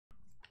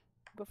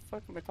the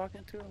fuck am I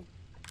talking to?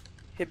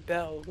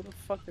 Hibel, who the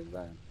fuck is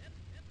that?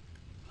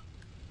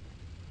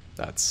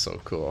 That's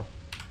so cool.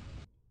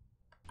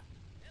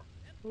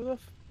 Who the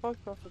fuck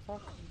do I have to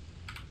talk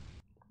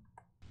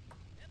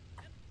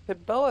to?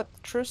 Hibel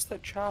at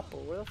Trista Chapel,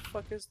 where the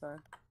fuck is that?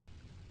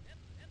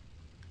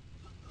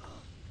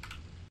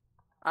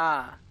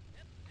 Ah.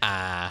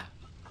 Ah.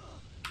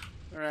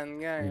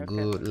 Rangay, okay.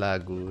 Good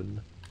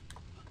Lagoon.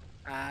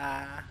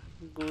 Ah.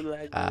 Good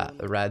Lagoon. Ah,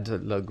 Rad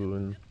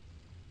Lagoon.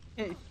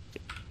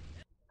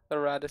 The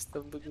raddest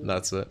of lagoons.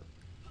 That's it.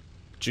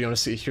 Do you want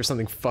to hear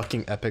something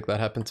fucking epic that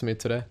happened to me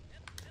today?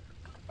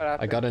 What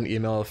happened? I got an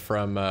email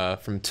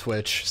from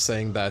Twitch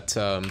saying that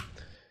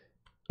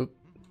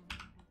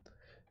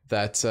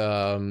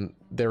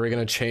they were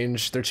gonna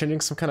change. They're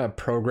changing some kind of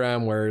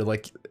program where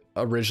like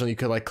originally you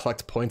could like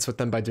collect points with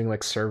them by doing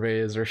like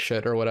surveys or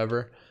shit or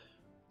whatever.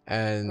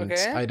 And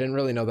Okay. I didn't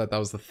really know that that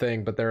was the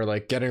thing, but they're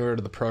like getting rid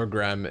of the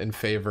program in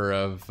favor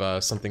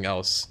of something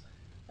else.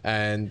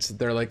 And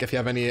they're like, if you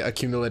have any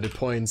accumulated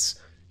points,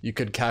 you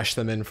could cash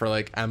them in for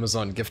like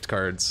Amazon gift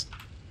cards.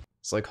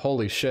 It's like,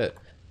 holy shit.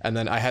 And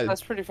then I had,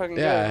 That's pretty fucking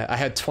good. yeah, I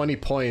had 20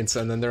 points,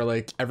 and then they're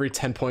like, every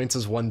 10 points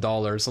is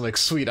 $1. So I'm like,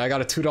 sweet, I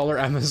got a $2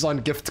 Amazon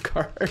gift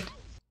card.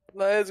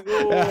 Let's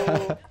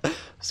go.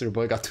 So your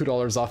boy got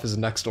 $2 off his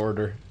next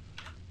order.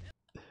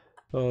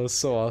 Oh, it's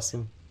so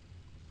awesome.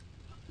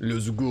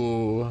 Let's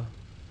go.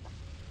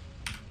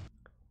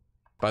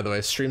 By the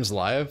way, stream's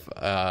live.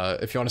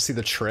 If you want to see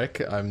the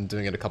trick, I'm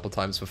doing it a couple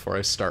times before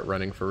I start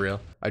running for real.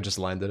 I just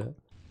landed it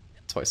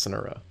twice in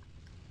a row.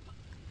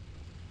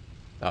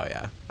 Oh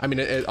yeah. I mean,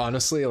 it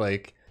honestly,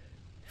 like,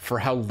 for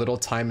how little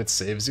time it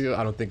saves you,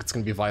 I don't think it's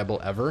gonna be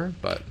viable ever,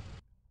 but...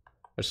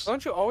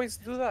 Don't you always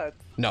do that?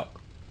 No.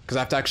 Because I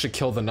have to actually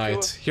kill the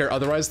knight. Here,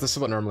 otherwise, this is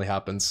what normally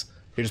happens.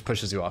 He just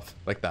pushes you off,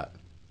 like that.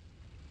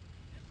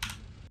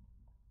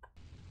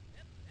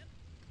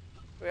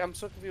 Wait, I'm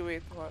so confused.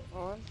 Wait,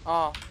 what?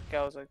 Oh, okay,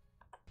 I was like...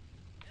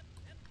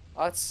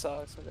 Oh, that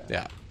sucks. Okay.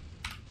 Yeah.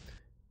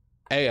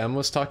 AM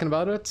was talking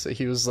about it.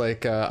 He was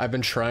like, I've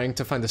been trying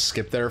to find the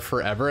skip there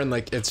forever, and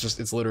like,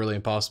 it's literally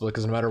impossible,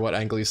 because no matter what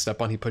angle you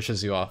step on, he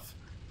pushes you off.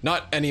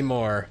 Not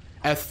anymore.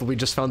 We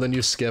just found a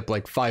new skip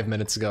like 5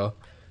 minutes ago.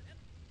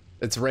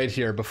 It's right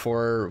here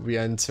before we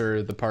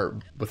enter the part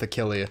with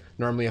Achille.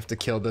 Normally you have to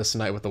kill this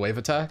knight with the wave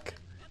attack.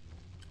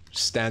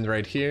 Just stand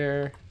right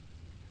here.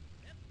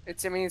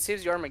 I mean, it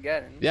saves you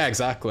Armageddon. Yeah,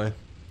 exactly.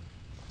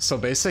 So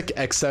basic,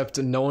 except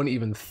no one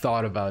even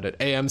thought about it.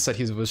 AM said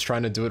he was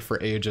trying to do it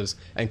for ages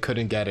and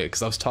couldn't get it,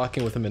 because I was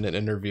talking with him in an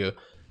interview,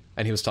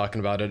 and he was talking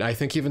about it. And I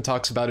think he even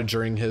talks about it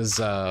during his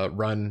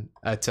run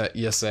at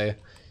ESA.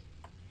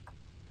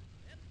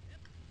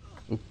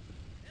 Oop.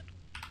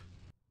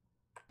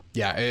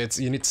 Yeah,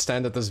 you need to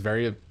stand at this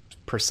very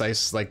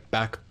precise, like,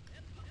 back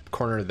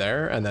corner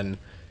there, and then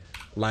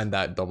land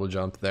that double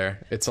jump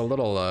there. It's a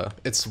little,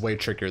 it's way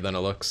trickier than it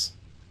looks.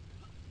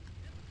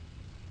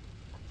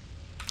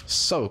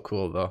 So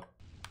cool though.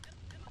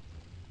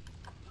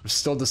 I'm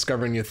still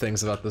discovering new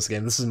things about this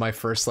game. This is my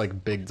first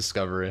like big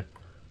discovery.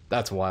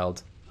 That's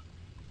wild.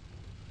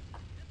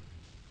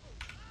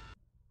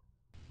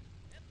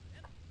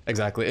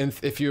 Exactly. And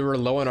if you were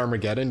low on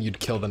Armageddon, you'd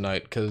kill the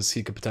knight, because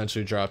he could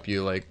potentially drop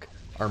you like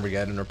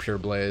Armageddon or Pure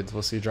Blade.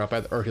 We'll see you drop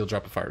either, or he'll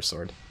drop a Fire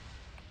Sword,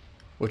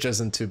 which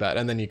isn't too bad.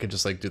 And then you could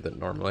just like do that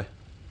normally.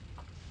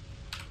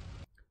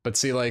 But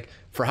see, like,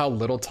 for how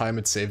little time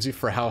it saves you,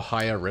 for how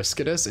high a risk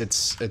it is,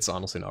 it's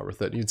honestly not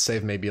worth it. You'd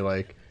save maybe,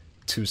 like,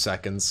 2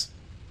 seconds.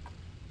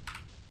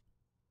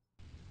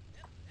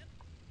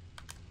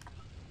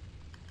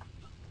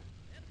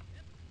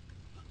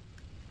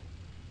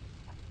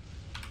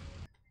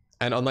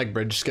 And unlike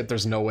bridge skip,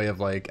 there's no way of,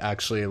 like,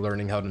 actually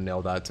learning how to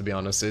nail that, to be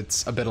honest.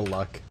 It's a bit of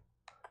luck.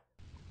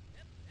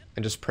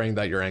 And just praying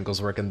that your angles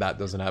work and that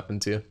doesn't happen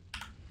to you.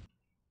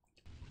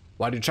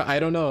 Why do you try? I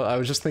don't know. I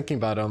was just thinking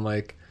about it. I'm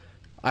like...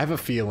 I have a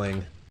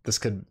feeling this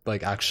could,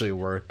 like, actually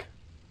work.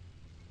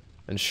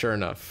 And sure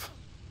enough.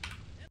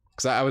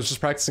 Because I was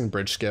just practicing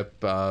bridge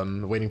skip,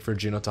 waiting for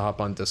Gino to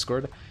hop on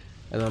Discord.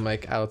 And then I'm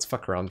like, let's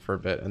fuck around for a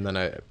bit. And then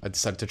I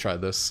decided to try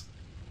this.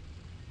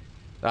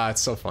 Ah,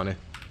 it's so funny.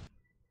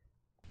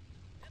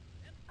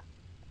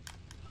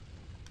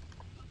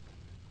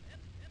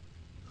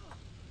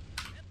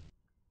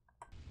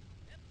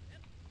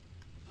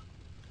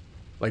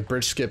 Like,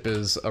 bridge skip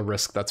is a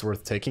risk that's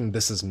worth taking.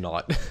 This is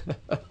not.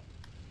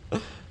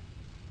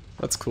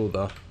 That's cool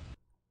though.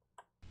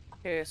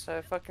 Okay, so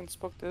I fucking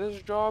spoke to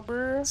this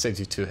jobber. Saves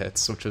you 2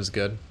 hits, which is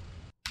good.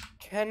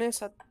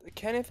 Kenneth at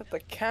the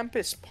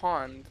campus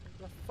pond.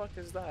 What the fuck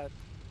is that?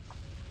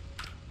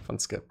 Fun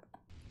skip.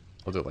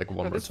 I'll do it like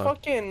one more This time.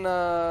 fucking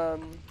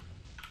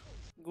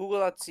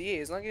Google.ca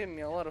is not giving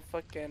me a lot of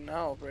fucking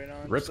help right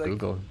now. Rip like,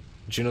 Google.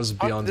 Gino's talk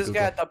to beyond this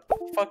Google. guy at the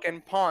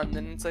fucking pond,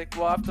 and it's like,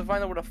 well, I have to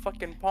find out what a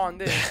fucking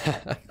pond is.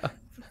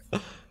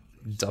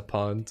 Da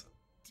pond.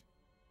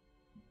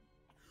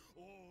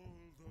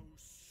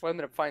 Well, I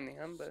ended up finding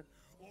him, but...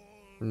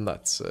 And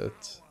that's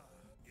it.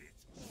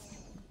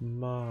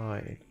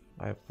 Mine.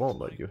 I won't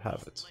let you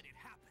have it.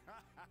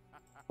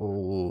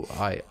 Oh,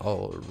 I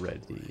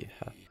already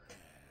have.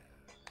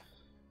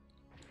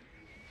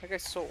 That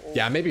guy's so old.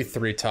 Yeah, maybe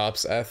 3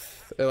 tops,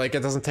 F. Like, it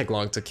doesn't take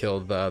long to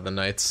kill the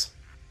knights.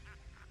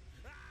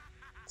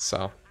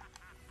 So.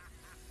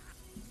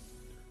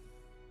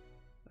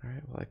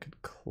 Alright, well I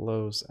could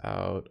close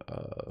out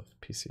of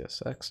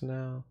PCSX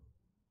now.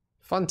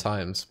 Fun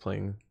times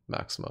playing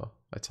Maximo,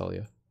 I tell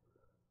you.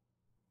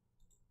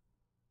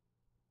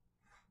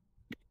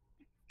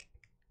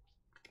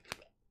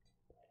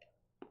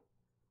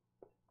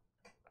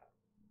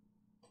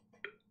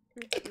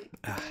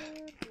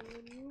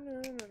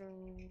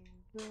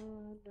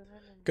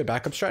 Good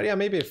backup strat. Yeah,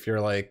 maybe if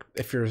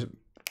you're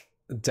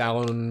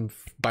down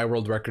by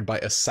world record by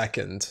a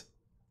second,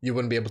 you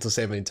wouldn't be able to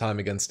save any time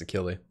against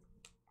Achille.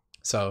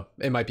 So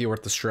it might be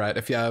worth the strat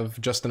if you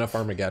have just enough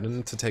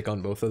Armageddon to take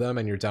on both of them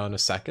and you're down a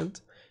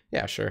second.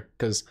 Yeah, sure.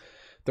 Because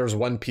there's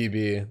one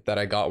PB that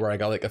I got where I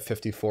got like a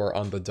 54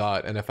 on the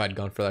dot, and if I'd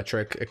gone for that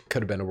trick, it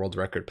could have been a world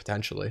record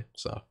potentially.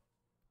 So,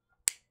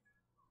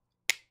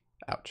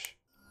 ouch.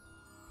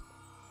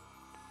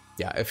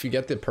 Yeah, if you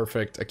get the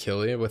perfect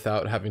Achille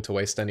without having to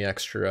waste any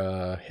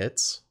extra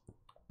hits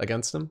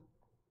against him,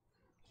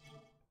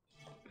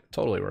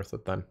 totally worth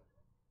it then.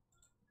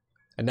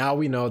 And now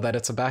we know that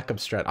it's a backup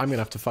strat. I'm gonna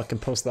have to fucking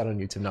post that on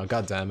YouTube now,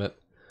 god damn it.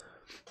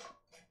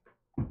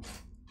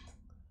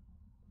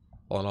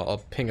 Hold on,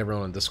 I'll ping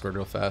everyone on Discord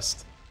real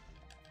fast.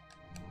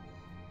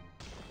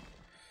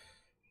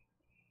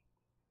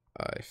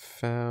 I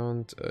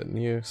found a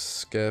new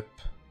skip.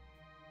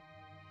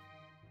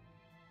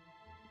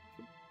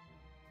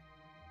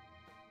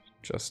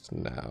 Just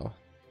now.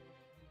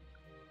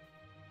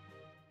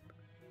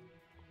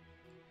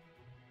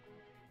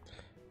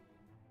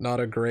 Not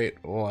a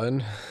great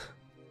one.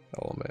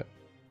 Oh man.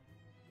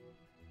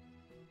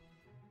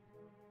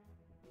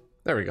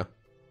 There we go.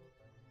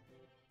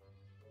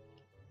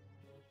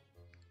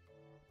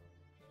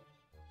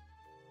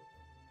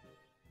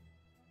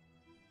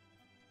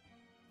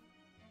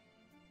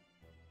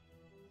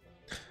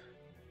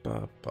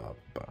 Ba, ba,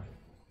 ba.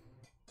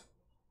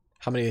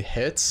 How many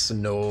hits?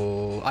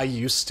 No, I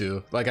used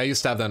to. Like, I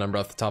used to have that number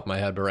off the top of my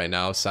head, but right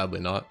now, sadly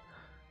not.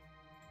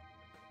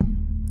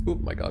 Oh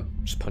my god,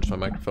 just punched my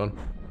microphone.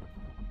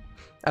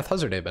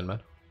 How's your day been,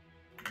 man?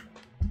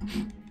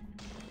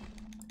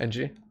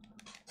 NG?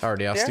 I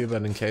already asked you,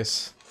 but in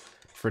case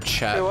for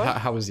chat, Wait,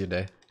 how was your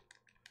day?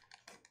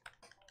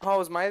 How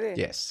was my day?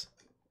 Yes.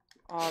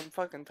 Oh, I'm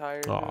fucking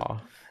tired. Aw.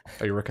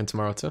 Are you working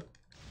tomorrow too?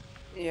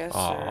 Yes,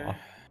 Aw. sir.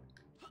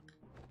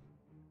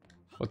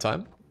 What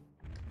time?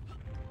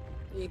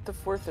 8 to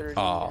 4:30.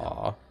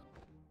 Aw.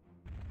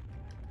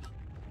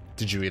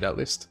 Did you eat at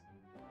least?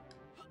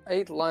 I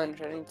ate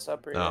lunch. I didn't eat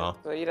supper. Oh.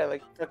 So I ate at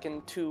like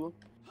fucking 2.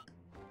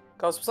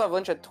 I was supposed to have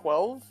lunch at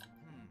 12,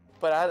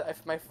 but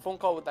my phone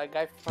call with that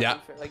guy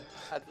like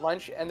at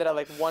lunch ended at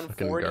like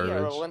 1:40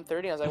 or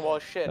 1:30. I was like, well,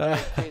 shit,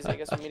 that's crazy. I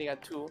guess we're meeting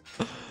at 2.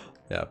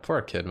 Yeah,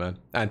 poor kid, man.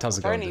 And how's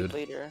it going, dude?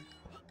 Later.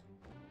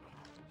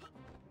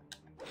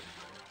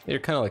 You're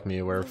kind of like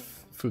me, where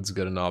food's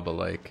good and all, but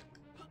like,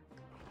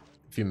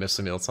 if you miss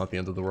a meal, it's not the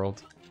end of the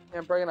world. Yeah,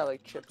 I'm probably gonna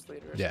like chips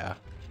later. Yeah.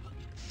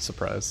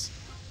 Surprise.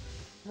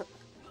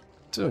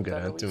 Doing good,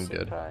 man. Doing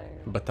good.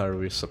 But are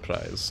we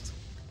surprised?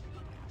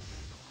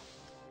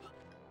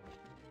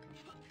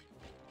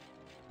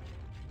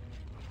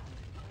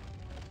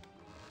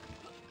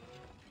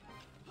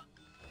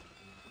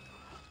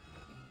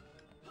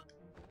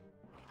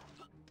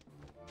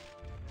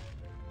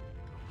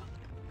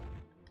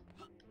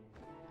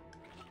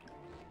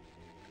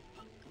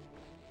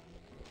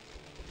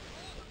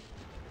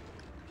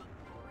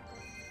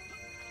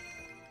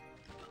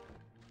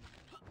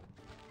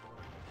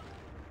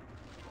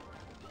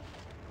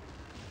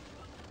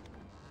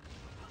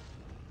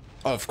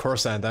 Oh, of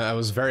course, and I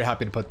was very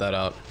happy to put that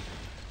out.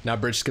 Now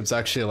bridge skip's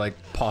actually like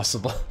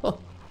possible.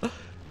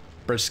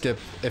 Bridge skip,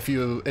 if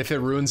it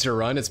ruins your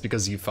run, it's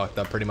because you fucked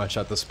up pretty much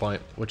at this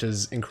point, which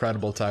is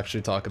incredible to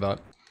actually talk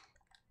about.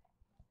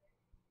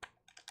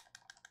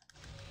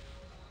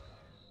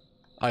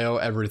 I owe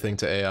everything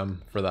to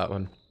AM for that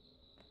one.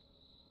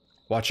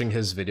 Watching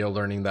his video,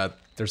 learning that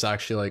there's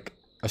actually like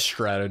a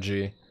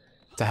strategy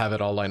to have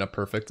it all line up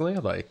perfectly,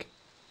 like.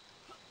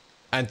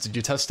 And did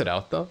you test it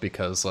out though?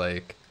 Because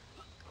like,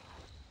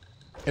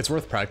 it's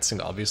worth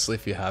practicing, obviously,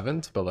 if you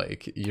haven't, but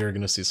like, you're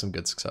gonna see some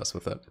good success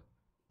with it.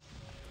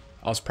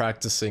 I was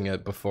practicing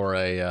it before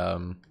I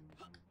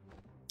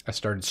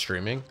started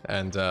streaming,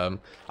 and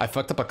I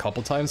fucked up a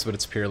couple times, but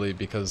it's purely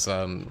because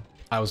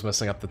I was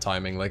messing up the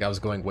timing, like I was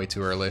going way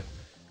too early,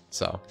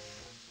 so.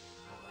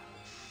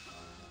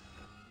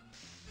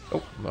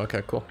 Oh,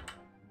 okay, cool.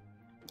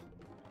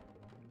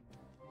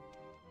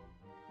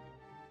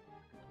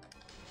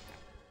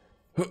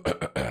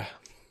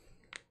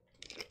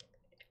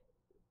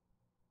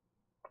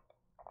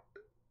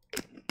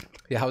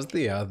 Yeah, how's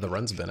the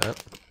runs been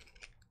at?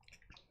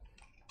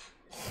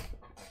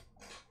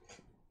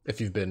 If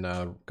you've been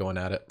going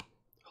at it.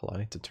 Hold on, I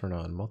need to turn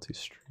on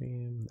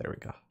multi-stream. There we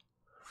go.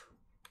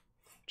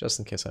 Just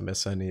in case I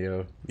miss any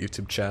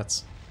YouTube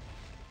chats.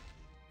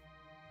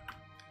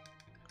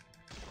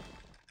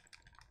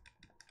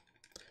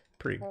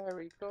 Pretty, there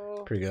we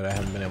go. pretty good. I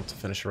haven't been able to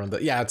finish a run,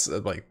 but yeah, it's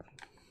like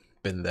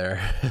been there.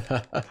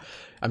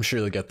 I'm sure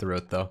you'll get through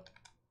it though.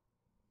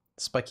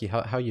 Spiky,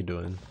 how you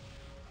doing?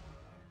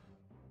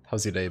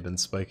 How's your day been,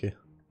 Spiky?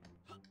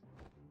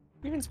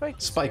 Even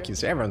Spiky's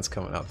Spiky's, everyone's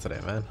coming out today,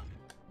 man.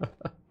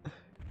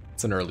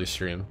 It's an early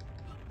stream.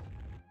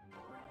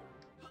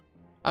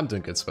 I'm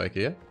doing good,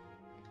 Spiky, yeah?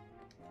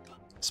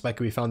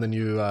 Spiky, we found a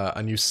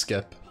new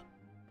skip.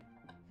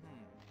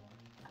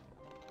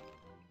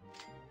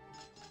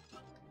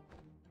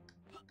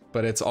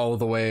 But it's all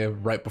the way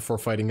right before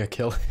fighting a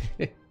kill.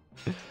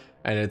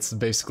 And it's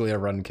basically a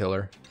run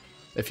killer.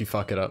 If you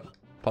fuck it up.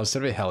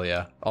 Positivity? Hell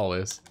yeah.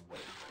 Always.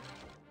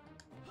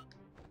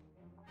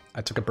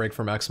 I took a break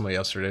from Maximo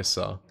yesterday,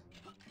 so...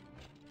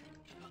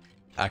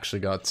 actually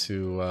got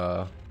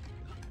to,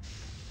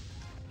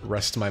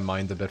 rest my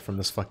mind a bit from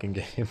this fucking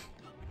game.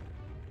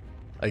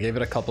 I gave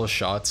it a couple of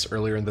shots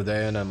earlier in the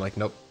day, and I'm like,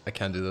 nope, I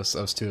can't do this.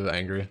 I was too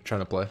angry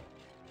trying to play.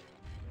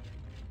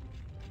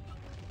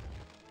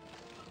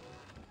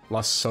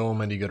 Lost so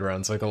many good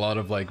runs, like a lot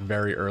of like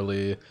very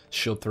early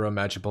shield throw,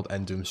 magic bolt,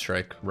 and doom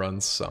strike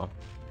runs, so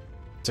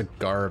it's a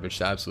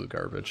garbage, absolute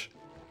garbage.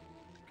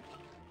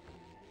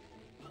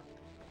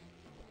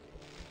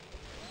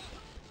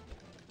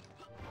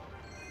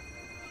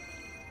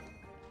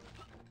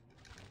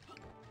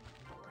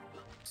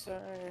 Sorry.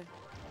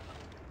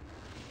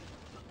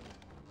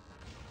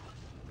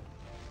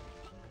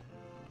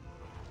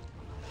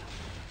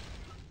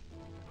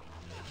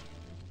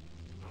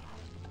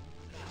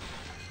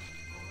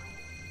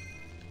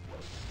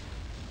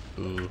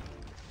 Ooh.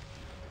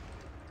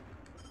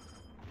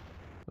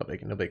 No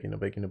baking, no baking, no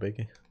baking, no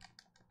baking.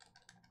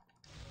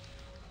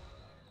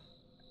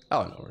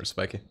 Oh, no worries,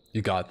 Spiky.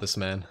 You got this,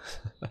 man.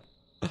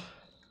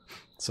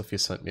 Sophia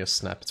sent me a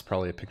snap. It's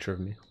probably a picture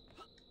of me.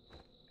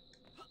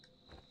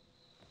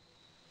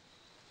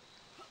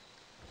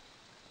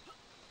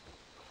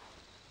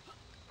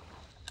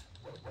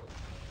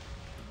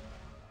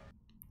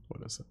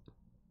 What is it?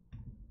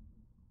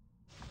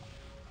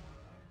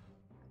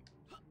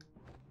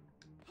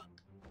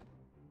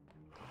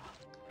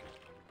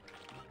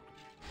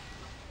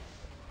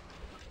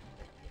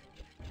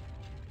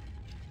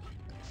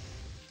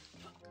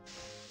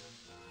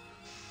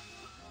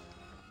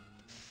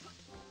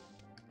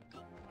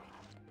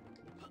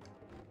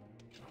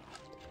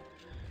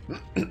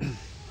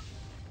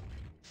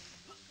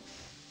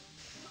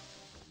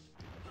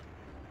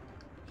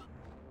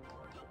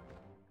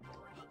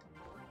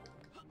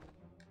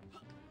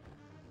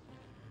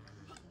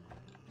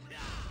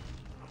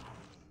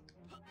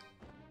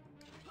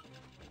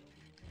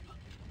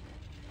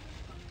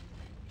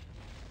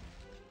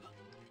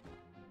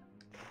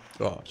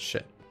 Oh,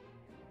 shit.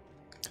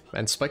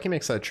 Man, Spiky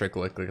makes that trick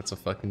look like it's a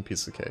fucking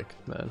piece of cake,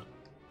 man.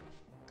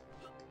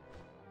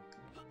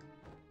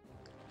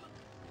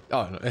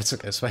 Oh, no, it's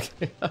okay,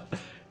 Spiky.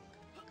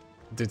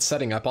 Dude,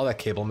 setting up all that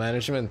cable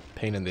management,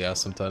 pain in the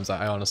ass sometimes.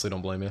 I honestly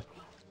don't blame you.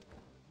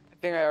 I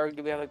think I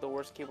arguably have like the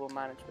worst cable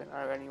management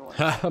out of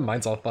anyone.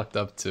 Mine's all fucked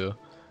up, too.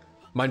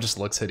 Mine just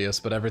looks hideous,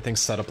 but everything's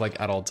set up like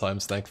at all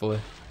times, thankfully.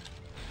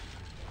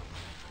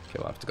 Okay,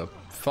 we'll have to go.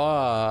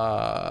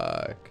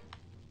 Fuck.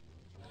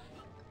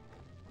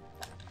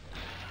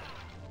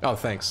 Oh,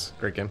 thanks.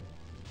 Great game.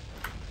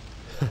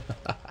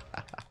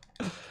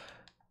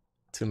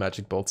 2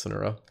 magic bolts in a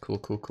row. Cool,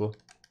 cool, cool.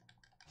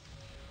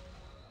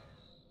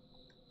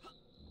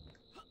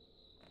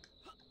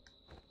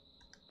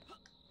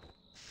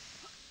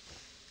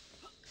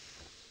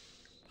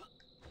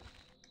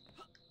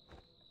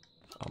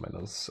 Oh, my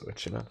nose is so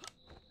itchy, man.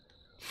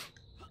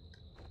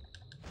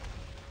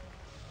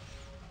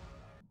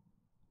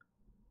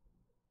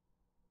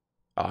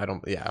 Oh, I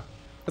don't... yeah.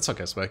 It's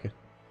okay, Spiky.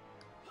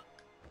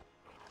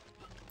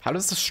 How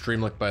does the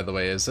stream look, by the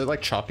way? Is it,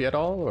 like, choppy at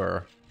all,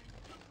 or...?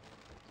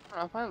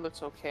 I find it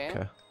looks okay.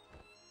 Okay.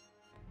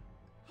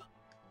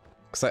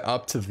 Because I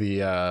upped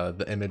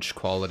the image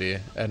quality,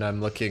 and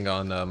I'm looking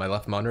on my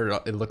left monitor.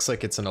 It looks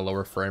like it's in a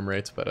lower frame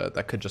rate, but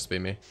that could just be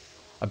me.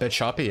 A bit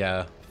choppy?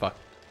 Yeah. Fuck.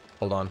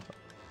 Hold on.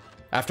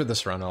 After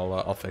this run,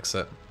 I'll fix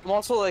it. I'm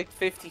also, like,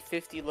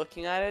 50-50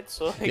 looking at it,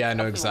 so... Like, yeah, I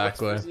know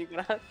exactly.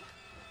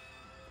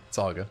 It's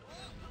all good.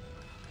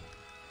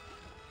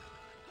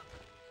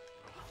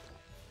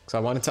 So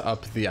I wanted to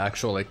up the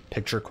actual like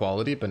picture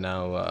quality, but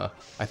now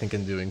I think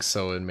in doing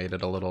so it made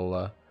it a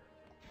little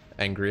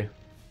angry.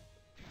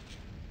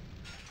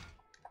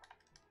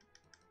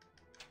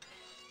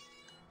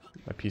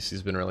 My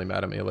PC's been really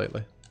mad at me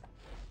lately.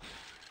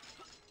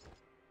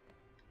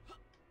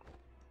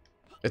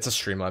 It's a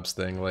Streamlabs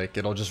thing, like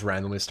it'll just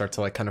randomly start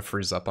to like kind of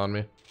freeze up on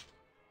me.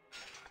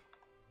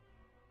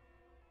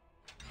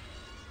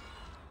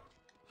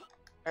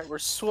 Alright, we're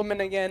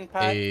swimming again,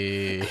 Pat.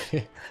 A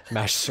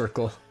mash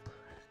circle.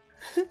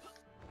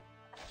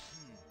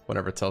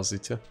 Whenever it tells you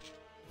to.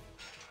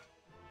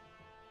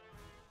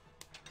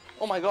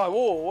 Oh my god,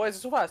 whoa, why is it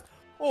so fast?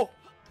 Oh,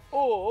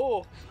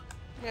 oh,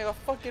 man, I got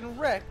fucking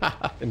wrecked.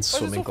 In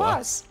swimming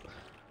class.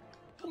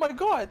 Oh my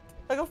god,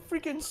 I got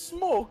freaking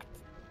smoked.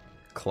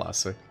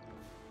 Classic.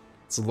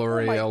 It's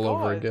Lori all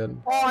over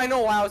again. Oh, I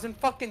know why. I was in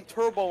fucking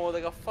turbo mode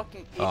like a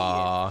fucking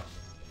idiot.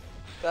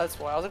 That's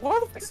why. I was like, why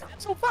the fuck is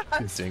it so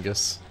fast?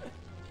 Dingus.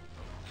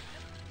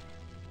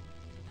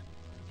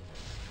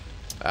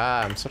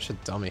 I'm such a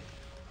dummy.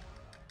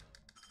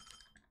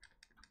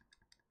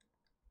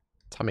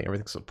 Timing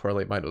everything so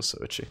poorly. Mine was so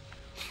itchy.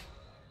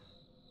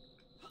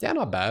 Yeah,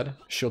 not bad.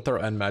 Shield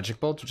throw and magic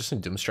bolt. We're just in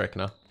Doomstrike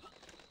now.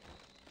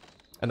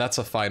 And that's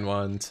a fine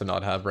one to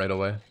not have right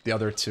away. The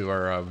other two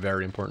are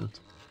very important.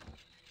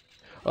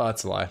 Oh,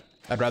 that's a lie.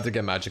 I'd rather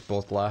get magic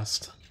bolt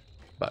last.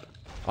 But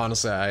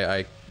honestly,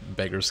 I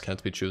beggars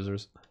can't be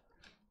choosers.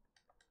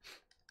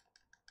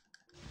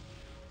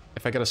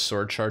 If I get a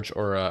sword charge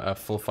or a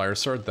full fire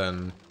sword,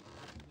 then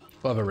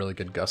we'll have a really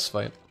good Gus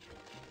fight.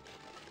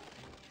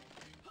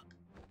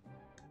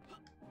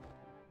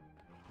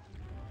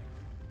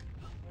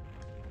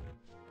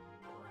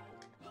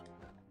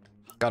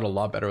 Got a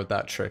lot better with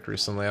that trick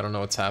recently. I don't know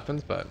what's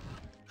happened, but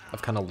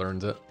I've kind of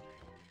learned it.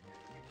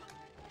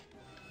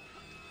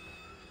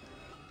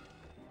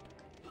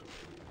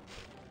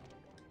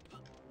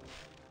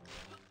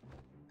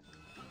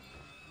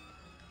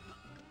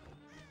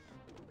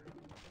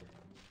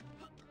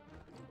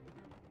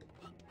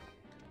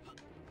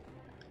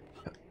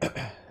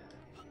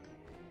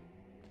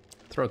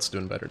 Throat's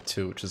doing better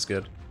too, which is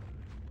good.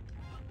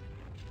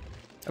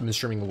 I've been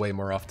streaming way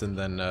more often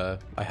than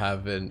I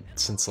have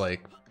since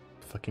like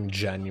fucking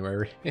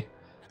January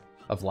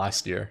of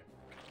last year.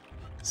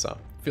 So,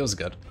 feels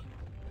good.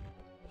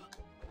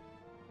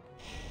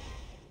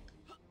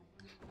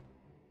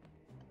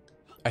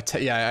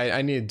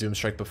 I need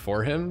Doomstrike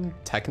before him,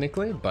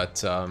 technically,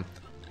 but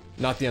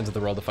not the end of the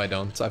world if I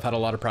don't. I've had a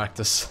lot of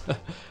practice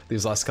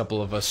these last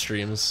couple of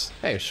streams.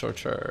 Hey, short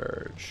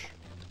charge.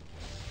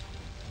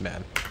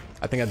 Man,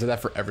 I think I did that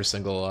for every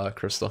single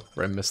crystal,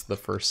 where I missed the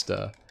first,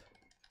 I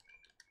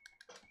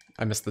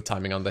missed the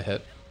timing on the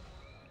hit.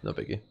 No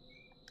biggie.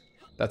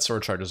 That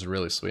sword charge is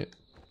really sweet.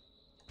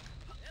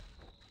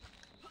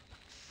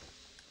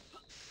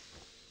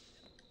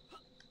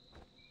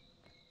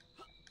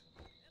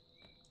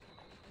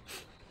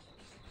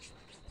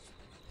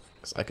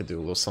 Because I could do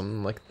a little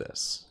something like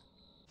this.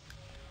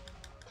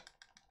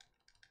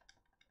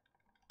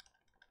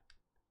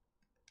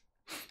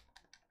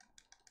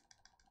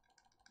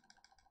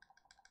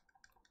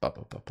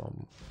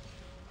 Ba-ba-ba-bum.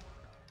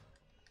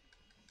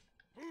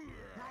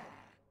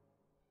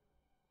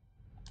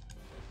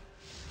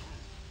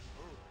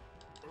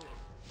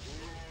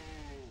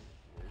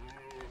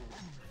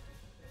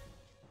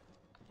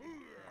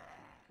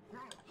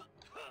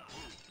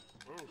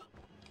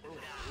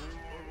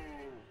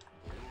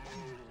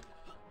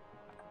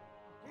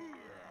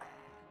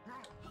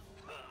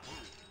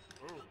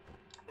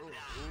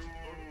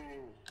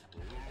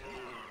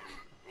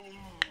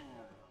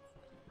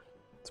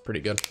 Pretty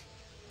good.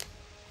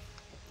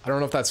 I don't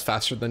know if that's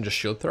faster than just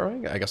shield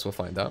throwing. I guess we'll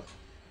find out.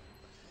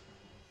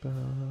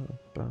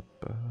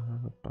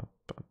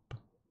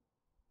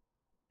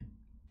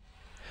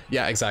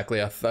 Yeah, exactly.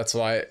 Yeah, that's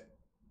why.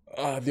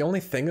 The only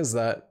thing is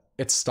that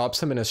it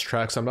stops him in his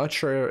tracks. I'm not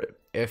sure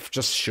if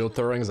just shield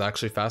throwing is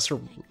actually faster,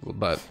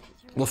 but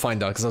we'll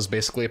find out because that was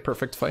basically a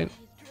perfect fight.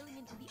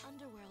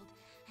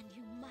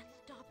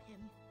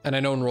 And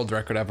I know in world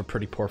record I have a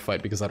pretty poor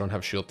fight because I don't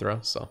have shield throw,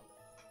 so.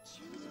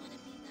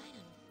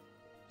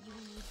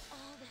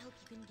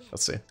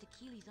 Let's see.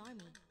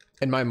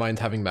 In my mind,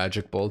 having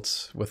magic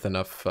bolts with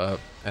enough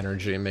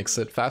energy makes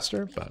it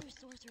faster, but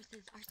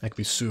I could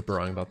be super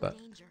wrong about that.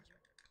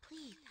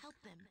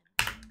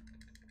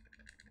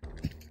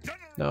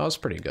 No, it was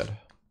pretty good.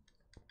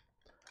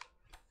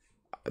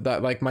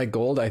 That, like, my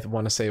gold, I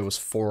want to say it was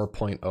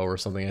 4.0 or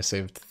something. I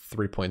saved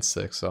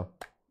 3.6, so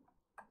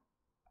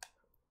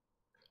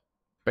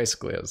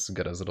basically as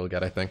good as it'll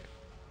get, I think.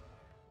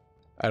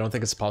 I don't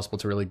think it's possible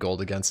to really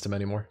gold against him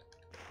anymore.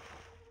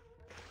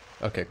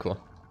 Okay, cool.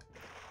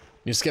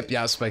 You skip,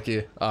 yeah,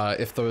 Spiky.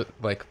 If the,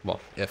 like, well,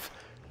 if.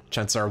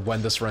 Chances are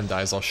when this run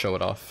dies, I'll show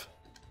it off.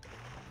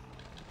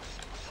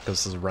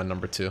 Because this is run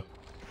number 2.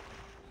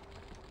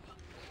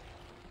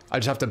 I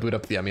just have to boot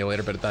up the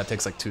emulator, but that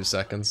takes like 2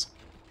 seconds.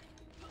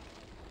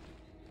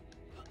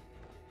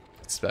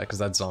 It's bad because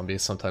that zombie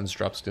sometimes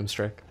drops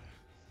Doomstrike.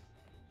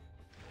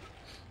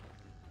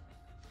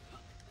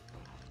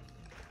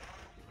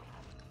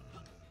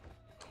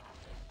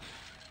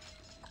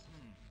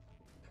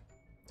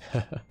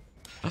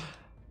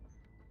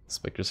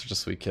 Spiker's such a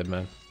sweet kid,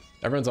 man.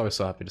 Everyone's always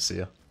so happy to see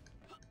you.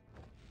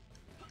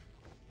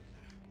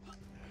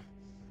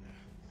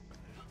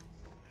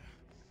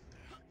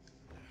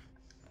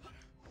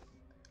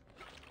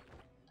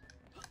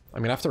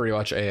 I'm gonna have to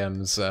rewatch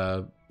AM's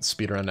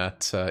speedrun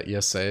at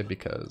ESA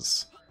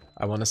because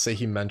I want to say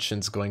he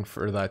mentions going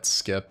for that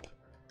skip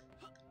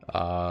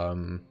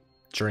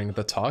during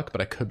the talk, but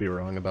I could be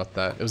wrong about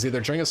that. It was either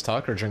during his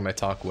talk or during my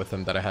talk with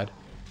him that I had.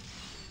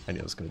 I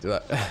knew I was gonna do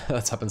that.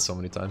 That's happened so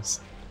many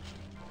times.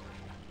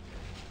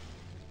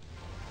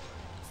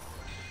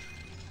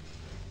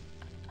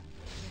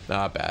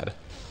 Not bad.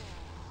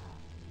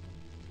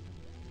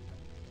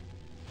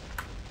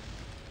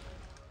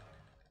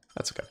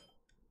 That's okay.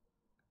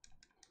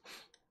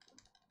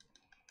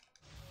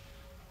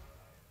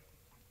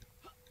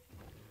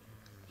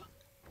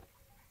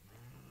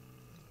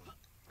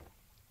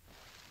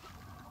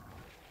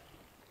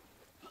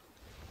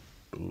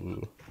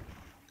 Ooh.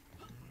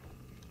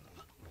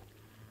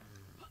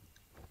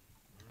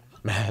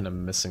 Man,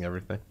 I'm missing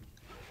everything.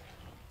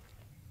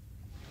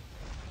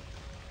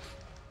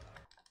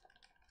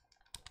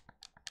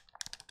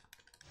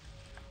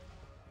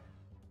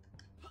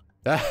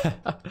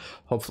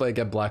 Hopefully I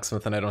get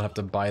blacksmith and I don't have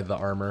to buy the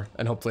armor,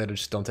 and hopefully I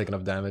just don't take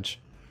enough damage.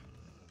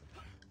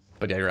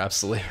 But yeah, you're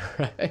absolutely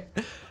right.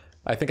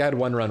 I think I had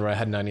one run where I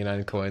had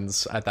 99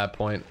 coins at that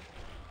point.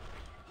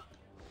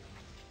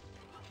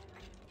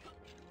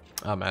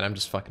 Oh man, I'm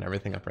just fucking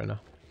everything up right now.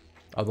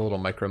 All the little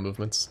micro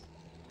movements.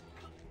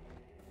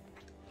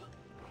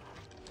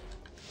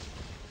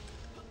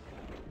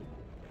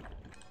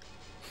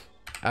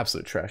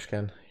 Absolute trash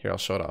can. Here, I'll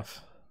show it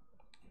off.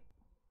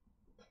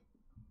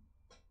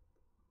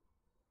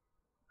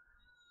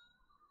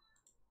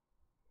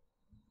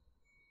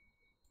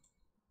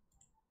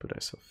 But I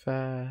so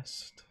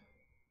fast.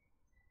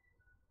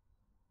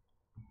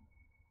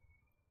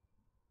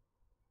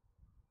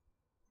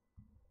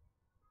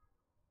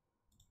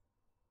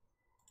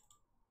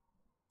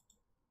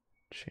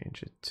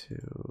 Change it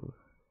to...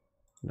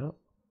 No.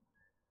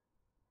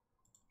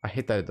 I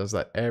hate that it does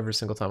that every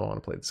single time I want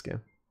to play this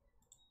game.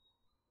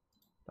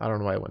 I don't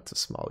know why I went to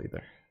small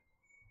either.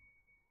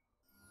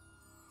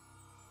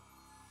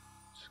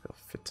 Just go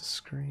fit to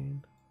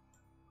screen.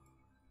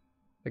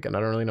 Again, I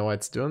don't really know why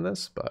it's doing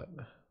this, but...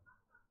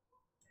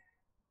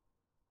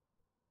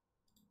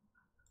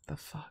 The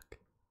fuck?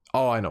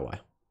 Oh, I know why.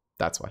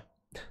 That's why.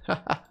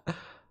 I'm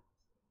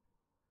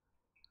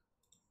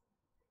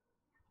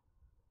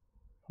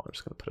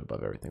just gonna put it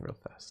above everything real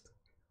fast.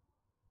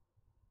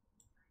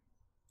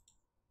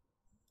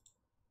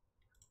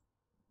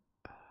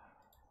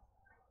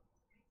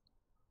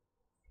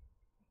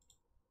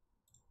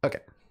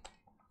 Okay.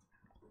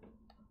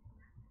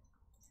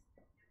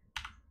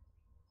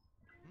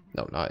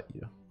 No, not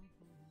you.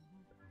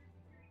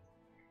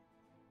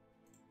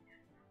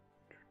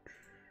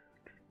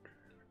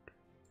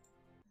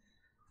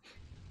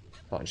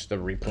 I'll just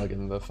replug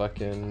in the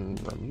fucking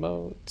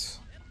remote.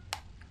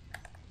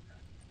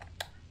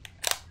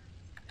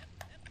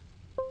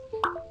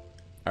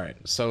 Alright,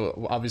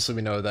 so obviously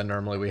we know that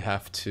normally we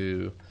have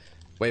to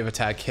wave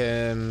attack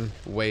him,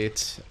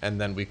 wait,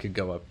 and then we could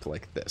go up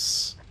like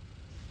this.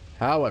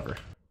 However...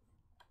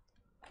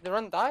 Did the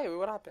run die?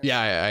 What happened?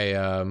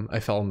 Yeah, I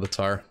fell in the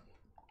tar.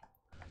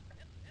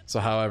 So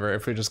however,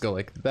 if we just go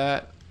like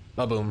that,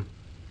 boom.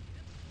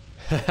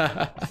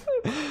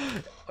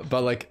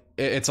 But like,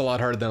 it's a lot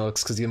harder than it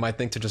looks, because you might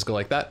think to just go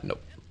like that.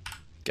 Nope.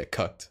 Get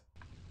cooked.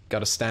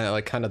 Gotta stand at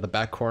like kind of the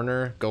back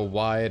corner, go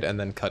wide, and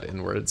then cut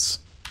inwards.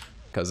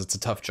 Because it's a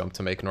tough jump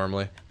to make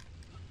normally.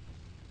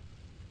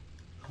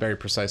 Very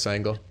precise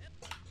angle.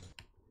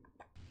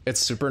 It's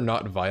super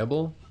not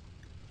viable,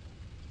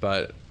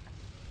 but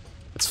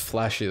it's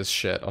flashy as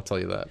shit, I'll tell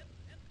you that.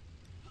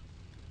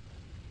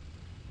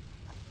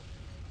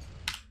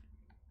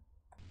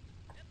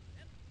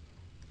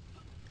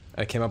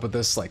 I came up with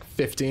this like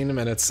 15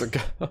 minutes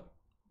ago.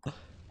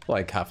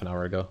 Like half an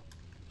hour ago.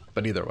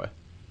 But either way.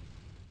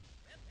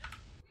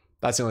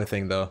 That's the only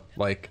thing though,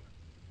 like...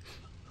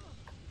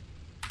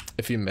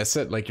 If you miss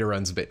it, like your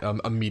run's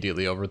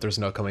immediately over. There's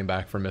no coming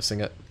back from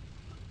missing it.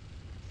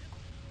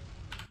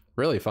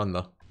 Really fun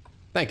though.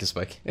 Thank you,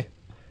 Spike.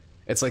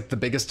 It's like the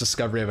biggest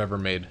discovery I've ever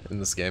made in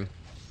this game.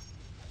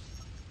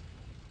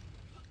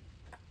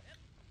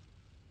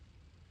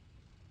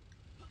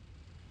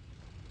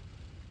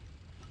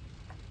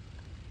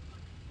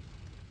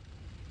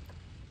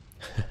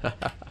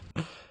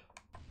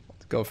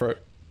 Let's go for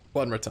it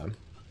one more time.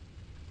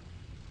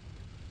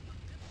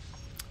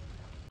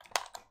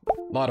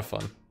 A lot of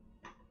fun.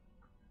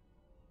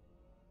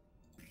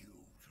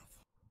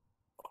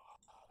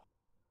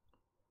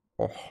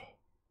 Oh.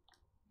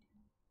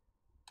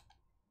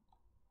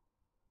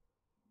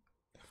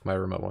 If my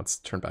remote wants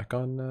to turn back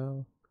on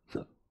now.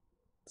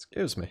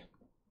 Excuse me.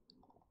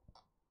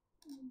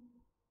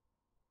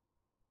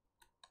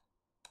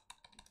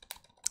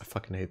 I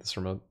fucking hate this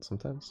remote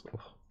sometimes.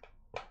 Oh.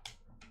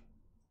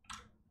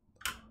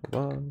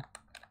 Hold on.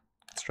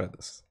 Let's try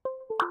this.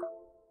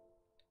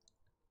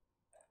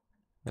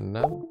 And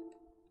now?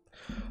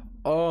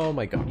 Oh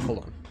my god, hold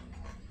on.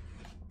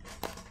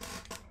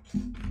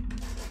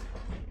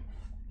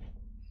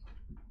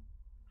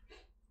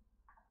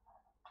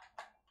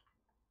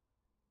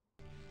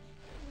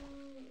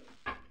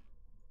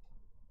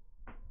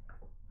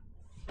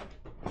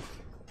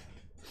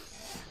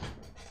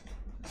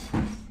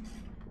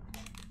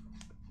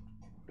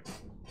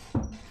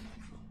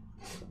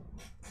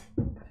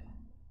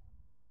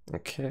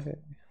 Okay.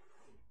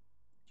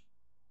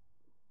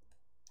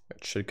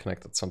 It should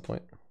connect at some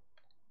point.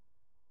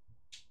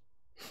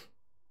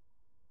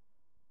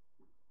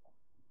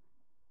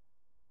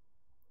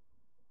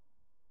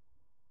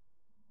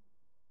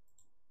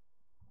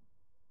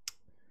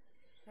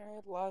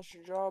 Alright, That's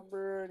your job,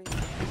 Bird.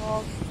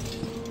 Talk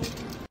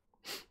to.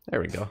 There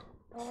we go.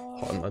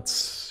 Hold on,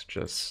 let's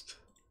just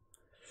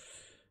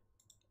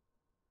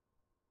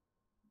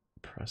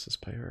process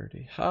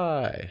priority.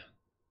 Hi.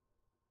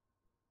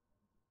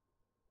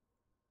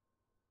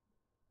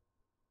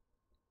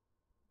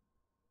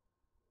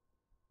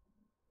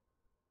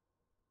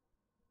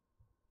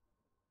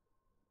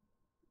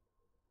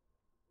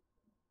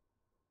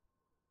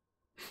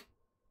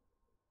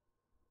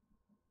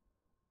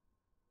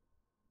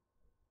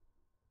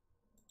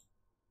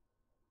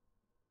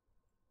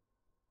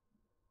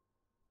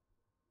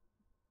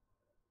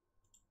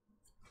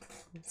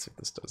 Let's see if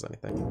this does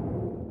anything.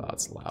 Oh,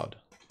 it's loud.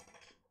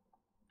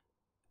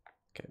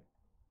 Okay.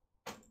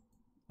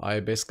 I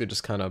basically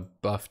just kind of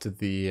buffed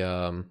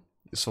the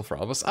useful for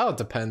all of us. Oh, it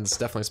depends.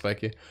 Definitely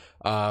spiky.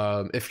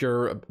 If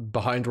you're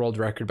behind world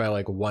record by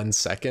like 1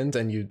 second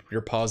and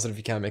you're positive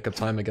you can't make up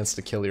time against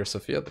Achille or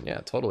Sophia, then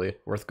yeah, totally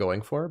worth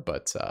going for.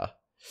 But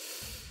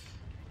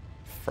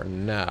for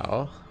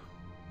now,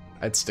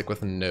 I'd stick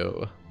with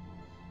no.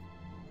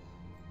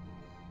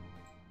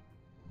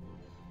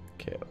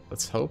 Okay,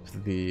 let's hope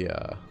the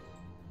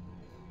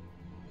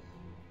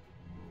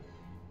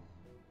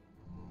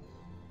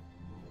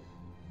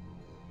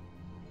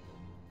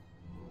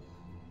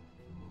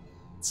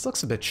this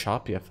looks a bit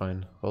choppy, I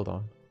find. Hold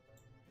on.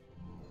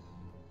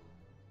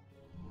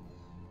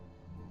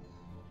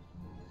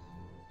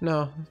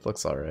 No, it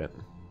looks alright.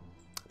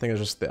 I think it's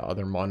just the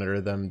other monitor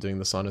them doing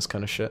this on is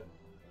kind of shit.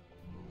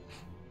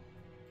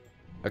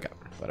 Okay,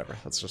 whatever.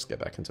 Let's just get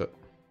back into it.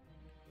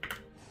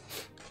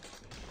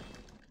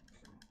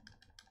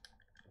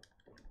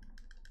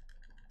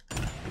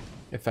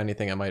 If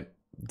anything, I might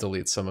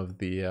delete some of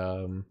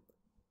the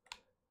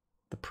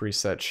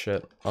preset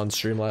shit on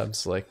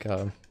Streamlabs, like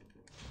a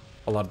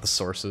lot of the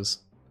sources.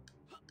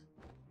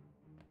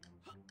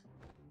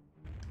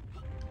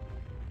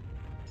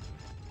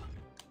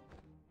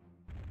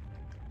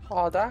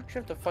 Oh, do I actually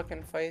have to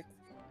fucking fight?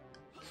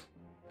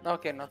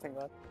 Okay, nothing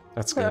bad.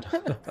 That's good.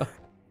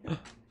 It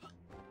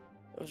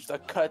was just a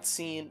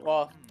cutscene.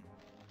 Well,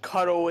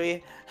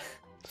 cutaway.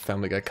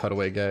 Family Guy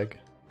cutaway gag.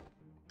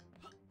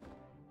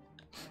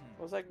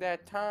 It was like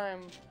that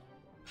time.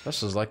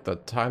 This is like the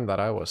time that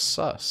I was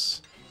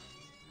sus.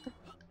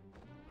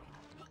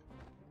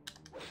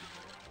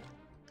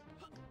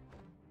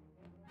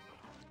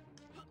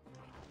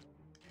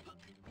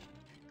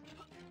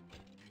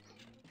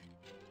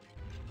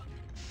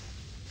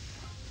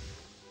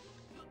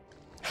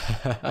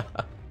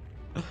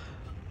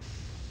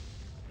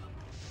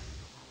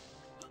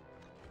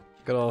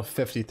 Good old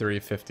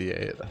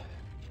 53-58.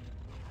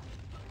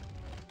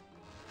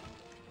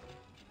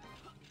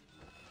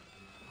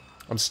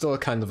 I'm still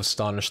kind of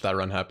astonished that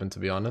run happened, to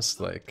be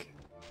honest. Like,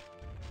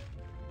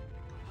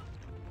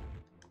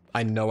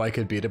 I know I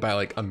could beat it by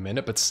like a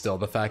minute, but still,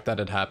 the fact that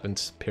it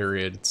happened,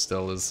 period,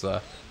 still is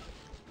a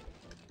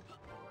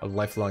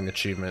lifelong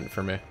achievement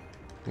for me. I'm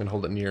gonna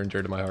hold it near and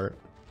dear to my heart.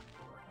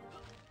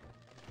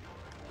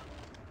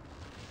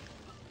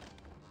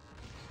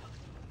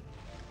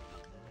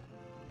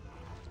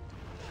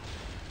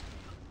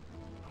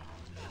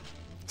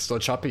 Still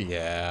choppy?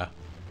 Yeah.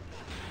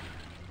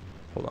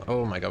 Hold on.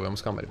 Oh my god, we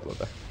almost got my blood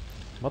there.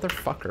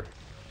 Motherfucker.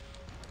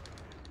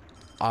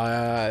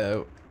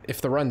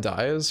 If the run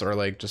dies, or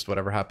like just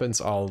whatever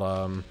happens,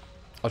 I'll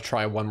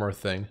try one more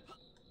thing.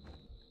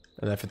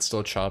 And if it's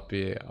still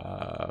choppy,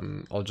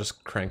 I'll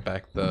just crank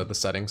back the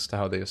settings to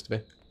how they used to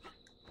be.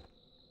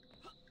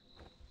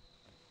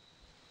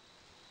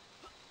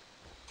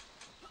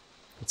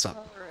 What's up?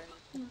 Alright.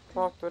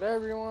 Talked with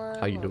everyone.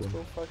 How you Let's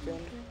doing? go fucking...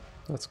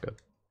 That's good.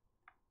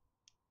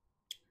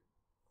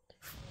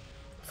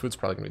 Food's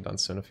probably gonna be done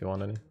soon if you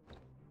want any.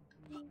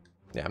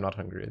 Yeah, I'm not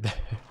hungry either.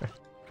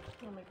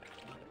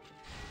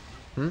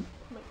 Hmm?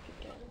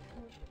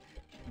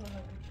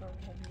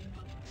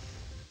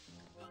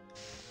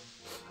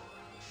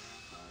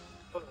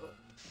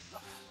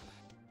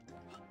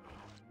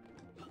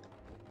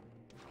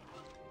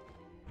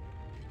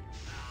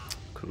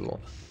 Cool.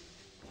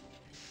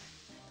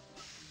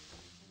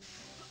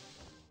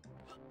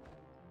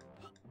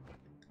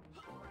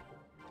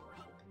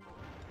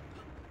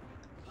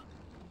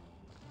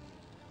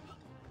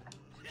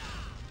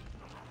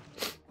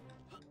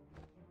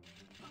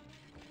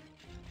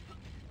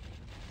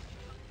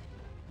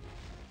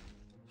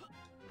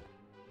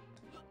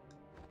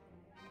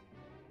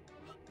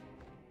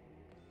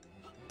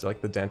 Do you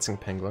like the dancing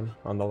penguin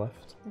on the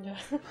left? Yeah.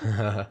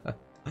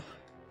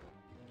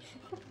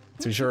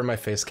 To be sure where my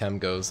face cam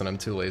goes, and I'm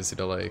too lazy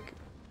to like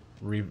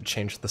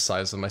change the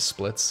size of my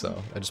splits,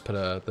 so I just put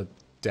the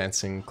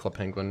dancing club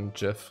penguin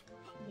gif.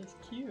 He's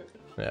cute.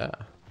 Yeah.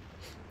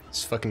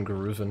 It's fucking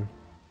groovin'.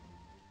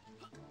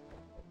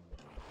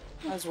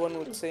 As one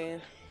would say.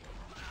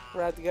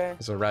 Rad guy.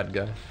 He's a rad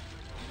guy.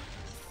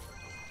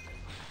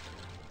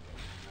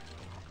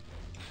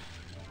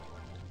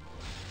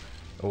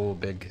 Oh,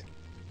 big.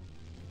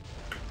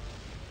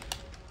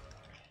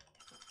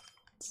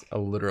 It's a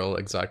literal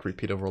exact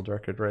repeat of world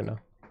record right now.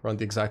 We're on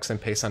the exact same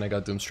pace and I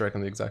got Doomstrike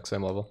on the exact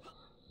same level.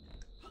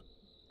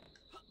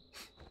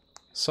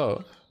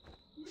 So,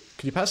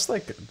 could you pass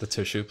like the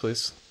tissue,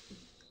 please?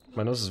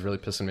 My nose is really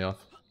pissing me off.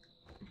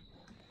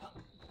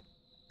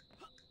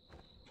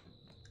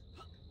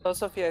 Oh,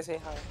 Sophia, say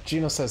hi.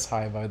 Gino says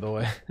hi, by the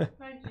way. Hi,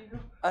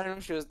 Gino. I don't know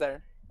if she was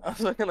there. I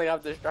was looking like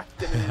I'm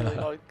distracted and she's like,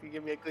 oh, could you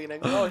give me a Kleenex?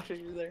 Oh, shit,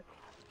 she was there.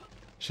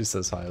 She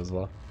says hi as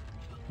well.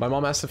 My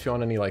mom asked if you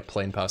want any like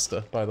plain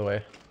pasta, by the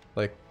way.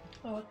 Like,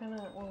 Oh, what kind of,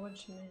 what would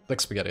she make?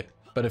 like spaghetti.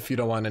 But if you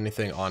don't want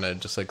anything on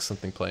it, just like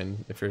something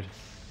plain. If you're,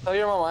 Tell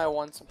your mom I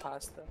want some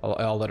pasta.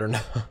 I'll let her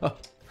know.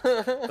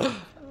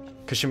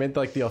 Cause she made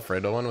like the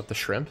Alfredo one with the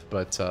shrimp,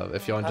 but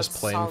if you want That just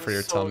plain for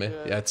your sounds so tummy,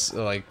 good. yeah, it's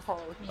like Oh,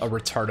 a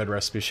retarded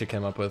recipe she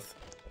came up with.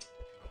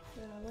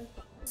 Yeah, I like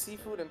that.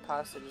 seafood and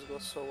pasta just go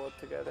so well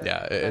together.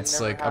 Yeah, I it's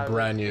never like a have it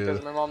brand new.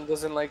 Because my mom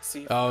doesn't like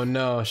seafood. Oh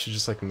no, she's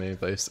just like me,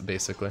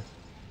 basically.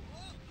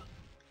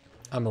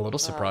 I'm a little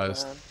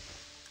surprised. Man.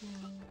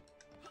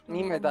 Me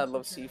and my dad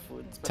love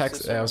seafood. It's my Text.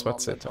 sister Yeah, I and was my about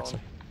to say mom that text her.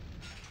 don't.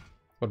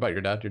 What about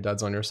your dad? Your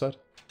dad's on your side?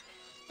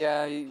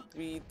 Yeah,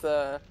 we eat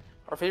our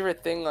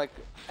favorite thing like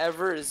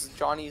ever is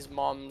Johnny's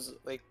mom's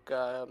like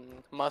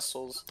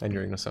mussels. And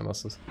you're gonna say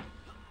muscles,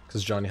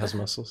 because Johnny has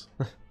muscles.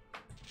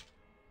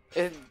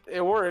 It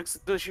works.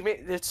 Dude, she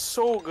made it's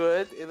so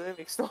good. It literally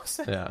makes no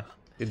sense. Yeah,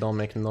 it don't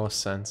make no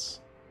sense.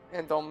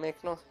 And don't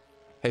make no.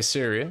 Hey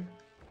Siri,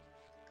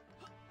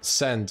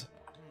 send.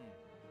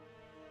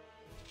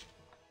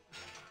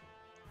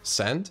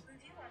 Send? Who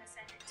do you want to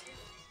send it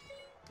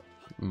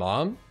to?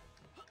 Mom?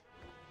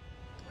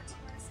 What do you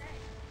want to say?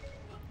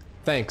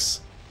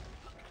 Thanks.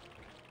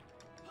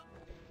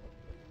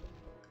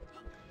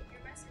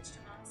 Your message to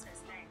mom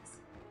says thanks.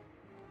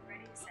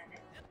 Ready to send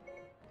it?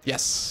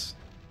 Yes.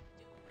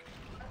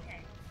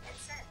 Okay,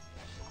 it's sent.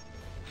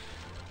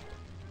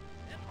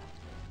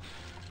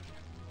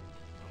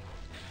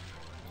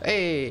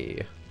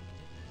 Hey.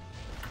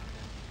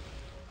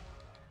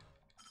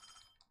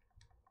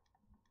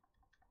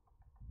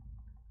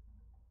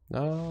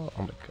 No.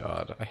 Oh my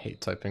god, I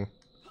hate typing.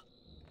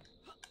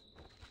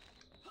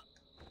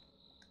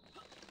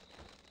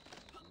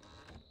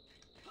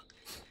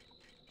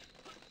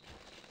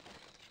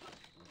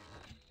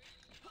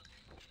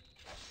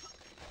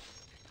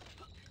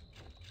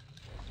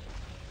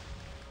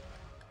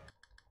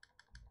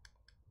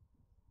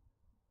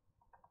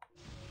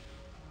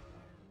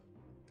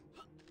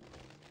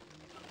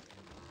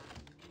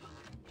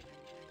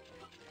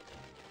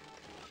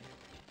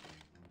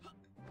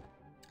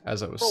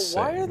 As I was Bro,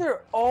 saying. why are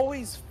there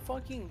always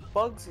fucking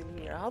bugs in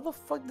here? How the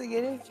fuck they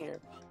get in here?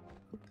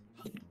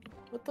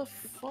 What the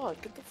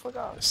fuck? Get the fuck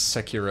out.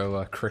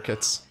 Sekiro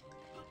crickets.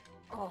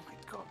 Oh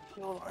my god,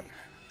 hold on.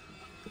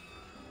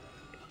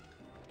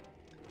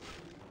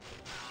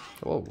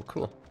 Whoa,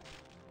 cool.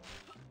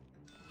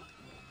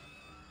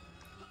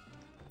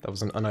 That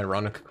was an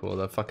unironic cool.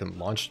 That fucking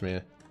launched me.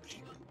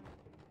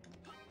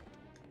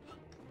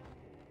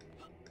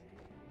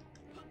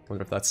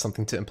 Wonder if that's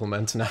something to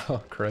implement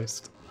now.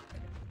 Christ.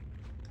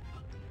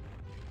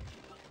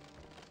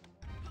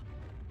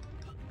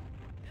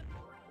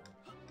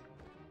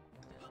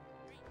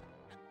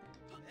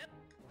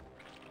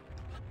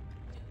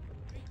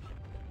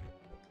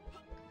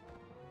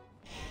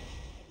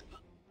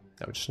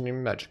 Now we just need a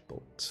magic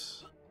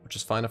bolt, which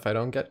is fine if I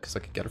don't get, because I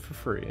could get it for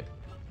free.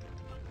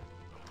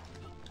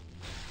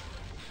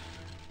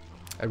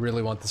 I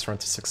really want this run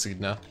to succeed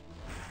now.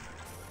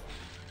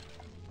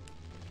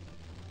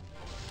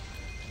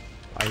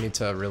 I need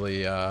to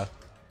really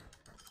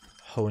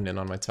hone in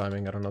on my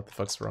timing. I don't know what the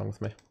fuck's wrong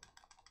with me.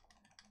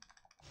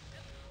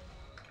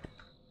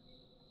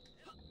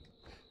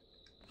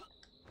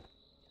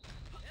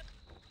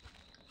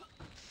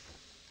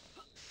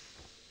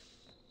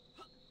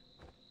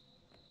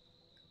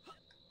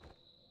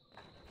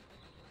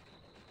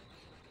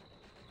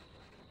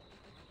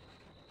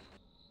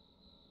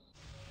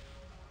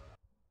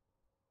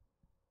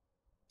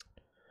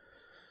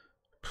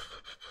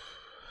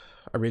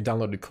 I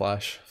re-downloaded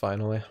Clash,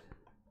 finally.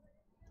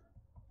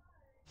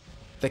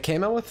 They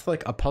came out with,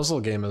 like, a puzzle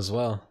game as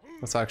well.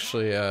 That's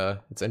actually,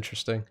 it's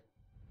interesting.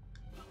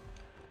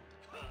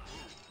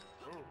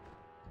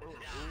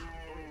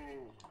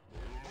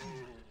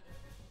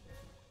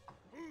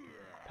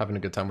 Having a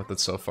good time with it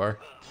so far.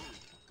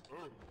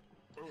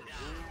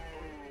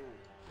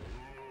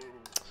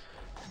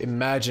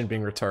 Imagine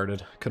being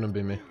retarded. Couldn't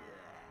be me.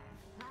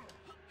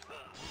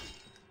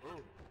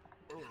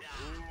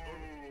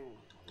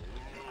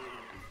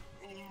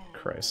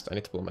 Christ, I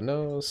need to blow my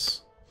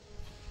nose.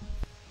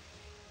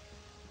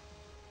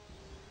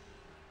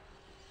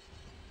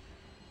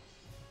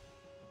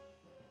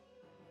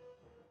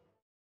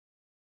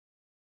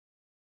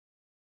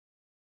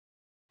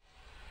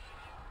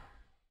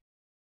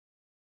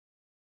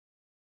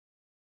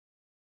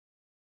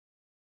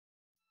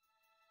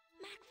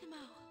 Maximo!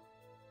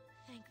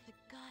 Thank the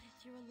goddess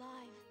you're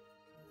alive.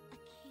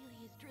 Achilles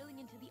is drilling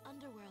into the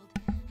underworld,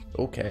 and you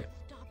Okay. can't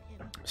stop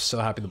him. So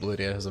happy the Blue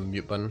Data has a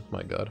mute button.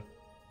 My god.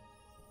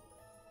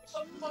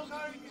 You will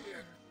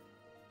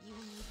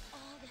need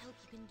all the help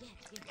you can get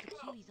against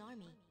Achilles'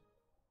 army.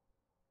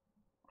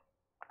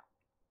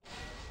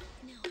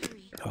 Now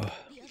hurry.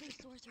 The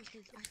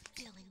sorceresses are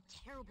still in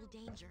terrible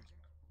danger.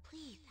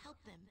 Please help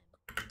them.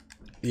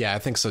 Yeah, I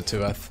think so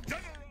too,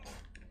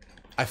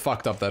 I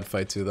fucked up that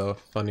fight too, though,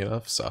 funny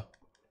enough, so.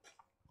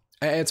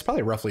 It's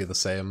probably roughly the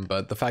same,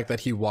 but the fact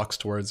that he walks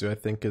towards you, I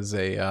think, is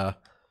an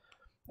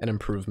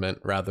improvement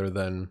rather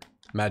than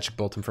magic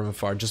bolt him from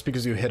afar. Just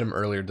because you hit him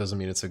earlier doesn't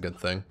mean it's a good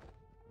thing.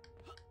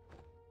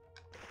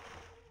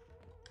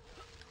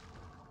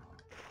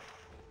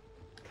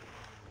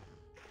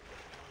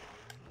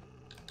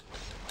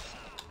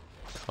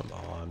 Come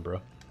on,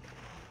 bro.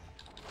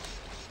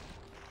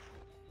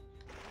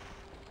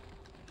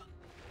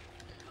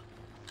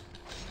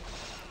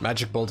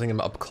 Magic bolting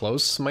him up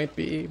close might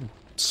be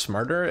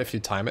smarter if you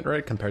time it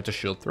right compared to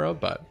shield throw,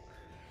 but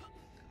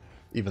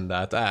even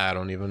that, I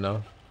don't even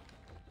know.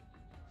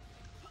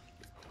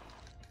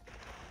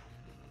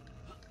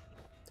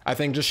 I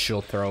think just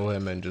shield throw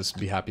him and just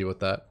be happy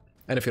with that.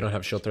 And if you don't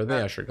have shield throw,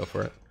 then yeah, sure, go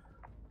for it.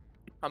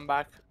 I'm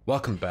back.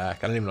 Welcome back.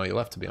 I didn't even know you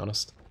left, to be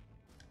honest.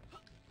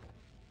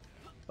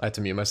 I had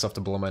to mute myself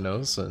to blow my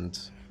nose, and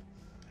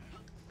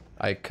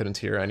I couldn't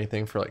hear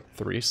anything for like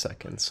 3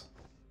 seconds.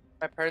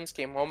 My parents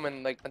came home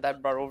and like my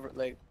dad brought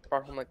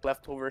home like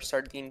leftover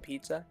sardine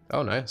pizza.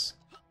 Oh, nice.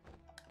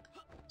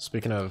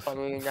 Speaking of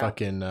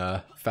fucking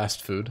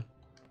fast food,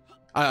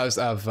 I was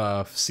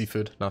have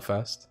seafood, not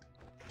fast.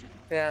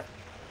 Yeah.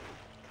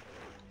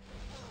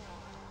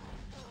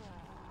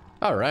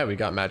 All right, we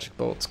got magic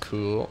bolts.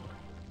 Cool.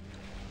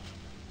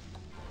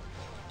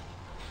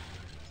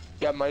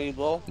 Got mighty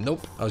blow.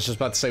 Nope. I was just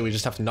about to say we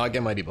just have to not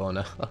get mighty blow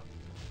now.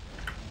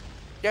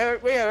 Yeah,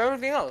 we have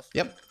everything else.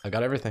 Yep, I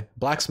got everything.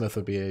 Blacksmith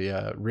would be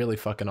a, really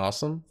fucking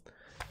awesome,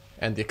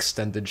 and the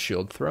extended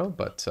shield throw.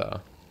 But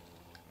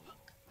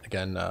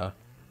again,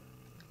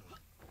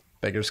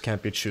 beggars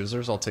can't be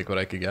choosers. I'll take what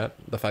I could get.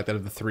 The fact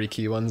that the 3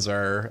 key ones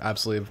are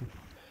absolutely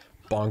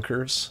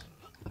bonkers.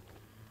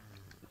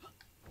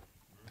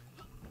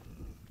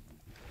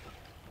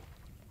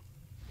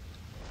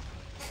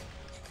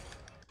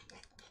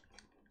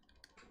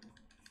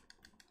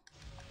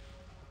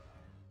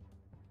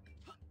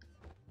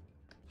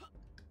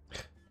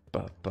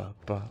 Ba ba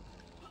ba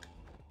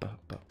ba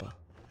ba ba.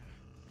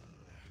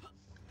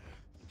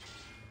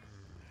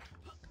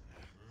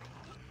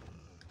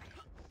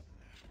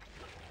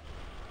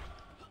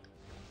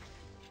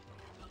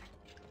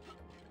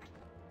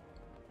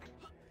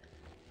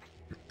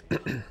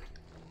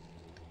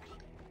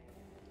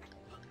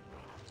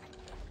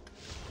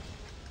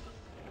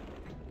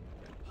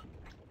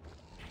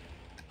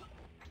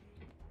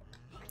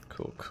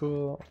 Cool,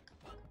 cool.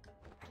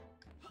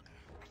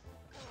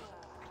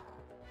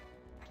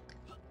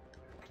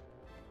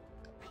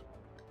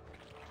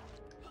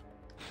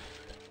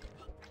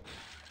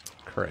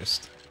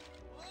 Christ.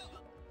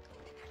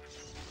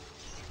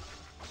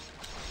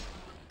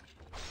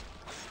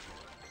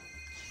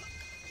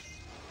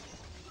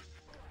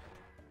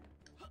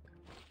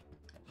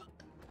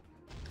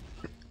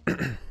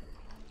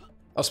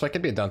 Oh, Spike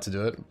could be down to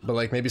do it, but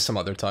like maybe some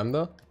other time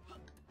though,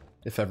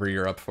 if ever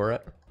you're up for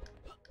it.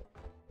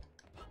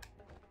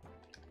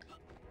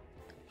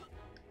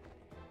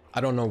 I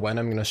don't know when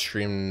I'm gonna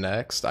stream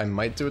next. I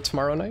might do it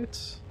tomorrow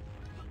night.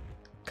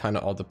 Kind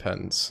of all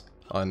depends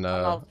on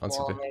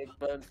something.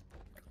 But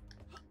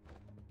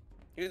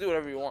you can do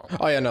whatever you want.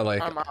 Oh yeah, no,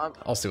 like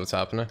I'll see what's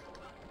happening.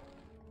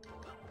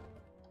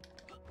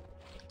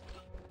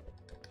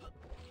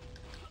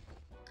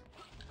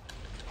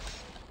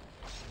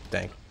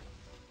 Dang.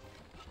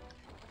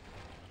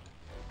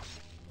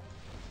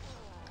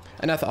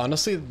 And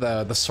honestly,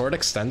 the sword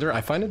extender,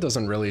 I find it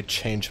doesn't really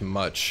change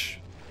much.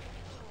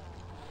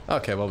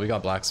 Okay, well we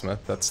got blacksmith.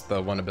 That's the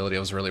one ability I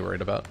was really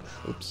worried about.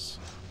 Oops.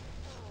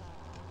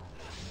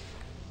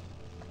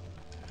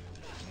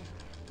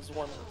 There's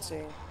one, let's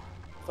see.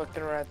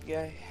 Fucking rat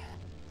guy.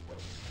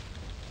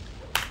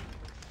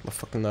 The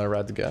fucking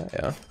rat guy,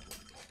 yeah.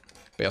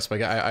 But yeah,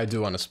 Spike, I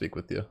do want to speak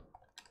with you.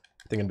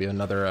 I think it'd be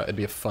another, it'd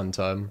be a fun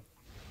time.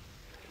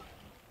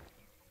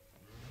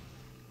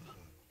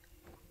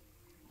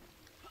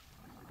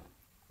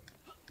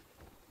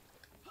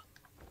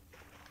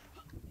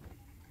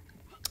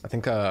 I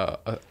think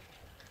a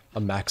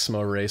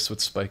Maximo race with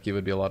Spiky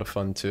would be a lot of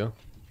fun too.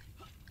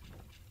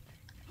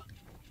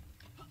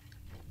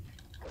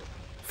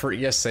 For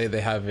ESA,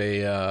 they have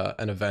a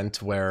an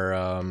event where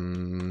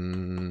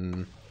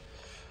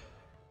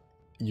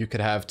you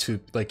could have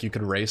you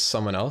could race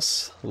someone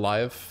else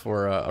live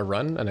for a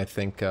run, and I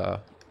think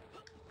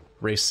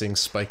racing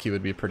Spiky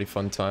would be a pretty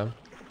fun time.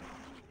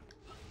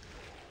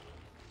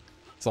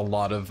 There's a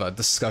lot of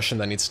discussion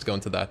that needs to go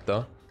into that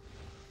though.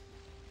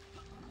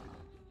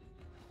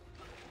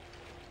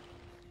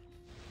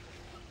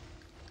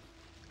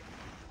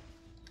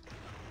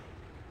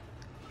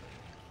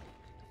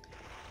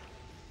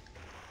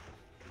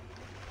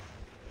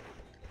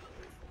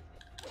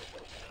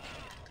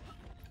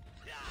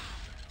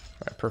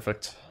 Alright,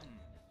 perfect.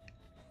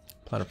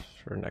 Plan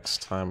for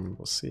next time,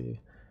 we'll see.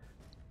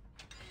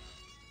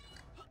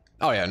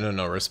 Oh yeah, no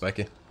worries,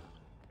 Becky.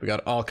 We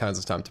got all kinds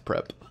of time to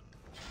prep.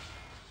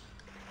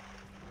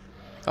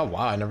 Oh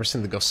wow, I never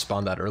seen the ghost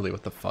spawn that early.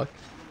 What the fuck?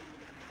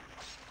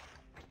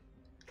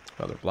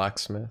 Another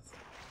blacksmith.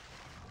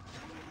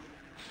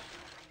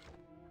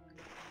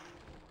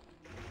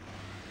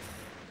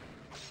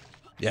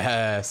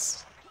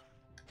 Yes.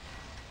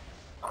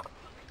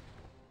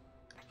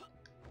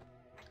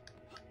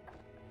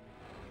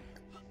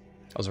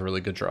 That was a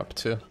really good drop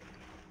too.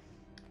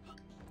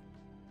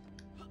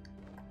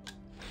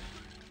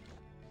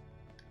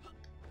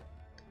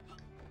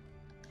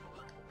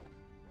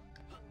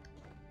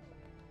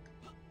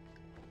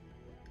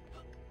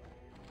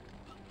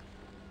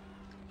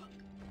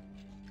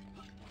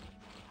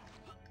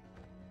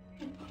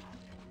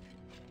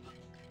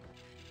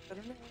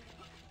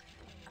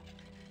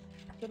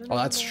 Oh,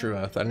 that's true.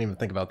 I didn't even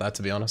think about that,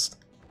 to be honest.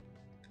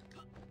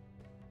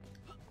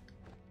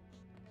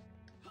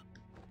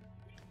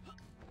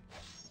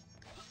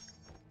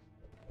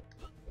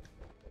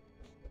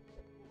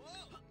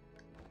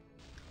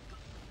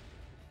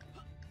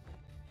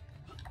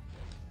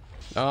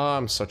 Oh,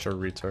 I'm such a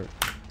retard.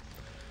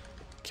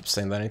 Keep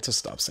saying that. I need to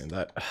stop saying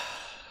that.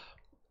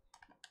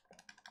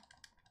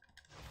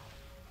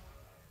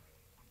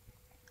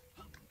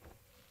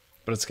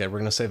 But it's okay. We're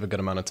gonna save a good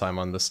amount of time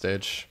on this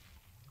stage.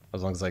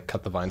 As long as I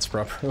cut the vines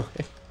properly.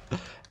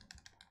 That'd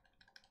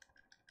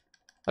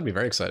be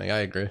very exciting, I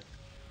agree.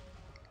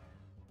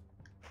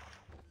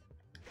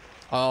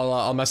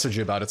 I'll message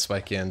you about it,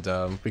 Spiky, and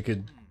we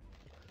could,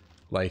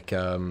 like,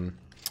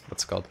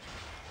 what's it called?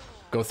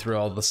 Go through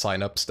all the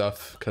sign-up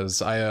stuff,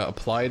 because I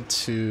applied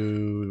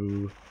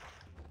to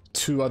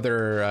 2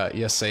 other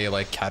ESA,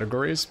 like,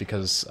 categories,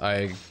 because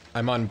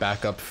I'm on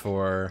backup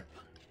for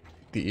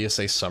the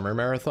ESA Summer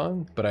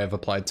Marathon, but I have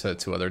applied to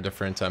 2 other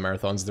different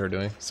marathons they're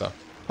doing, so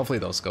hopefully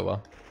those go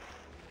well.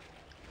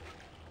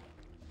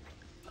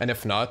 And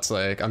if not,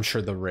 like, I'm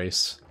sure the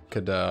race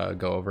could go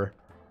over.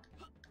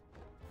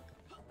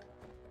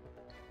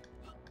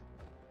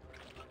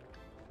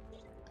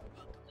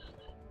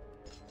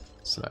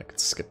 So now I can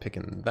skip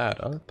picking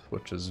that up,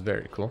 which is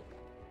very cool.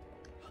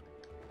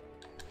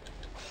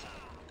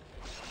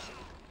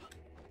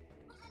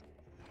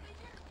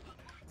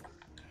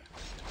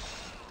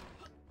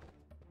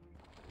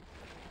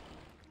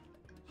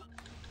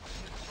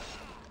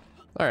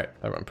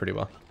 Alright, that went pretty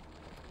well.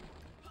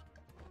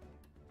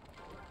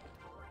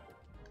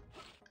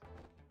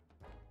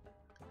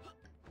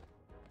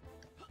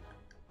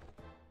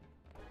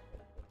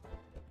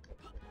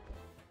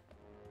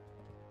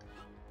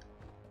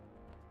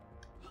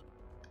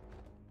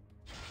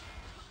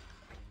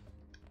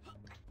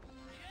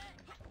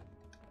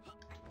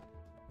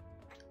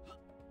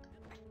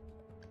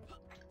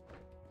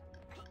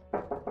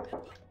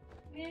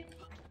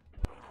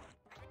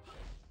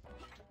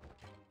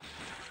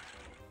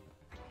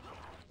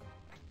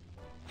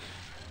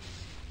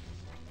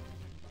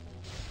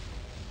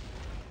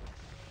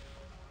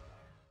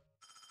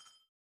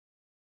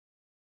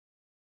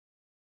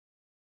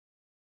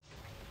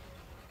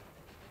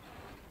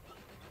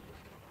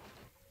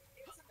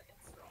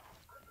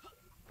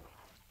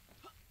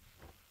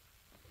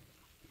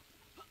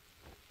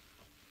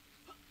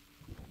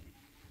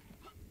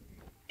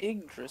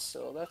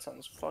 Yggdrasil, that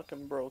sounds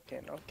fucking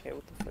broken. Okay,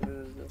 what the fuck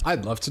is this?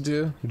 I'd love to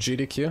do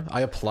GDQ.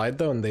 I applied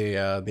though, and they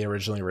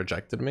originally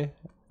rejected me.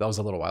 That was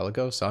a little while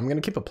ago, so I'm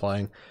gonna keep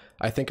applying.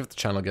 I think if the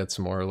channel gets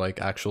more like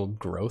actual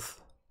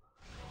growth,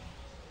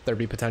 there'd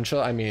be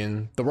potential. I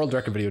mean, the world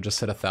record video just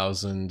hit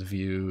 1,000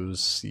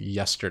 views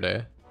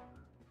yesterday,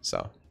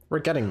 so we're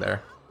getting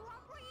there.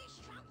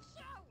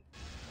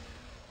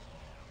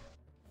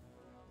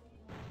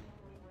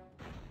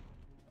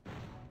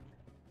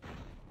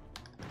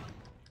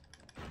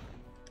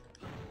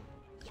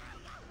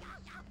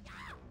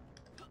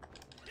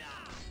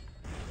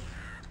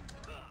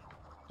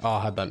 Oh,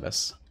 how'd that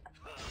miss?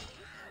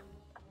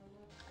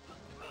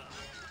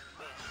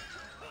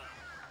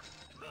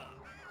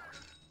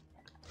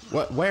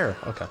 What? Where?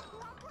 Okay.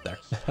 There.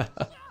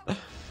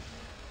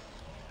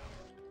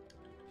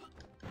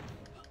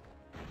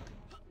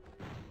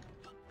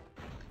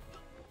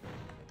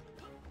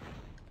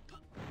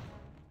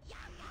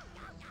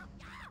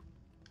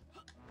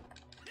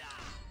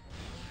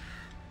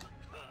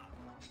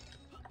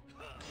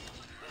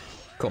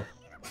 Cool.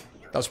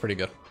 That was pretty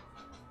good.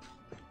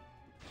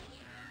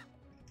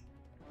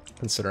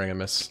 Considering I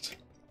missed.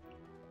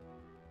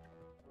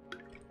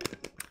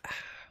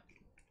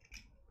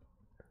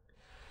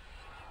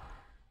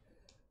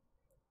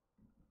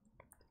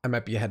 I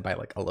might be ahead by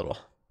like a little.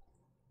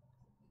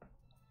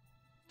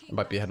 I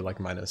might be ahead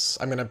like minus.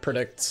 I'm gonna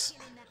predict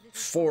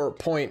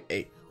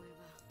 4.8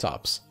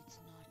 tops.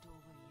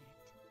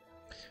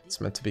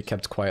 It's meant to be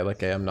kept quiet,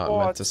 like I am not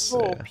meant to say.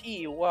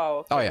 OP, wow.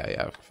 Okay. Oh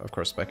yeah, of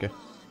course, Becky.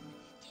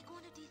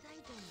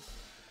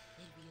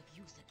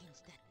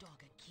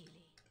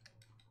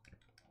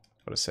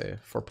 What did I say?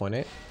 4.8?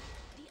 The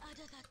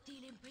others are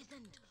still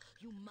imprisoned.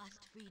 You must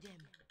free them.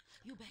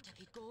 You better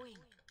keep going.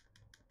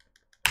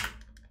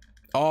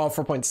 Oh,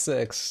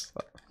 4.6.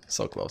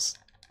 So close.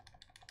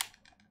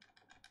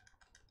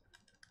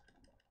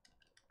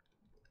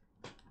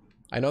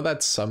 I know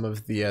that some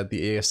of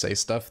the ASA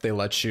stuff, they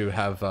let you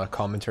have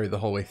commentary the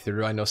whole way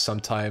through. I know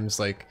sometimes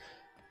like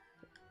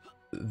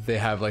they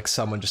have like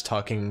someone just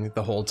talking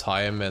the whole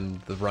time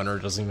and the runner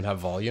doesn't even have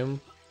volume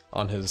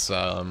on his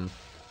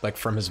like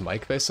from his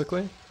mic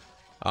basically.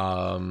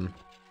 But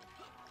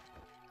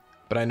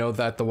I know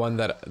that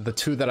the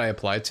two that I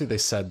applied to, they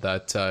said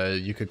that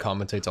you could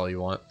commentate all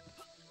you want.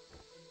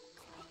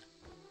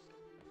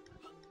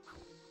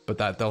 But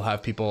that they'll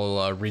have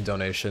people read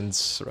donations,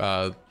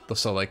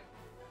 so like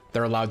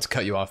they're allowed to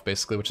cut you off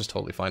basically, which is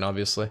totally fine,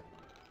 obviously.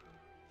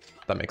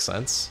 That makes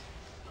sense.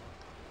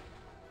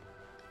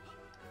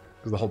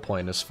 Because the whole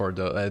point is for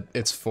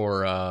it's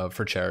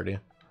for charity.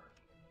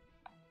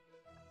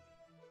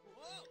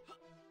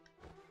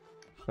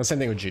 The same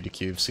thing with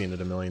GDQ, I've seen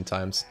it a million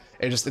times.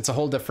 It's a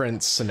whole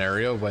different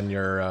scenario when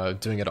you're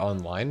doing it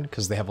online,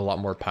 because they have a lot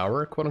more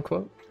power, quote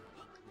unquote.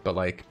 But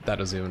like, that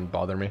doesn't even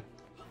bother me.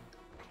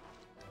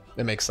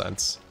 It makes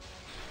sense.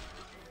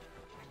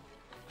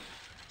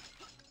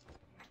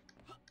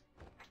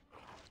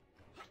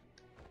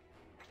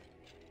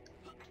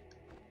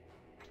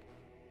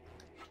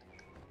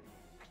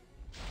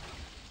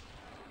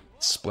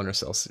 Splinter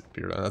Cell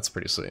speedrun, that's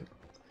pretty sweet.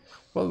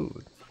 Whoa.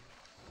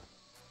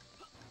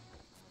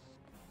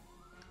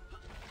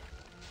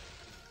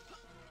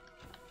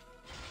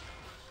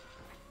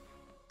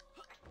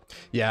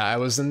 Yeah, I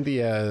was in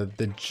the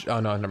oh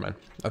no, never mind.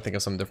 I think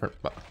of something different.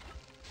 But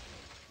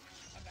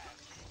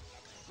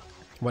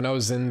when I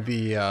was in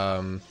the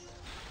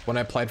when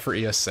I applied for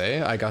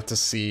ESA, I got to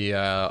see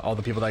all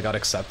the people that got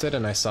accepted,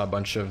 and I saw a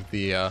bunch of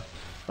the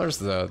there's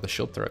the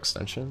shield throw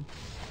extension.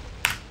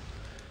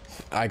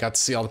 I got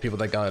to see all the people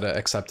that got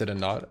accepted and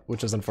not,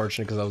 which is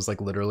unfortunate because I was like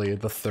literally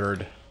the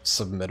third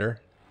submitter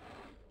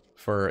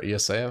for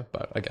ESA.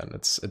 But again,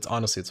 it's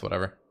honestly it's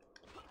whatever.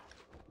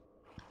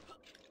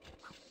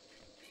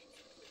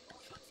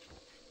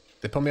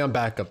 They put me on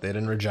backup. They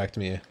didn't reject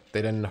me.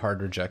 They didn't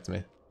hard reject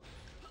me.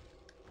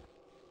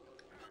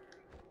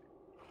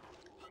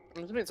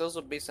 I mean, it's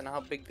also based on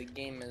how big the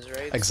game is,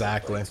 right?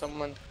 Exactly. So,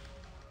 like,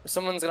 if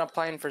someone's gonna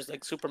apply in for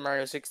like Super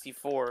Mario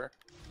 64,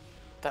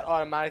 that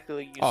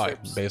automatically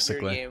usurps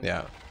basically, your game.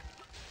 yeah.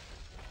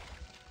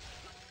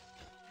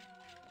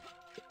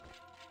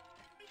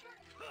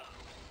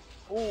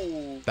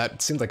 Ooh.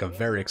 That seemed like a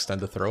very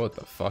extended throw. What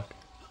the fuck?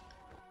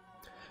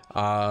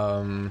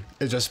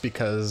 It's just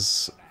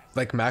because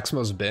like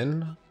Maximo's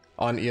been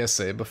on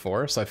ESA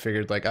before, so I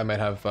figured like I might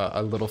have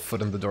a little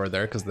foot in the door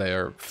there because they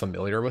are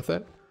familiar with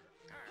it.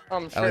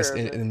 I'm sure. At least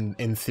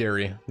in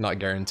theory, not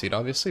guaranteed,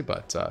 obviously,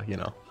 but you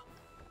know.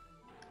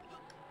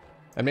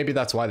 And maybe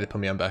that's why they put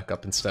me on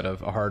backup instead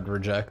of a hard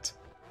reject.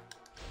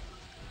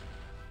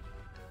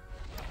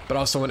 But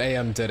also when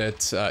AM did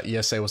it,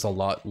 ESA was a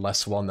lot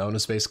less well known.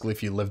 It's basically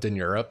if you lived in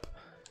Europe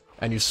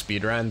and you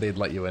speedran, they'd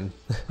let you in.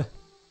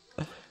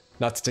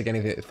 Not to take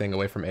anything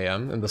away from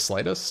AM in the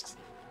slightest,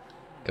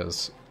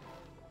 because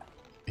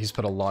he's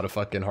put a lot of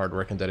fucking hard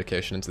work and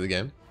dedication into the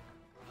game.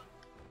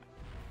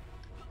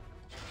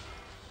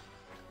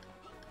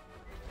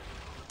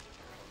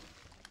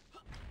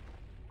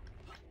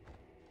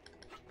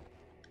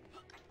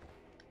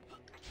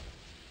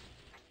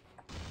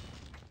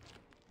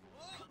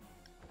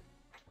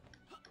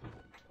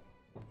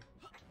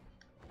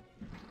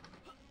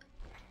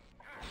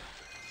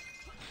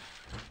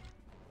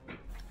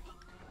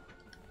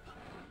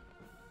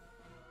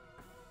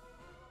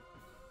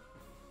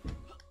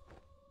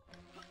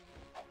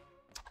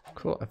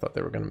 Cool, I thought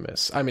they were gonna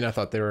miss. I mean, I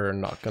thought they were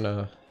not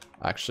gonna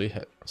actually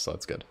hit, so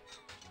that's good.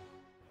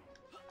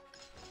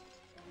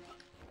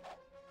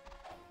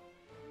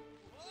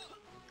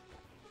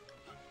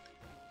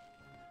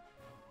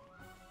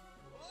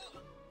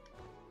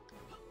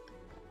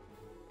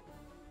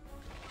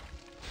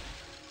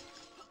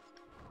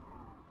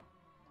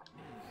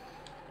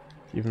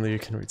 Even though you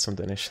can read some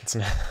donations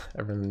now,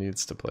 everyone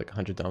needs to put like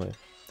 100 dollars.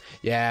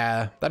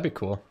 Yeah, that'd be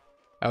cool.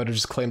 I would have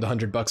just claimed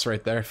 $100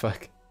 right there,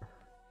 fuck.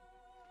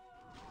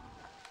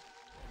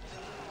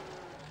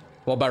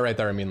 Well, by right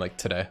there, I mean like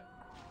today.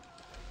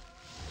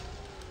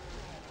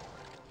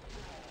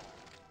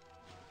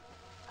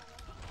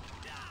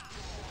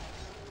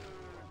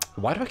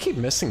 Why do I keep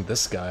missing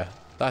this guy?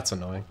 That's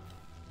annoying.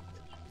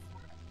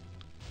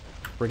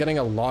 We're getting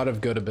a lot of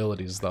good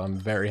abilities though, I'm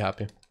very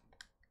happy.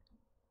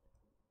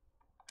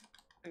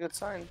 A good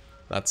sign.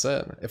 That's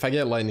it. If I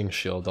get Lightning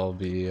Shield, I'll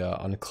be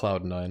on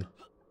Cloud 9.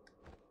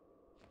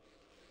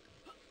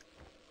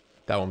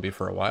 That won't be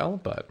for a while,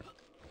 but...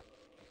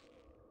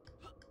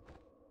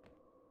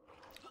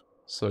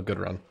 So a good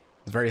run.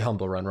 Very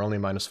humble run, we're only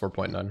minus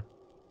 4.9.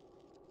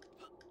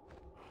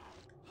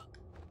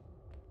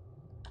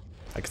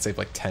 I could save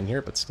like 10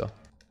 here, but still.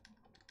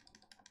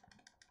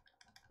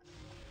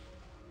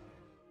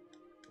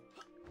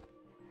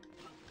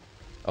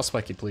 I'll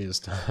spike you, please.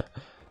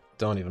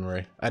 Don't even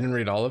worry. I didn't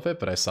read all of it,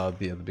 but I saw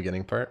the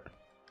beginning part.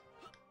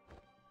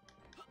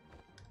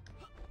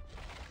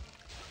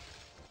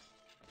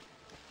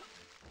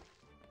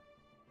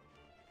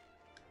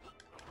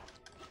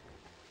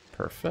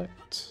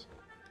 Perfect.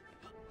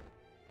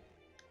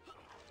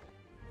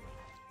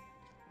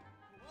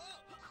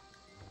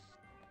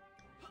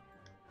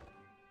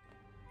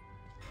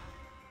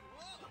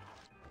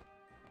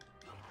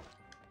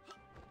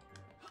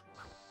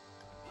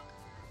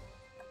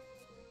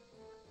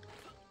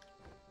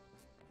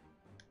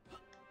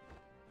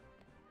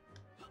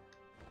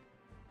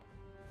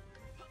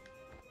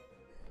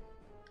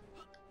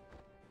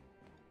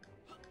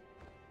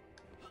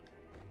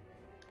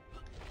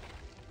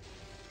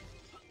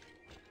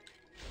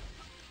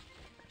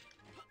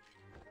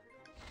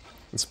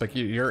 And Spike,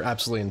 you're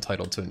absolutely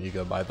entitled to an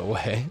ego, by the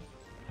way.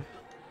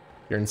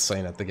 You're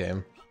insane at the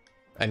game.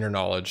 And your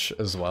knowledge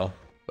as well.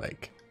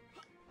 Like...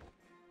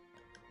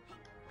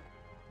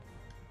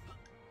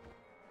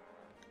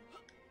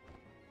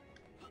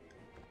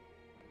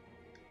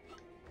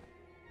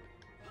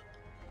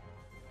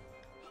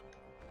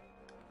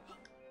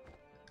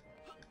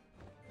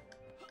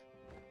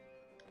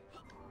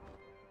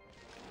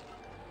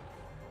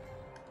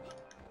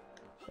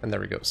 And there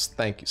we go.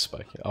 Thank you,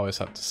 Spike. You always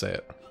have to say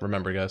it.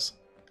 Remember, guys.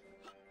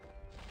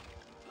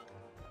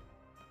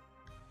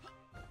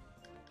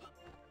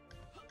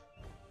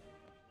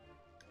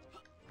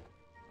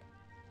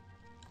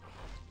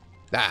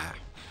 Ah!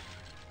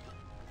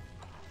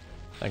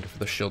 Thank you for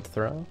the shield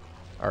throw.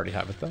 I already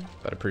have it though,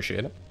 but I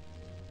appreciate it.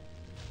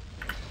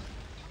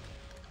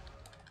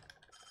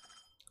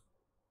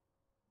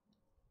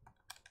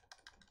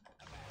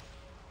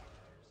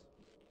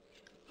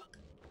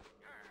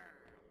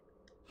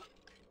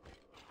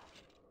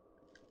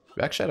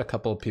 We actually had a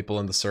couple of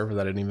people in the server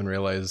that I didn't even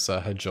realize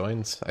had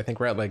joined. I think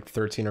we're at like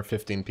 13 or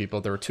 15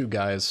 people. There were two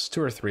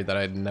or three that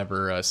I'd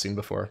never seen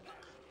before.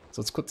 So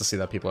it's cool to see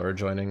that people are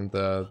joining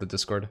the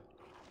Discord.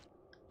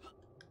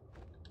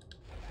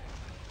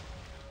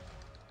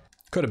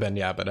 Could have been,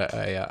 yeah, but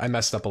I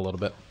messed up a little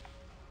bit.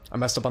 I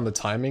messed up on the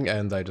timing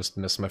and I just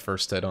missed my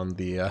first hit on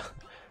the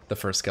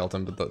first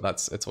skeleton,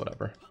 but it's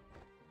whatever.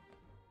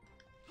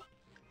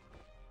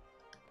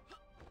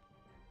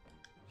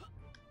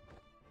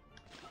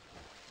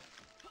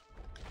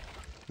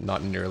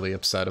 Not nearly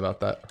upset about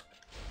that.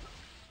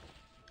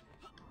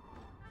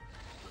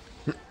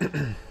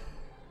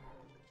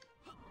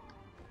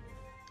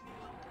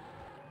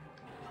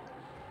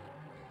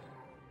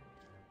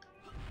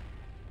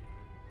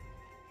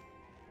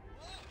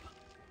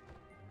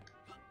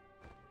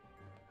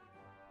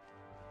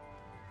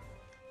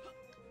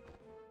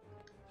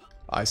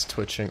 Eyes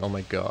twitching, oh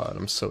my god,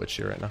 I'm so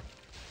itchy right now.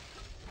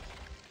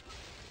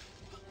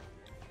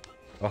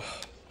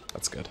 Oh,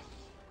 that's good.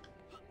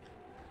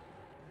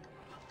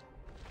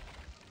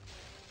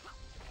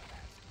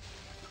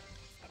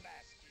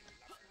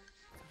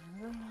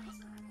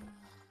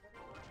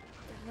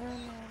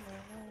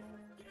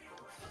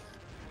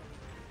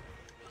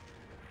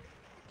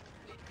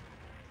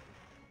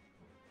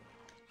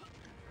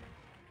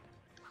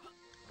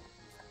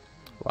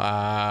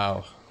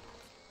 Wow.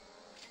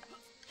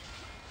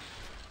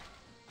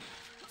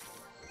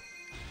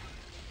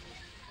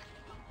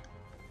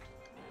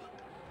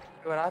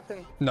 What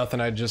happened? Nothing,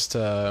 I just,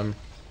 I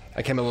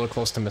came a little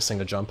close to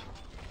missing a jump.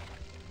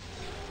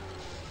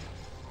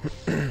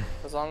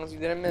 As long as you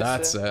didn't miss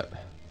That's it.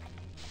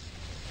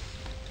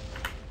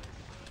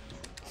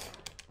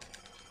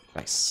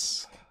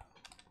 Nice.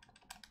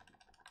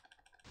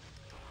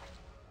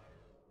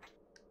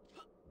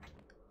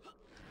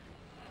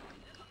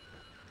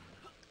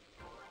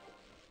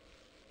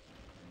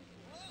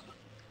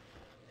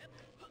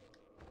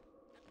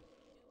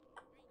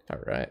 All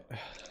right.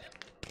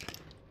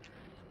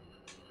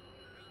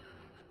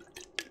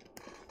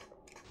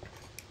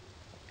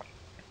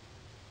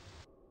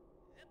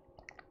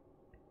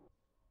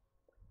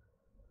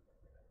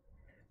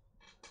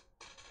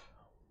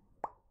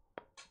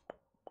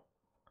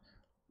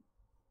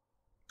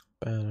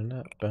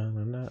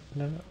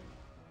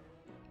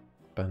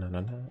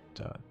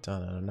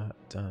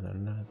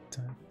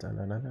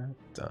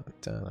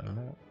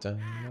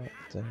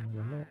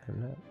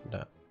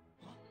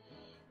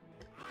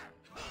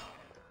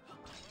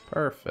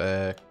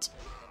 Perfect.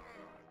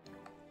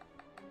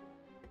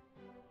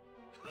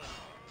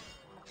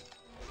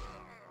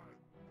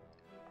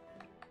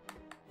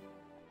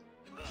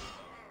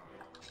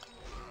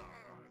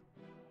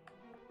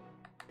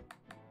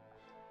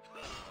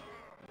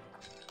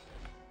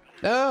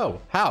 No!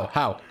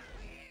 How?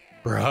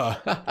 Bruh.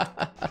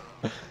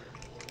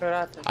 What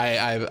happened?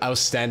 I was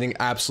standing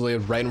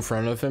absolutely right in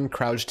front of him,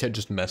 crouched hit,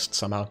 just missed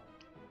somehow.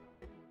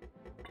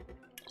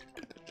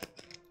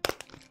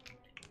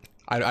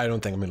 I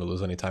don't think I'm gonna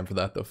lose any time for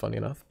that though, funny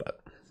enough,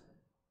 but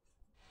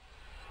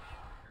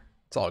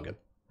it's all good.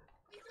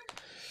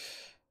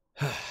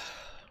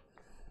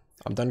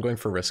 I'm done going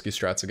for risky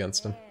strats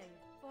against him.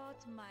 Well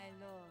fought, my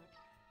lord.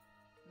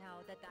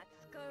 Now that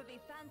scurvy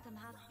phantom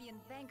has been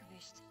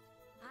vanquished,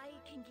 I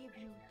can give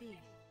you this.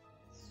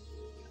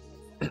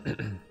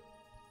 Any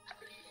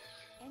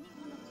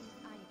one of these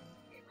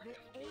items will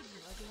aid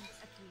you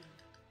against Achilles.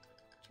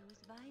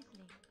 Choose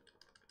wisely.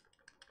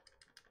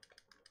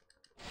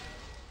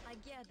 I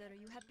gather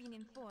you have been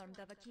informed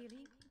of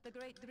Achilles, the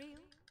great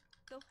drill,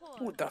 the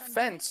horn. Ooh,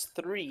 defense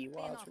 3.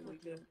 Wow, that's really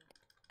good.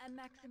 And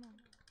Maximo,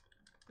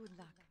 good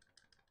luck.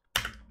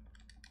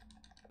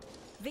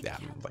 Yeah,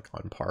 I'm like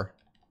on par.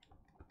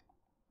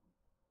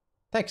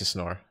 Thank you,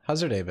 Snore.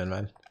 How's your day been,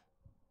 man?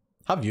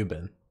 How have you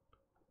been?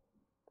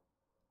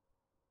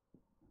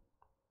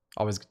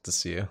 Always good to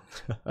see you.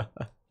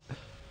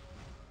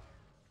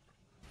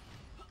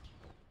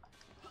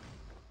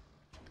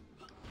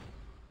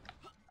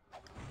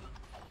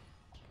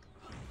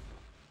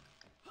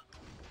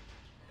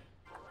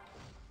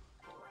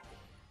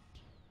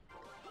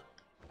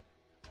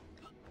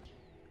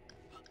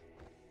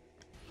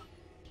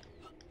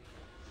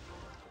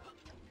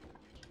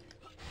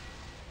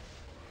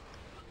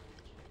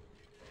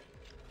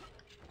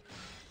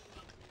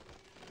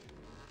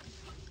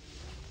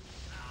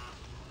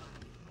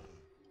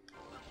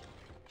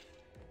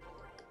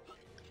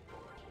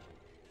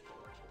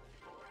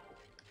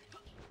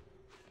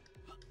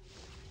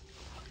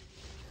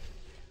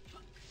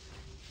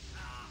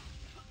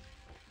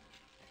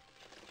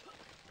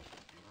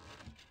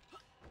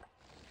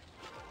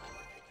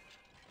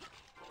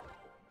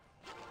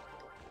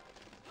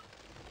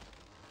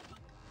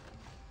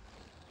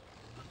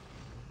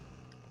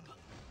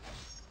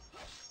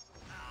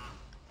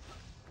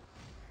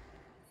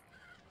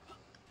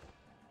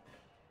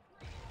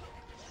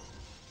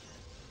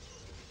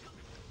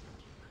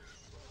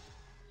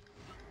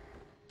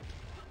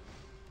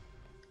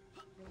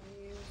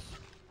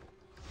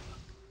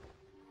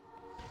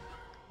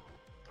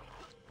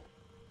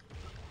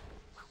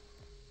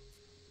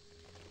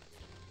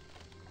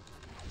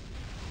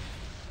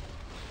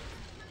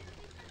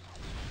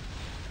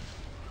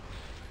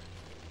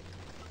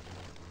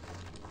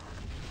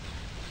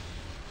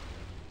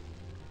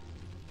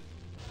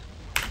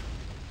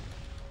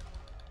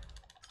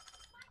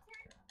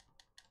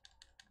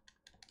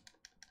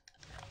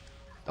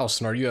 Oh,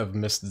 Snor, you have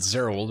missed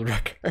 0 world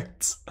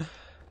records.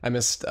 I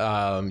missed,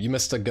 you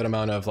missed a good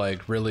amount of,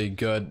 like, really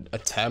good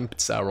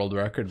attempts at world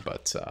record,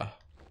 but,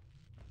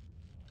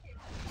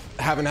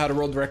 haven't had a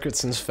world record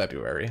since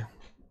February.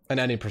 An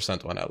any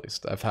percent one, at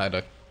least. I've had,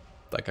 a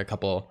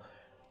couple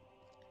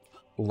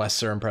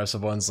lesser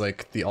impressive ones,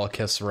 like the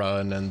All-Kiss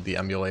run and the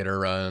emulator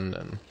run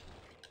and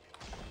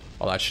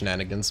all that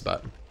shenanigans,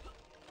 but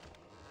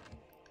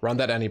we're on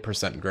that any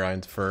percent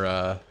grind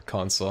for,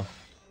 console.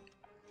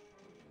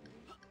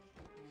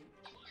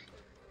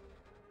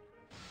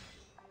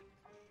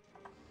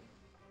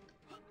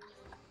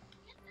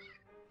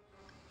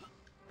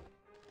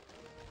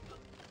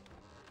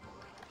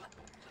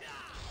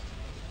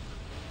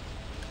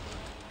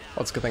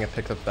 Well, it's a good thing I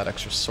picked up that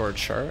extra sword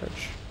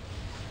charge.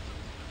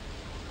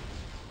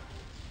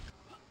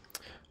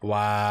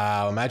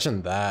 Wow,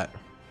 imagine that.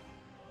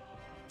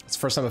 It's the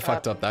first time I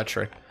fucked up that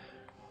trick.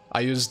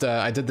 I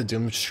did the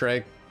Doom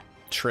Strike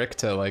trick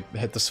to, like,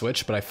 hit the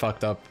switch, but I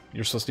fucked up.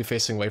 You're supposed to be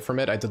facing away from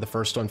it. I did the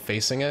first one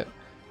facing it,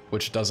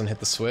 which doesn't hit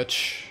the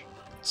switch.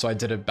 So I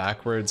did it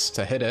backwards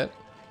to hit it.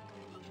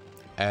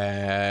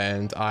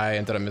 And I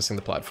ended up missing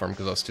the platform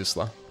because I was too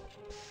slow.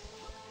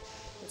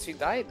 You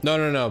died?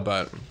 No,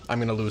 but I'm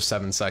gonna lose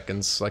 7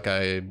 seconds, like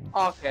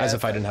as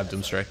if I didn't have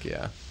Doomstrike,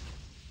 yeah.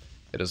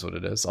 It is what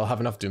it is. I'll have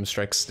enough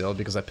Doomstrike still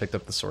because I picked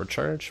up the sword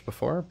charge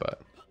before, but...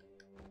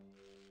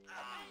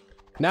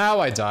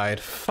 Now I died.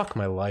 Fuck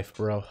my life,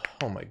 bro.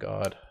 Oh my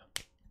god.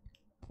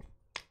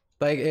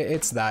 Like,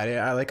 it's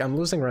that. I'm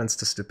losing runs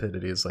to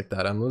stupidities like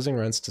that. I'm losing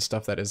runs to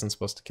stuff that isn't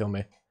supposed to kill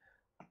me.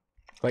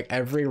 Like,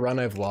 every run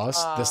I've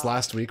lost this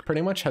last week pretty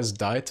much has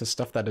died to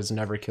stuff that has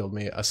never killed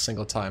me a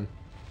single time.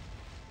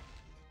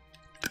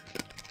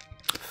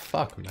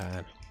 Fuck,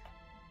 man.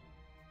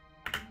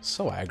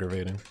 So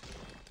aggravating.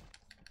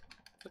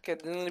 Okay,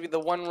 then it'll be the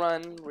one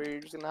run where you're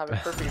just gonna have it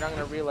perfect. You're not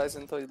gonna realize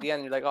it until the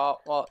end. You're like,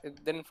 oh, well,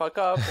 it didn't fuck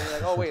up. And you're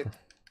like, oh, wait.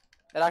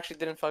 It actually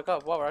didn't fuck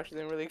up. Wow, we're actually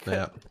doing really good.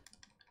 Yeah.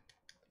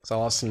 So I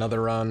lost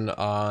another run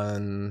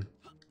on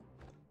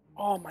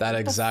that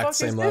exact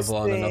same level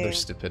on another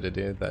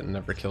stupidity that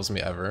never kills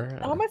me ever.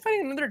 How am I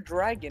fighting another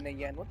dragon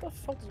again? What the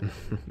fuck is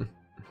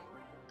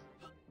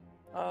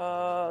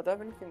do I have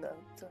anything that...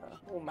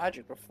 oh,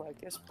 magic reflect.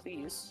 Yes,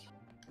 please.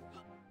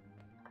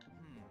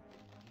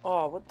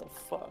 Oh, what the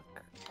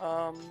fuck?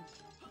 Yeah.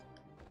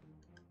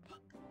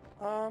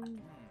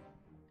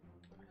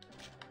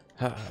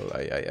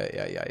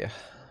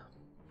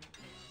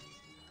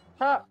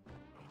 Ha!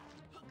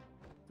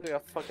 I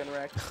got fucking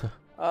wrecked.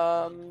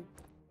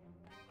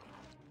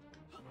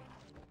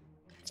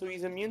 So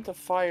he's immune to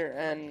fire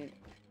and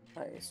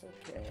ice,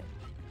 okay.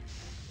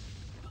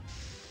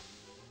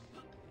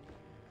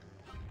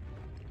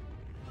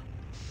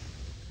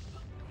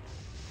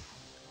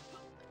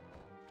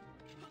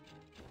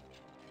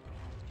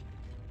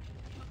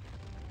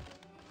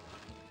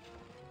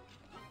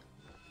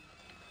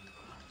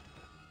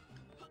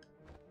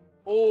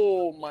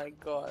 Oh my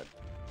god.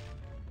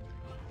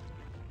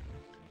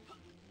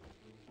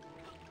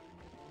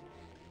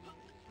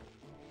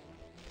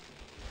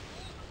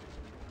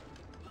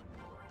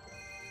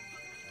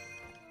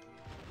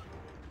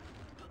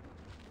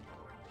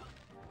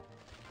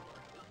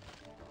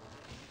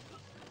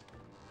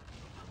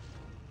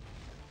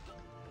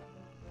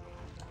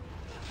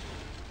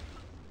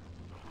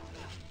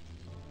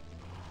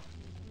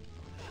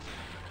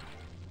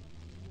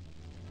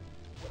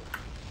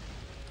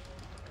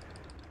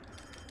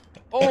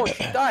 Oh,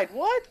 she died.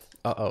 What?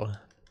 Uh-oh.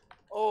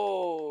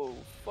 Oh,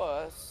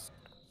 fuss.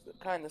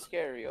 Kind of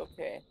scary.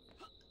 Okay.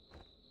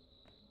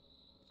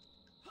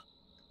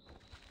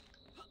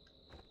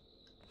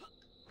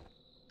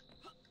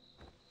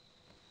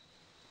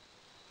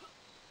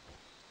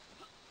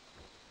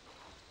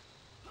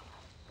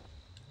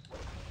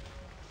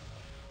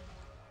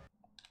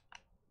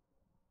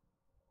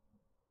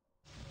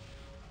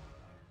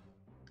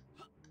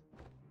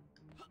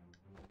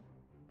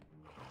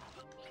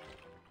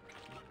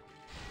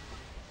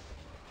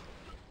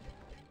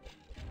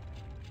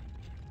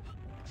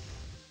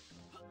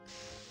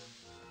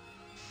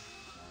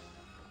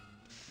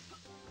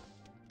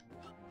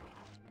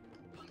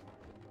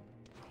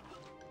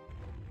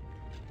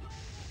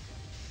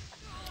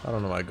 I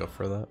don't know why I go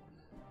for that.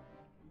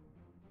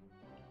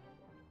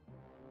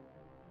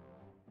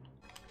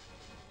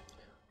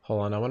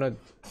 Hold on, I want to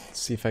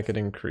see if I could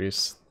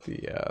increase the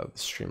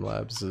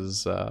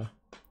Streamlabs'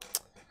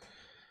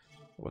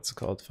 what's it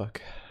called?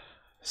 Fuck.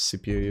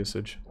 CPU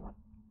usage.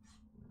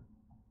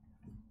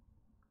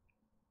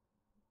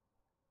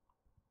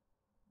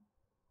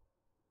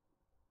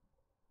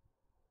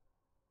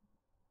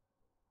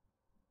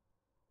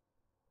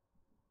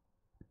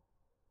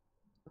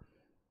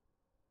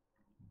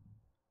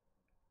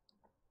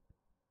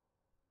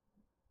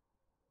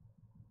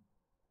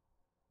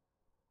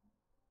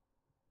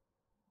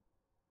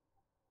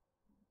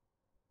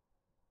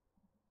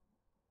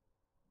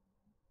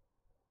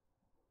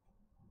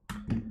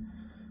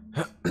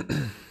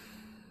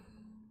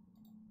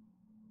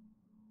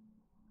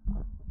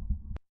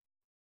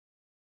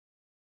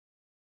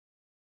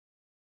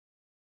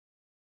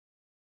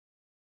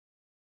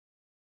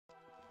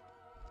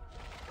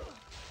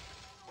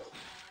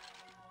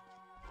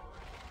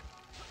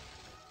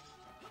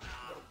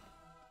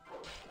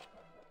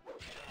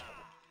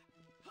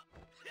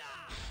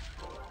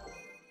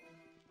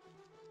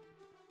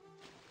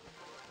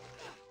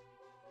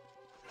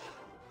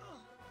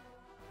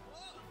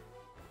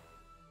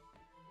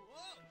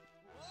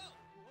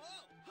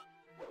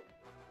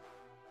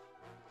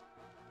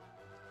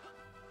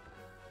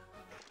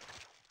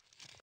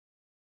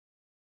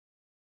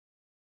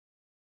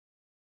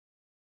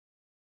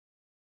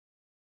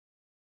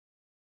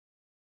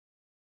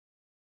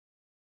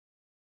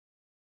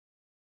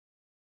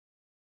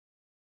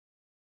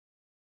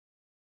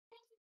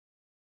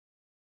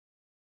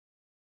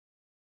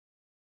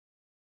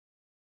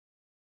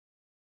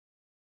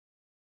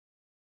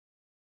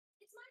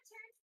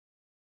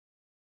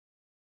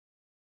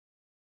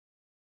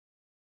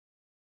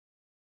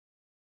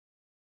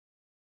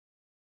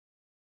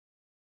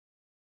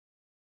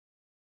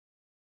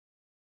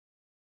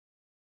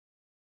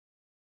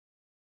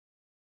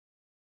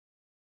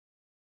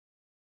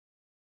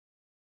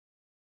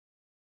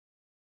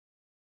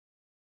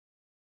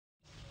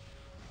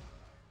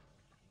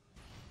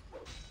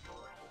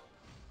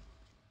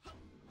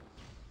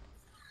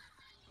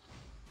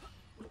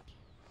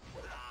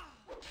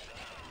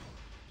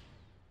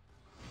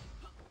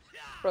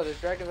 Bro,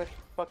 this dragon's actually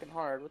fucking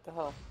hard. What the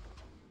hell?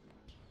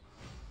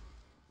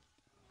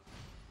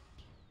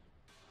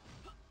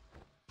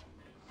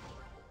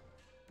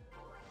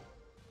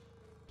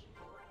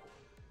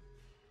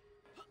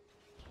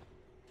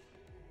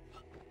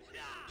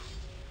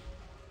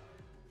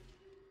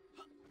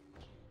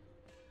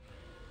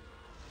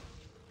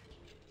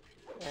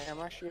 Damn,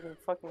 I'm actually even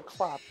fucking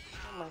clapped.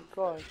 Oh my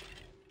god.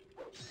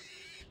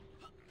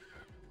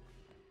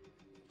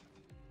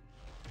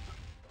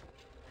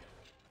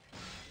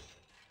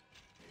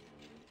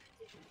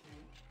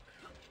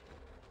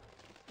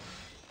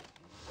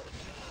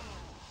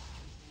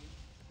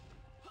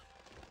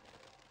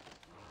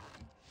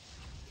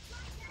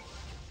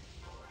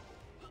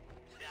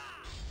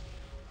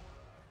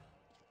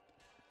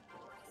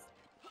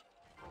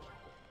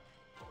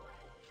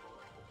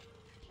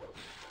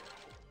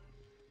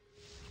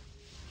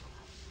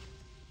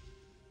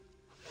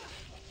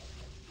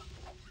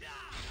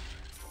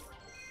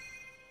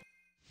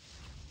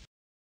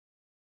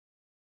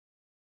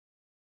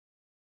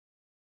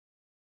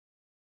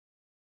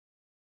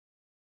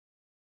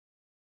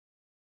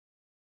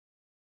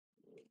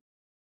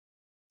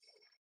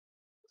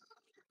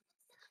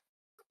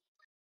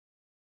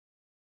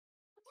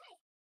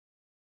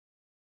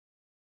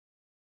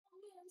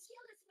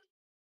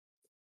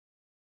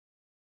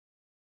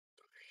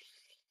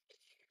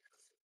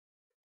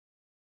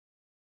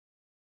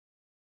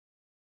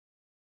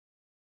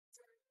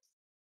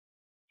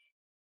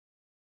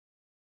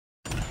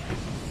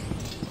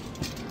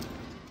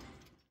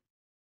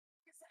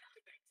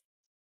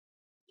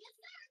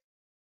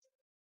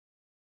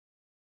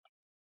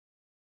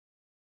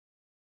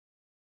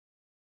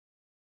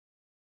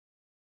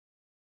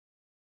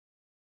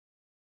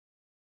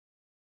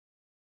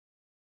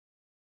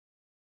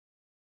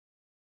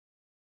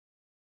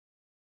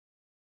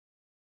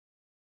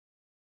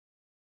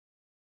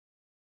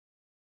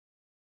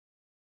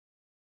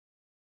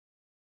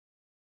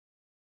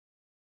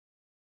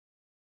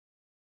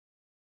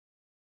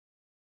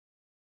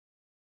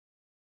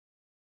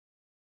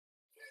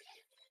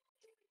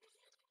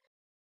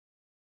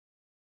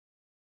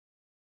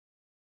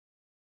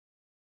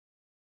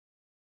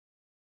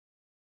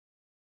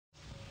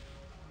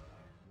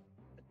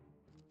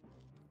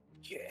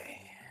 Yeah.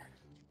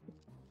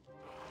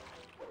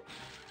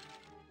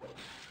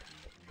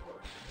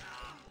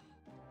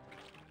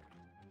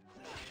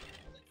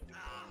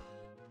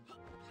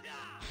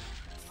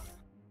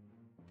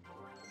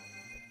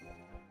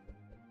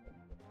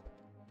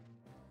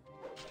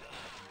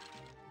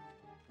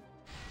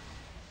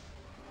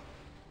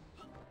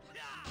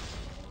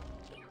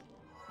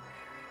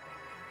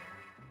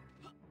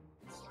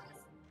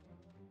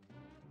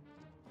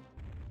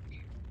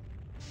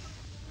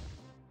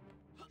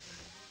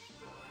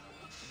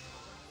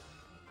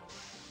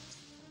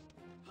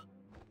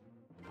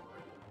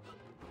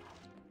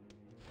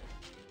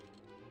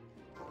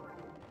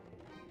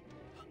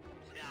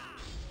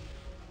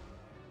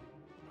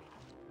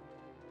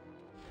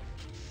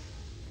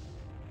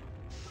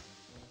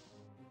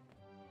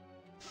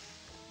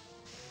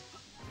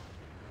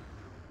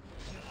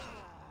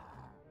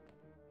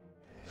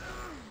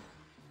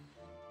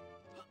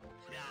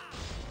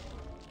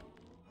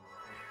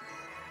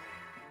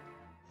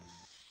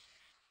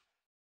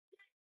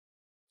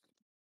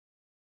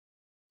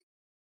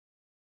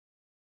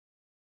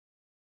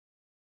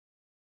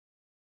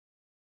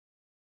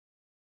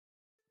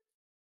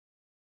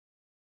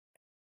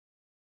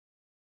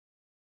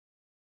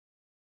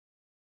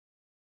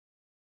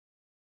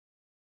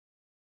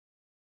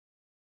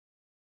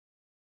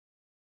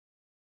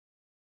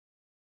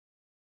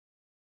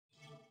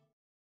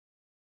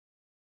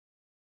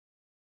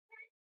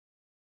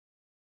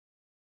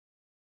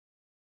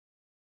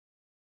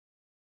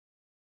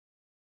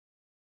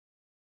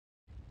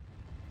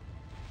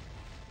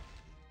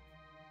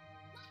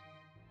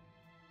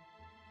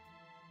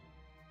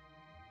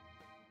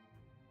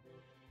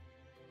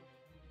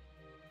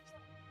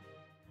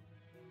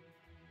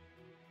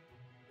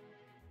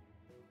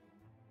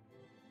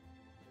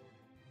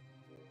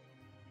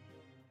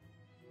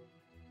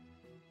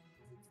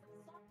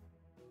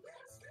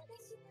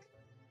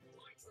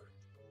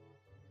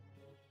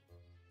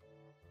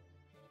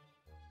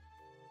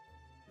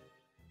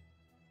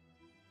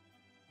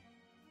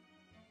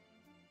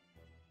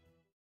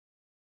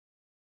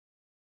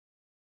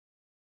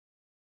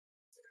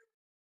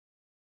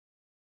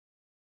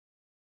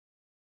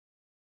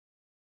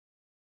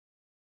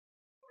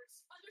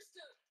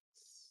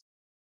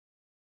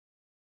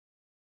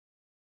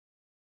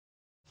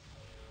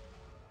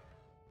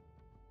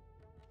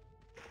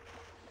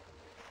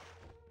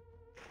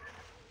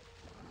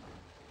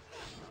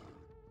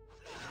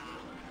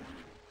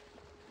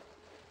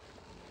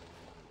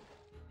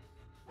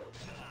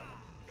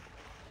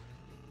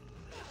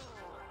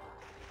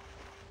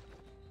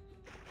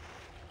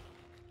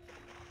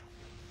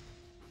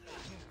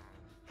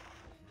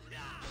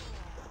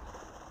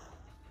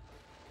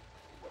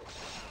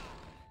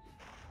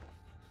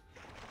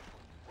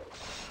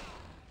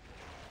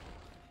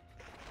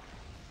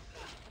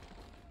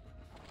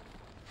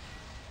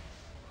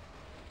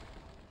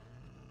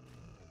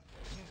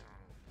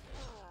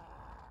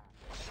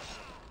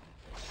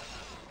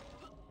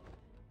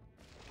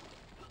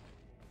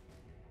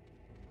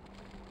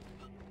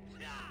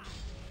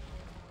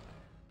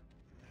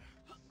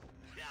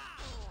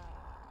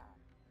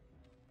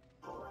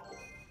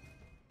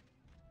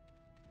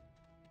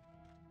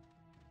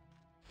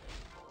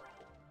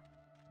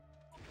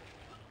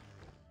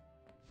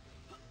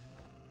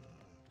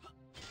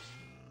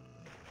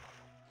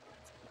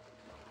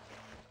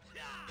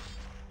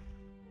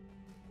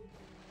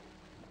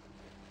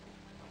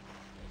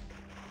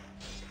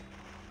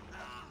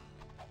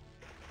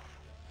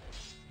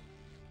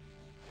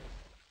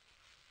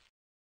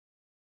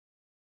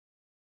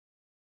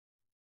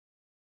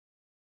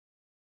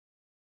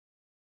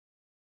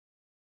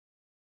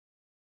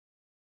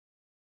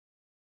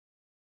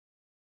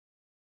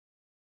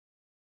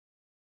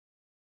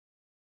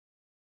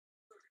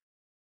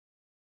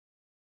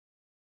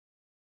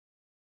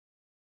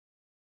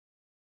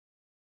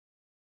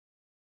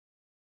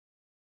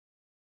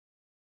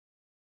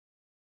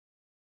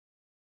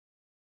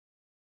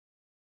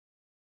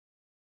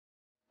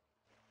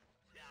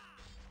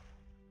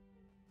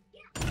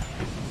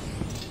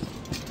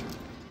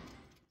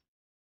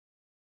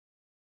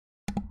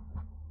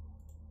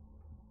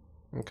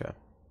 Okay.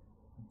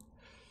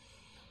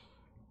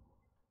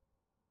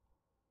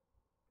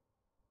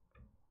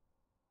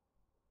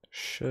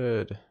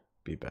 Should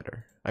be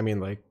better. I mean,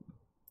 like,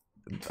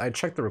 I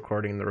checked the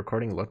recording. The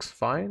recording looks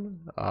fine.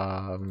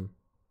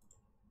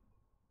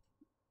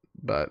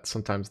 But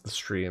sometimes the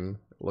stream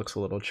looks a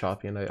little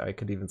choppy, and I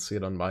could even see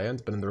it on my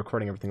end. But in the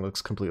recording, everything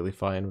looks completely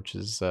fine, which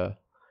is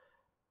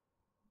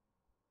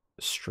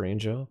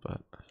strange,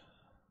 but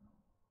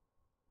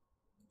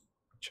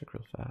check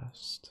real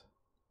fast.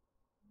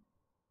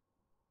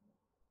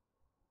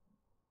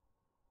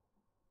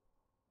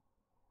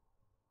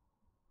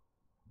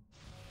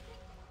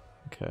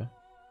 Okay.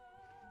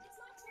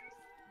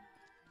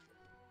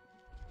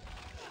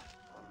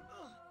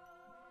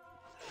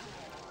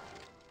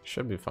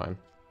 Should be fine.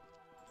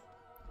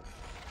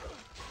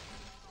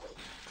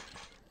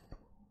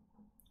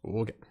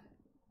 Okay.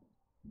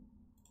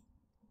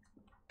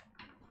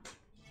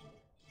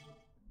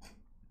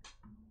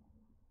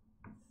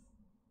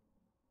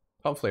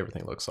 Hopefully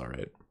everything looks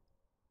alright.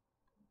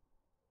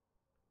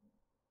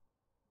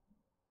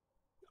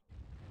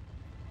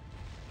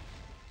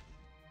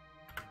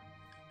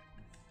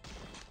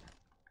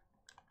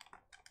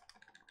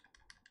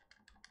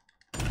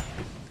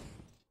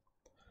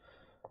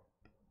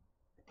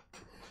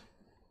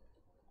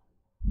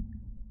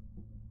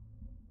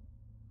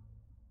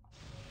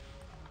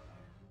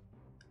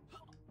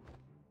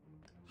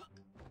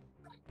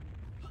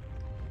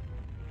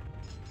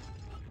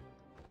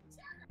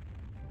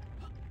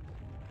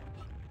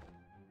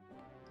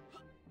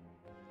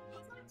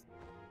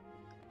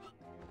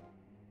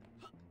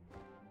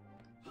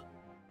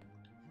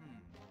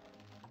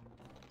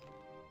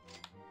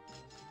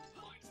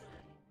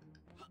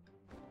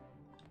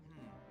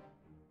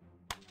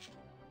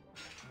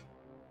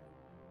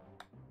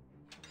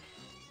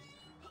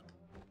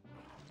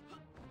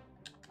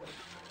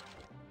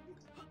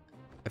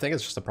 I think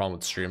it's just a problem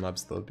with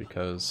Streamlabs though,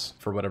 because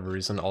for whatever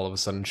reason, all of a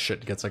sudden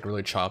shit gets like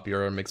really choppy,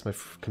 or it makes my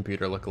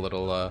computer look a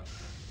little,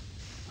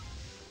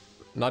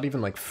 not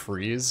even like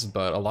freeze,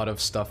 but a lot of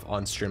stuff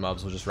on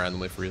Streamlabs will just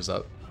randomly freeze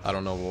up. I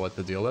don't know what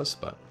the deal is,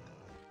 but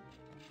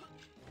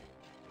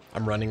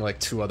I'm running like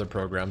 2 other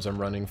programs. I'm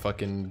running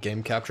fucking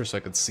game capture so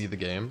I could see the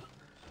game,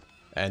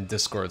 and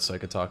Discord so I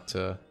could talk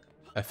to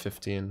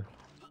F15.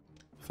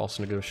 False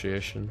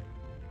negotiation.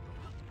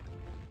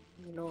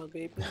 You know what,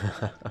 baby?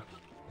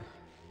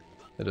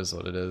 It is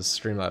what it is.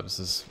 Streamlabs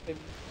is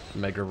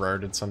mega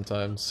rarded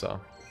sometimes, so.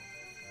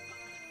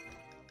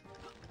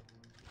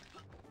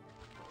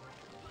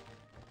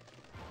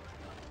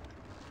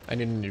 I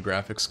need a new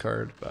graphics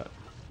card, but.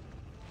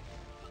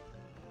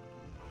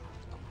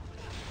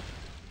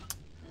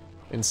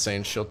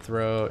 Insane shield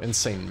throw,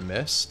 insane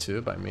miss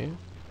too by me.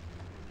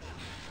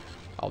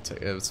 I'll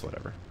take it, it's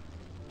whatever.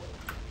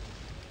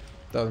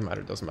 Doesn't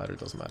matter, doesn't matter,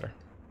 doesn't matter.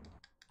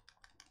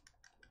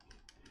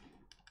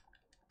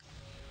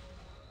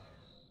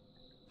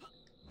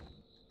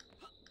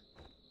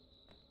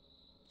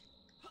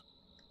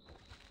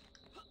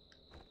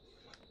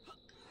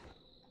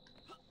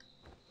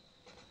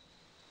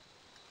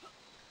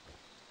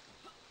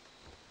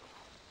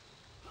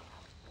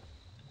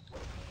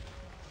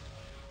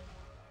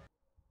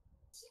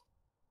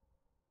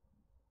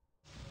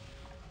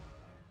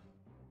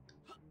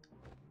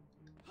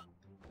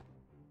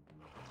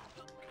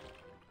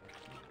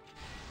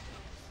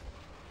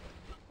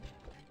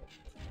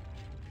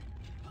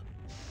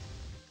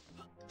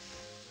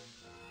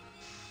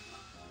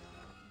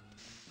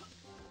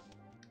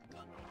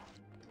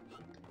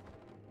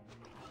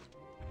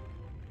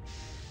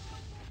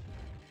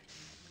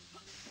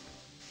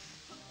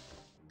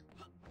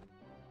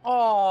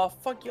 Oh,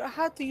 fuck you. I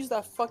had to use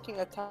that fucking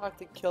attack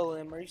to kill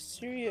him. Are you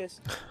serious?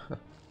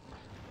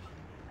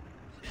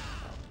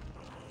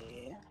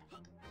 Yeah.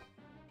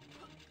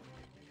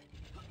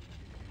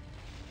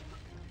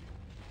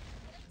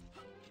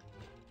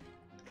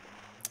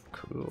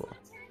 Cool.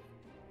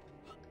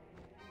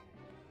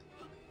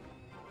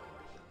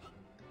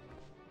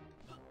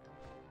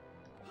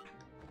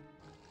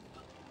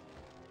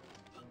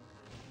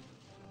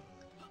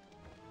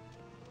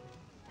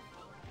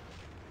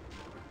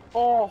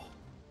 Oh!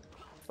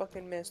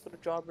 Fucking missed with a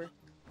jobber.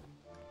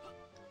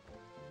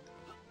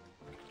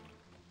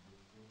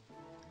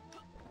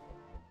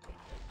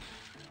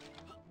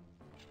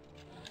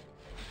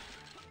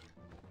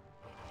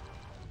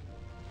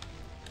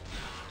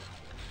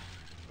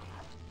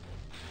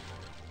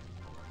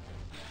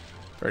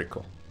 Very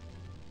cool.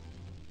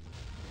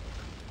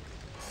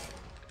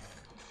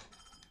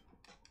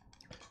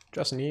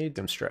 Just need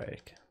Doom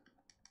Strike.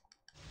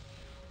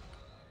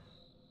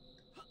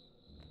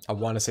 I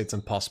want to say it's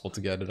impossible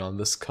to get it on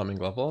this coming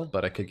level,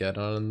 but I could get it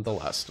on the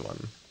last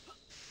one.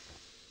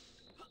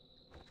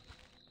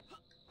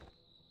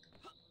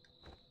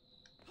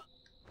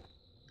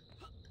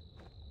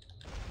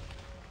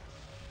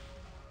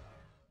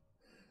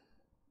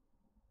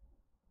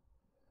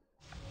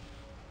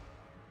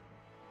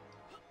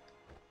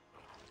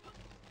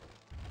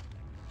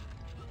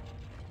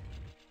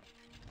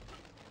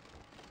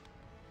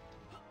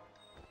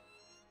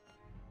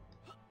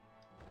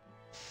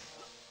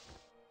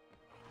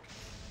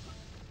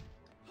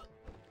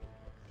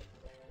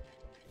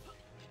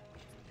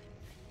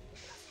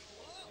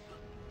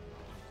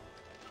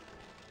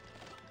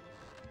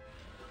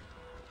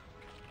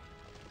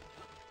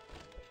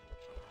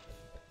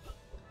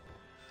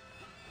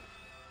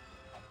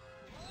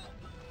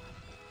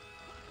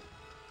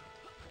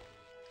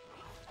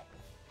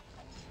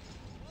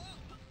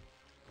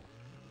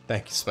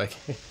 Thank you, Spike.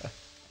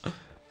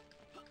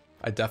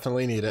 I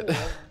definitely need it.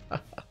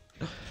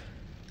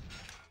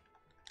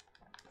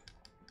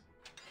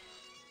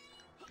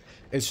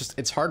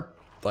 It's hard,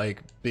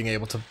 like, being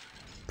able to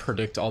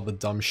predict all the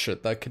dumb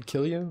shit that could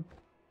kill you,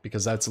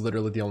 because that's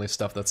literally the only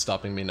stuff that's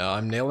stopping me now.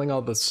 I'm nailing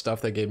all the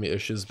stuff that gave me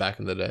issues back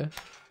in the day,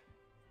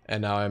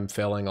 and now I'm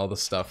failing all the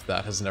stuff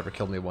that has never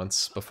killed me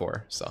once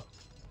before, so.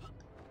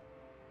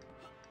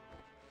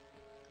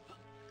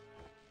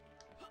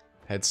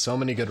 I had so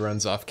many good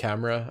runs off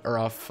camera, or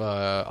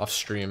off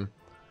stream,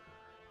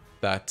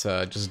 that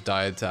just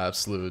died to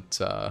absolute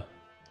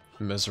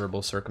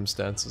miserable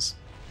circumstances.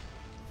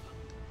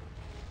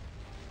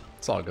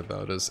 It's all good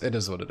though, it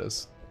is what it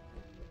is.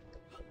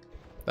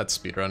 That's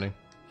speedrunning.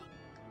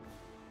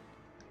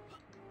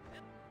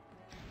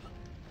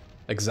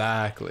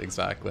 Exactly,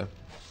 exactly.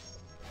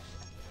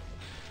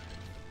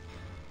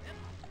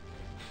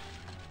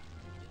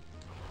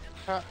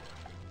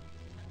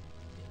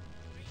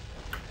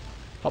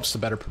 Helps to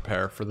better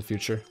prepare for the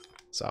future.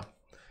 So,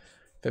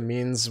 if it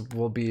means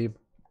we'll be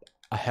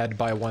ahead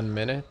by 1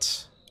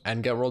 minute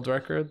and get world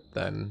record,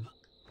 then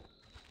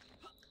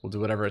we'll do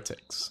whatever it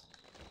takes.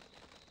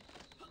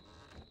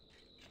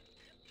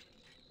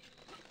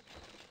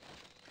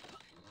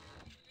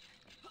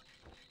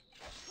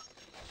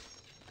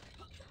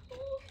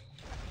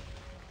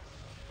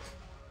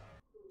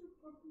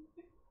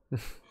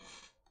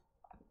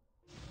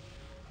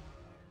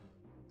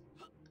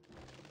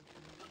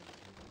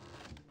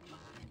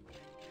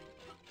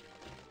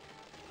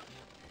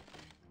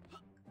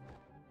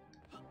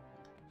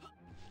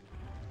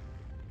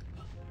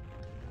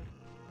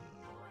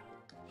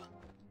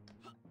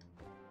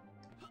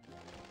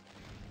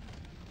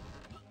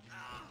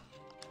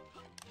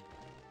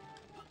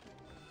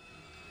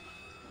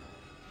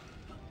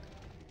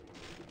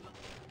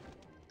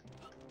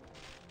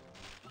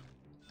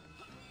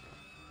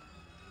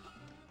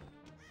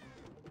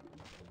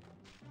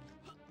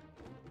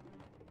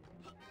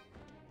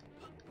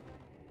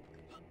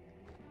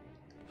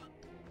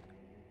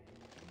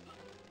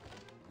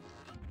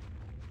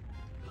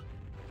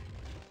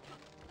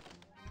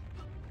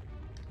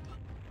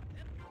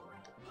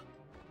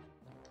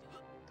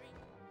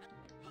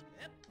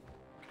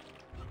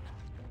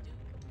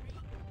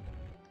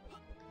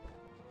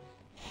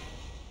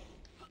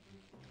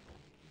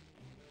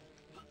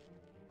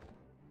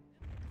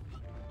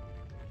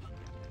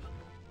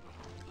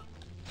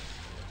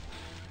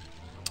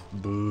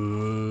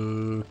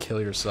 Boo,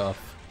 kill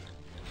yourself.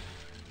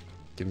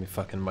 Give me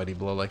fucking mighty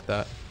blow like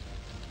that.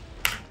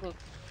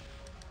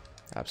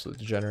 Absolute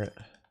degenerate.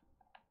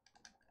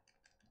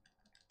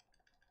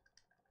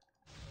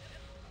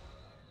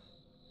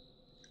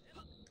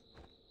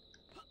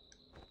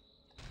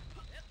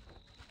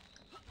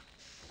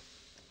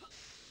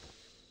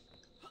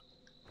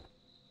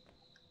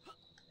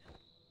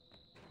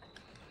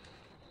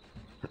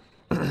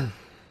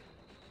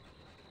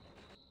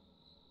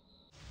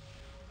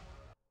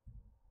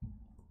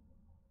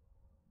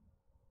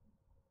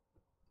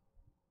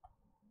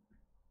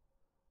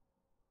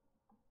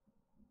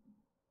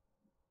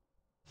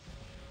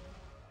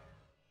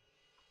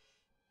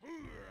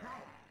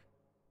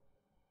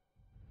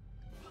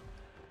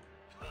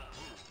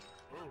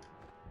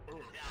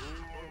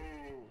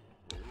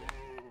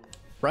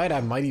 Right,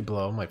 I mighty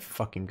blow. Oh my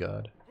fucking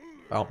god.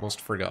 I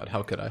almost forgot.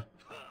 How could I?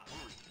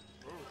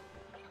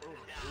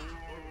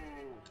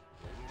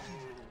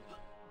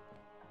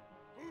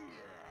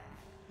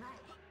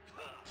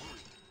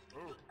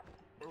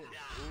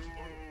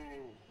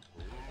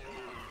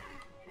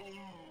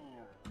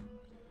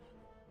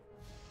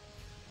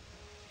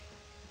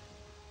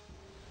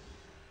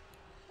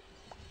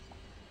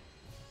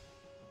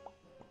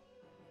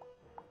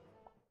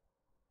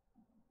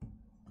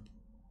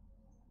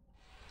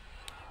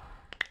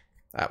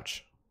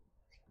 Ouch.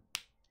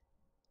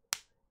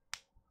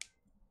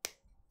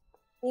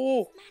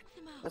 Oh,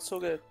 that's so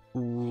good.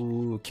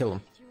 Ooh, kill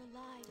him.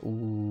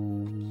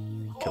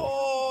 Ooh, kill him.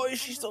 Oh,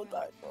 she still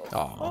died, bro.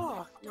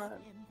 Aw. Fuck, man.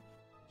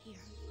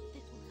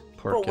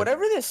 Poor Bro, kid.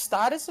 whatever this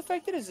status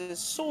effect is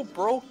so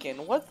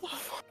broken. What the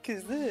fuck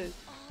is this?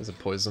 Is it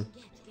poison?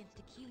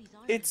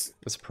 It's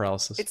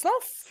paralysis. It's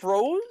not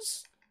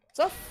froze. It's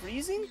not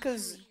freezing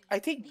because I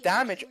take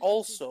damage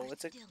also.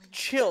 It's a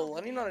chill.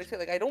 I don't know how to say.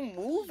 Like I don't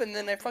move and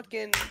then I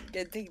fucking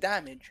take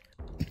damage.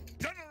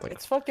 Like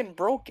it's fucking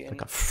broken.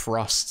 Like a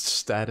frost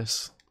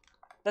status.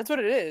 That's what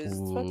it is.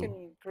 Ooh. It's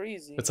fucking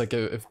crazy. It's like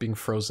if being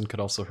frozen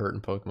could also hurt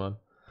in Pokemon.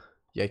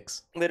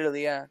 Yikes.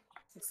 Literally, yeah.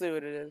 Let's see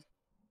what it is.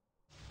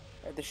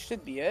 Right, this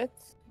should be it.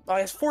 Oh,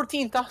 it has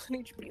 14,000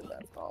 HP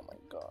left. Oh my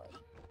god.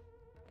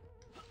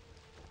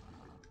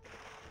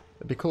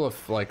 It'd be cool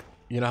if, like,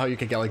 you know how you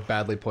could get, like,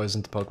 badly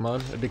poisoned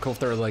Pokemon? It'd be cool if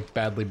they were, like,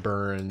 badly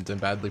burned and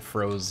badly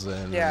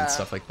frozen and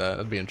stuff like that.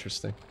 That'd be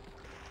interesting.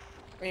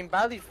 I mean,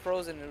 badly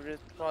frozen would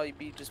probably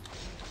be just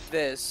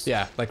this.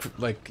 Yeah,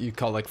 like you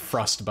call, like,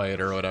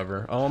 frostbite or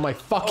whatever. Oh my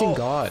fucking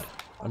god.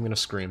 I'm gonna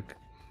scream.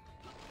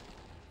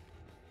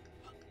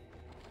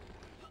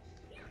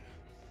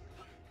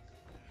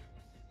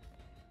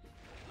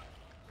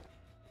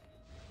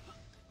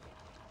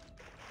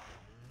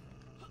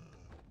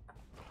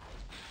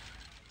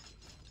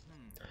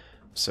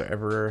 Is there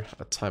ever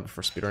a time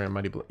before speedrunning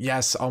Mighty Blow?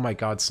 Yes, oh my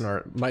god,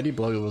 Snort. Mighty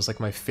Blow was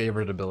like my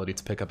favorite ability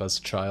to pick up as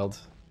a child.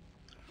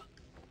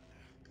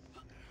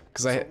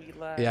 Cause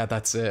yeah,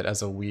 that's it,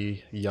 as a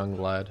wee young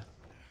lad.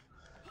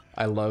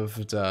 I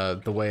loved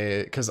the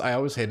way, cause I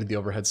always hated the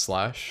overhead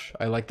slash.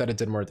 I liked that it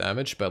did more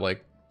damage, but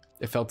like,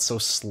 it felt so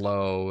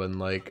slow and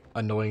like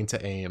annoying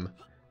to aim.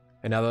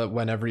 And now that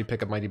whenever you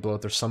pick up Mighty Blow,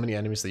 there's so many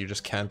enemies that you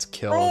just can't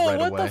kill right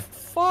away. What the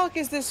fuck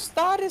is this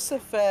status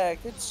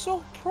effect? It's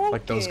so broken.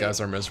 Like, those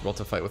guys are miserable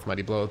to fight with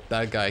Mighty Blow.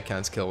 That guy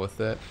can't kill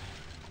with it.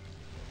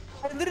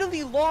 I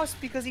literally lost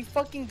because he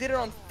fucking did it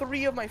on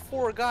 3 of my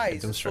 4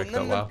 guys, so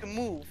none of them can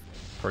move.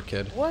 Poor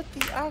kid. What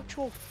the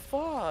actual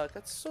fuck?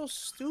 That's so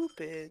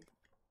stupid.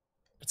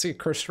 Let's see,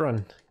 Cursed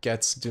Run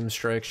gets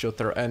Doomstrike, Shield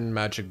Throw, and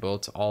Magic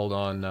Bolt all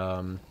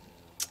on,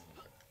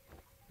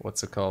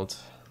 what's it called?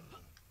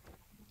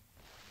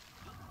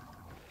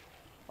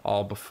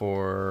 All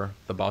before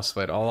the boss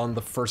fight. All on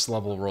the first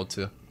level roll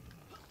too.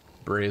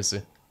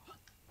 Brazy.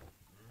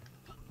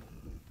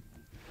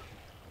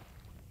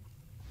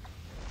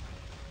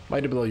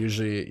 Mighty Blow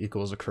usually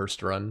equals a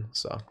Cursed Run,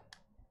 so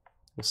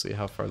we'll see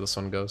how far this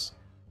one goes.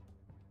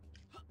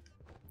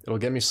 It'll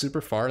get me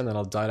super far and then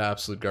I'll die to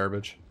absolute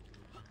garbage.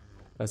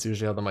 That's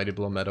usually how the Mighty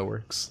Blow meta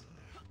works.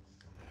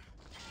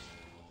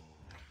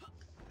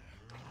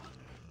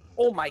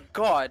 Oh my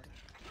god!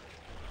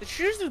 Did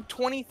she just do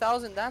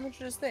 20,000 damage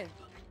to this thing?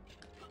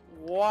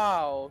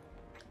 Wow.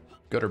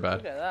 Good or bad?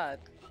 Look at that.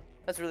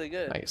 That's really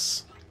good.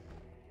 Nice.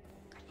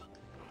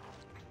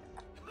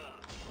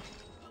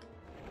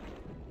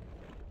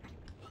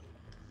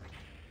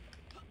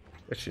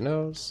 But she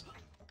knows.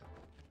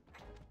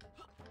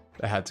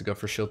 I had to go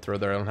for shield throw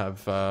there. I don't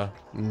have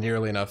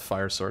nearly enough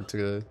fire sword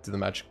to do the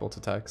magic bolt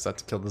attack, because I had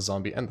to kill the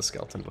zombie and the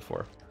skeleton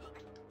before.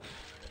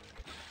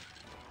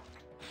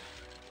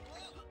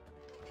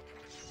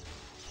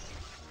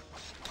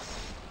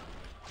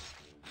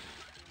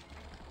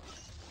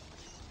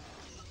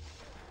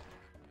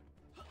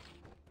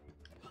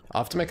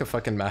 I'll have to make a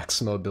fucking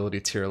Maximo ability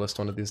tier list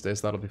one of these days.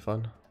 That'll be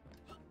fun.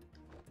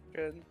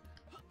 Good.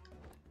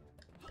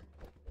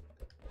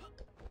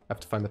 I have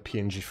to find the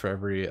PNG for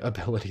every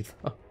ability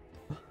though.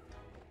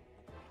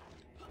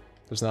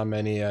 There's not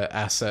many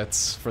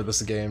assets for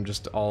this game,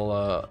 just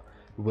all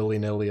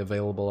willy-nilly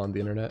available on the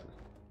internet.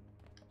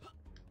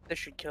 This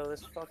should kill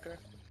this fucker.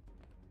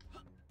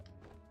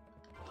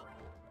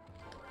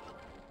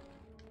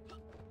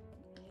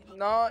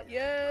 Not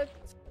yet.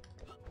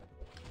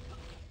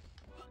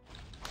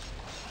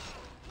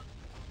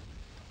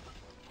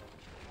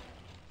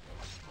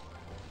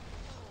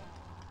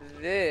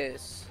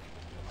 This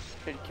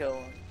should kill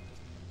him.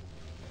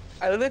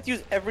 I literally have to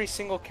use every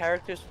single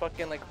character's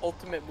fucking like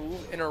ultimate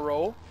move in a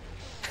row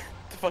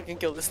to fucking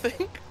kill this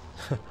thing.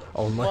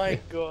 Oh my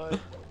god.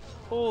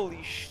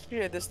 Holy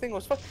shit, this thing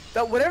was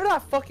that whatever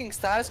that fucking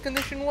status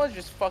condition was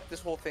just fucked this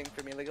whole thing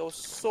for me. Like it was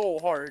so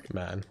hard.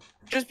 Man.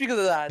 Just because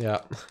of that.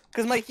 Yeah.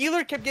 Cause my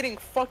healer kept getting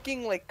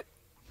fucking like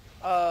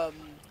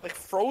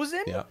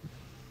frozen. Yeah.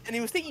 And he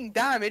was taking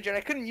damage, and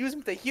I couldn't use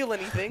him to heal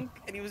anything,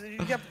 and he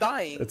kept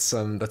dying. It's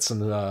that's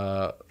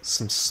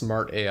some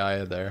smart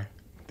AI there.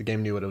 The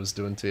game knew what it was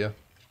doing to you.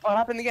 Oh, it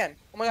happened again.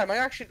 Oh my god,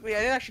 wait, I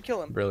didn't actually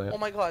kill him. Brilliant. Oh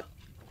my god.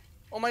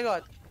 Oh my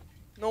god.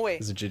 No way.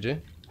 Is it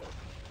GG?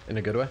 In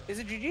a good way? Is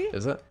it GG?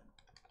 Is it?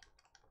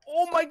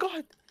 Oh my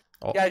god.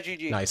 Oh, yeah,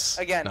 GG. Nice.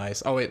 Again.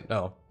 Nice. Oh wait,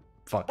 no.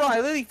 Fuck. Bro, I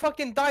literally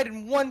fucking died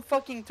in one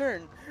fucking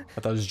turn.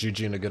 I thought it was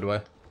GG in a good way.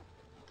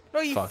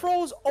 No, he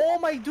froze all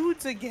my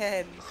dudes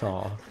again.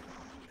 Aw.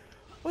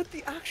 What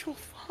the actual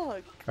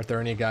fuck? Are there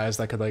any guys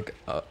that could like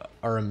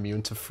are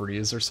immune to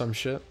freeze or some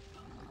shit?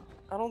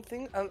 I don't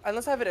think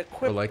unless I have it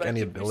equipped. Or like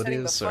any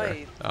abilities or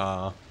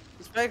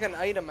it's like an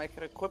item I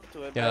could equip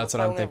to it. Yeah, that's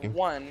what I'm thinking.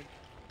 One.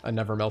 I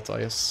never melt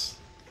ice.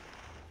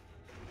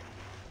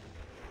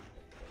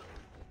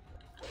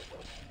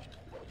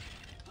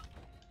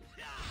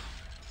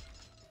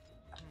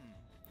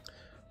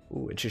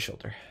 Ooh, itchy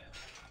shoulder.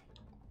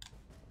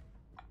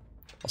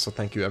 Also,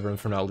 thank you everyone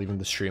for not leaving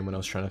the stream when I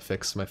was trying to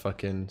fix my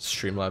fucking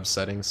Streamlabs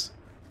settings.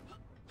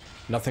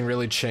 Nothing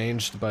really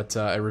changed, but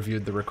I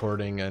reviewed the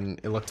recording and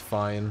it looked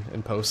fine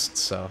in post,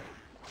 so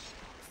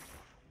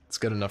it's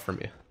good enough for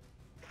me.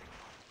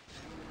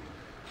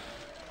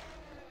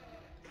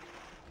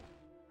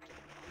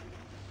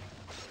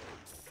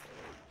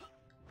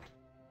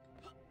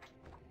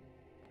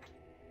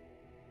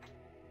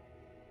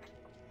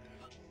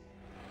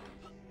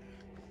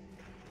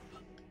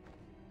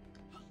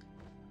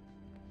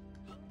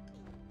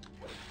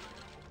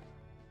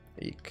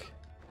 Eek.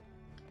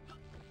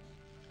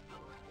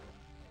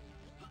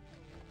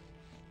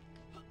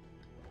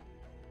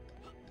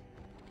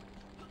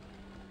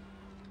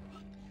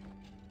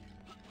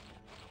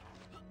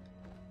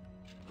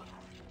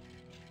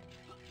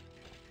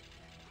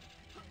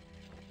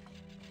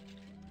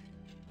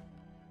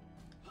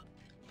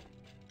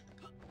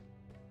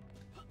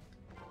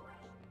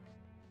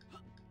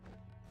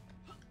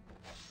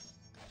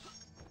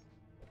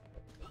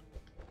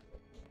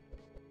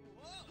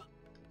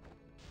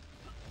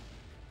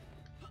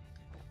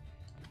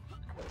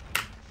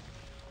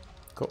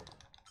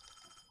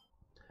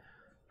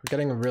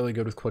 getting really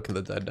good with Quick of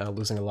the Dead now,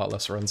 losing a lot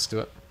less runs to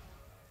it.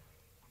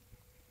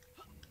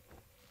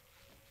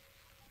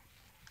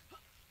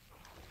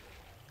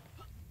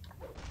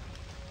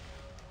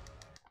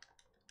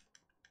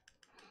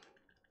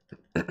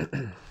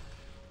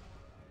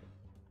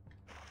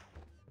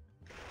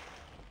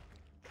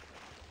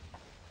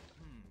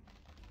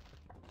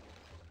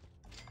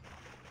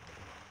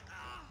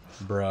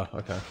 Bruh,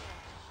 okay.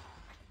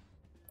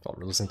 Oh,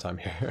 we're losing time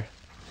here.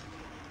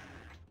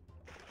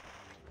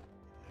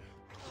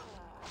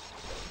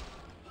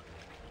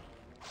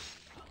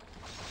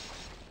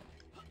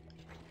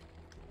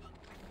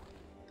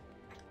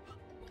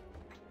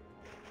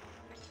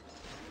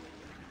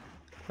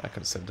 I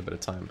could have saved a bit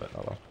of time, but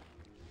oh well.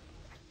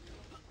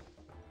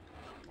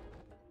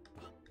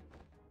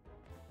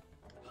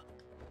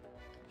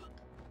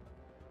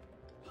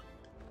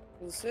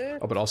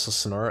 Oh, but also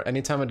Sonora.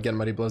 Anytime I'd get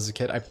Muddy Blow as a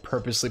kid, I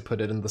purposely put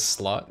it in the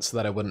slot so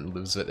that I wouldn't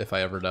lose it if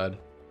I ever died.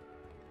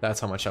 That's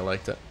how much I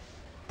liked it.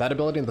 That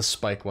ability and the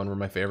Spike one were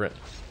my favorite.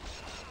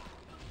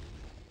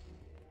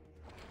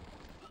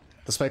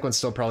 The Spike one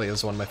still probably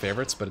is one of my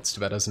favorites, but it's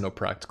too bad it has no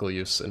practical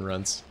use in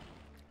runs.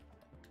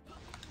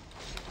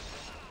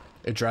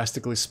 It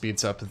drastically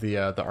speeds up the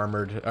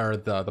armored, or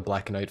the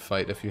Black Knight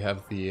fight if you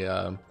have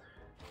the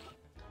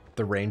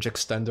range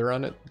extender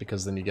on it,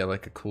 because then you get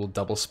like a cool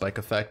double spike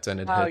effect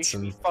and it hits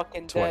him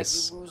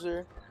twice. Dead, you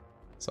loser.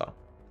 So,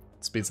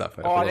 it speeds that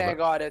fight up a little bit. I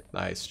got it.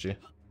 Nice, G.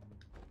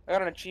 I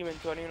got an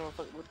achievement too, I don't even know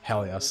what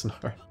Hell yeah,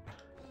 Snore.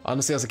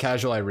 Honestly, as a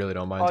casual, I really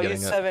don't mind getting it.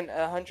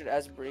 700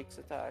 as breaks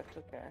attack,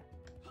 okay.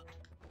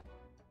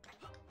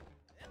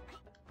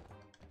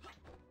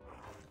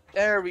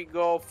 There we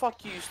go.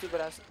 Fuck you,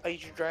 stupid ass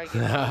Age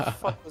Dragon. What the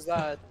fuck was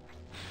that?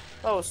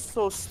 That was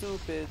so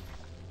stupid.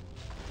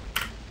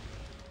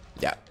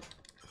 Yeah.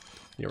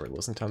 You were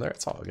losing time there,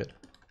 it's all good.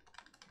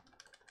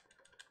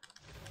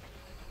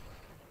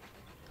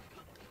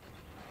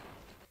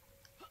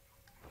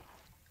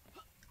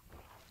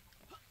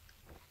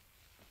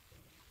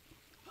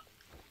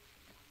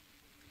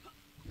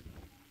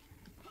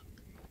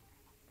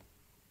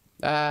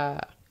 Ah,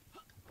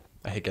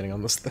 I hate getting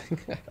on this thing.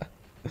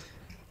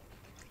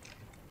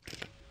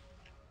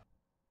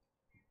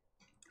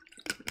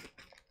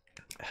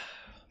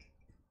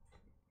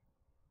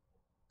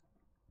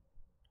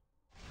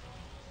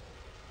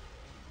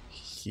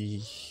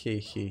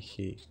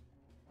 He.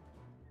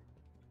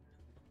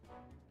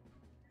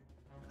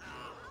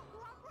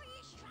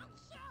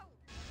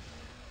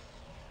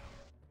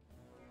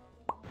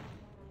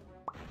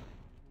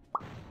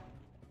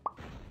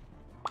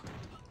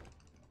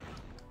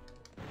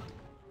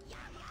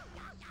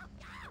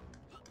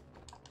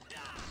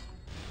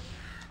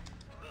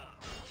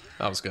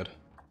 That was good.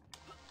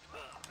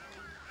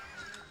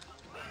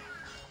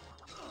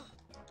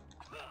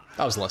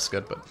 That was less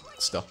good, but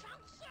still.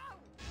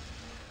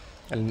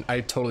 And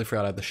I totally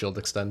forgot I had the shield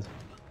extend.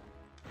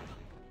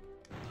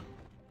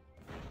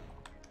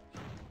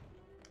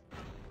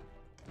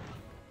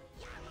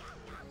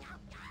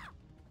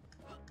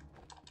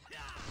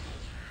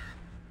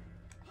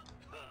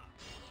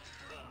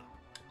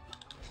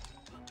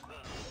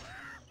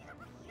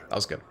 That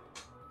was good.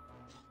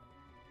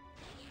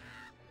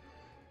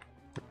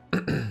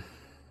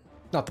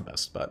 Not the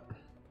best, but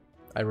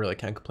I really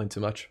can't complain too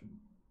much.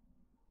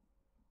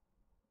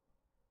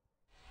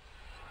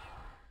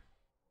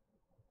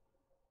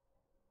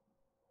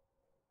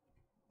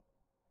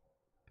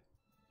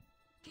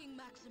 King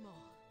Maximo,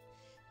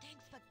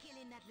 thanks for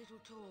killing that little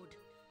toad.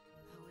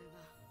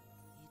 However,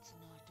 it's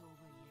not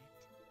over yet.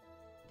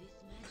 This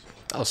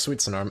magic... Oh, sweet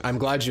Sonarm. I'm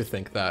glad you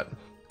think that.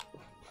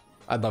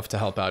 I'd love to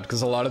help out,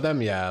 because a lot of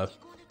them, yeah,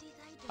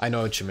 I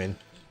know what you mean.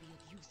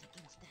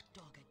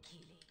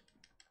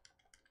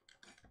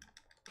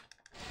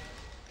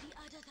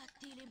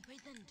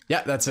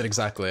 Yeah, that's it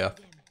exactly, yeah.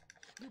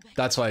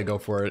 That's why I go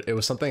for it. It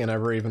was something I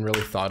never even really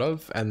thought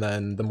of, and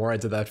then the more I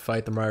did that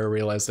fight, the more I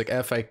realized, like,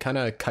 if I kind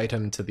of kite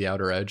him to the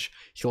outer edge,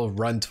 he'll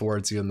run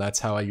towards you, and that's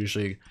how I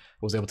usually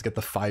was able to get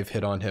the 5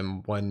 hit on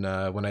him when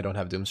I don't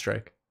have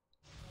Doomstrike.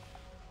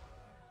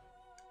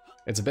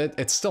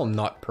 It's still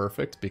not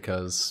perfect,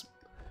 because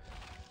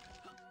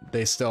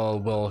they still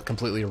will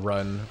completely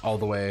run all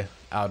the way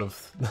out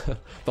of...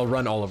 they'll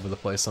run all over the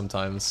place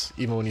sometimes,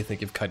 even when you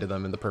think you've kited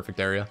them in the perfect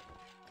area.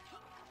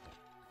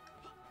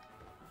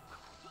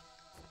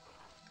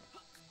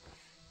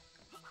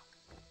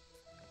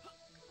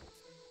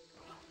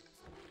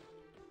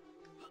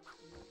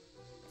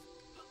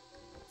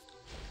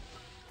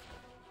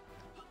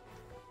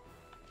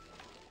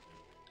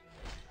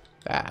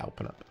 Ah,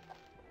 open up.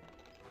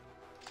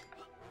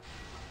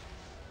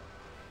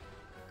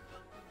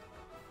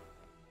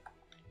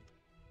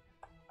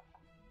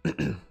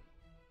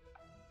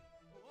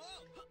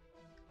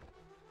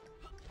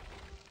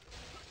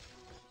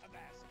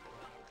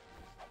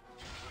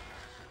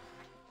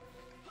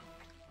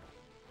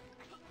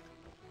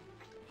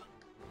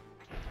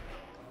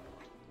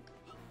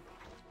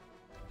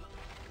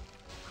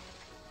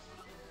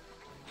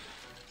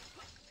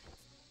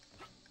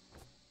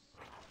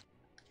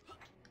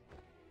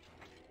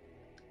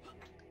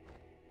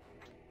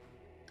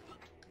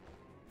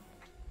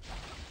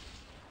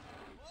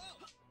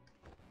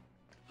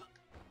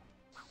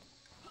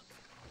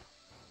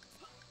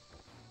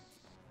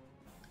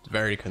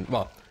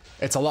 well,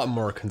 it's a lot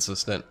more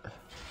consistent.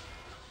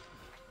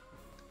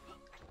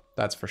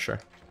 That's for sure.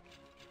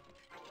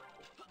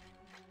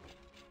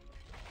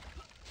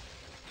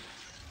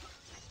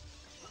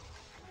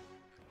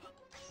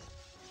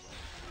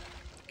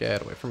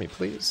 Get away from me,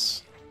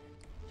 please.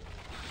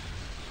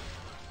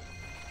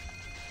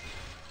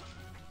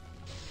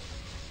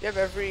 You have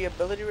every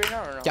ability right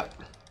now or no?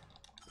 Yep.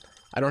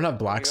 I don't have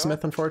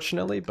Blacksmith,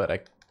 unfortunately, but I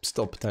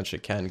still potentially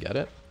can get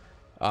it.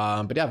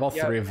 But yeah, I have all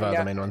three of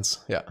the main ones.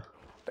 Yeah.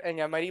 And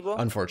yeah, Mighty Blow?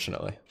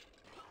 Unfortunately.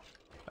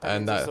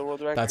 And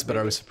that's but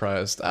I was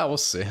surprised. Ah, we'll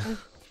see.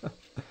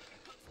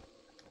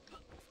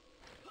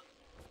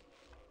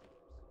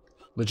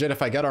 Legit,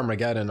 if I get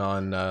Armageddon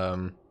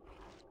on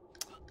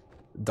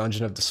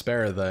Dungeon of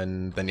Despair,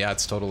 then yeah,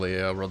 it's totally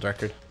a world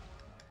record.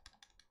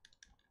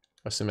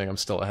 Assuming I'm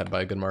still ahead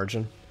by a good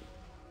margin.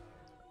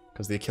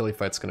 Because the Achille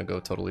fight's gonna go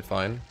totally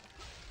fine.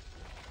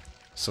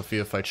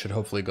 Sophia fight should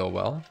hopefully go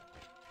well.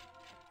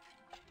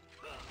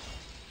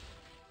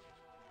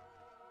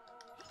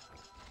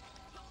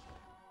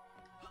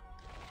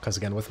 Because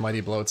again, with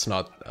Mighty Blow, it's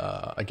not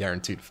a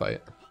guaranteed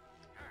fight.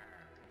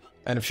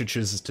 And if she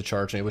chooses to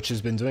charge me, which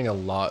she's been doing a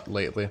lot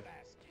lately.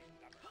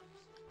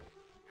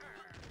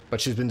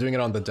 But she's been doing it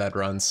on the dead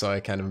run, so I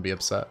can't even be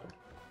upset.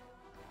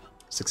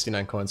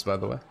 69 coins, by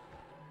the way.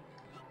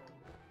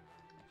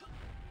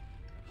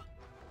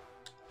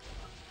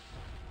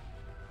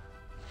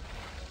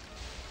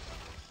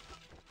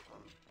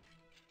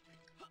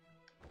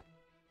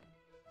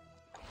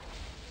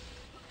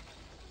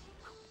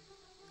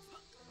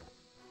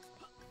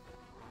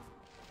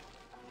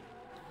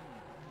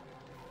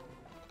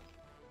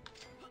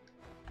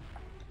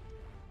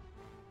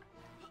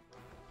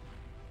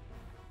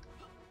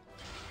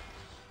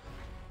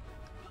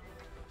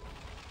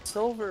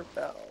 Silver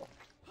Bell.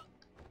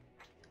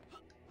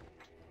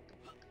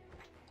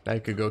 Now you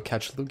could go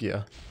catch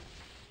Lugia.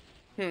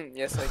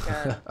 Yes I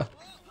can.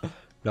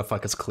 No,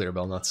 fuck, it's Clear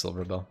Bell, not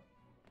Silver Bell.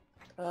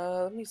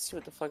 Let me see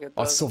what the fuck it does.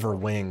 Oh, Silver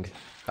Wing.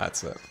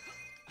 That's it.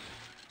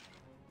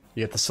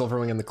 You get the Silver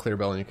Wing and the Clear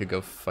Bell and you could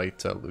go fight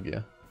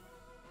Lugia.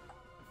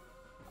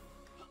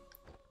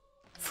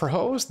 For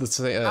hose, that's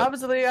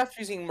Absolutely after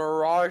using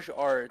Mirage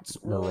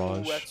Arts.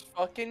 Mirage. Ooh, that's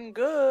fucking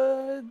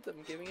good.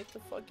 I'm giving it to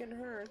fucking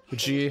her.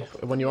 G,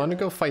 when you want to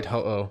go fight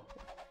Ho-Oh,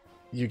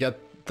 you get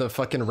the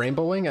fucking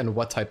Rainbow Wing and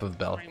what type of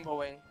bell? Rainbow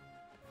Wing.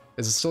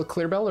 Is it still a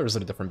Clear Bell or is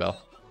it a different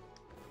bell?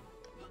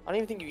 I don't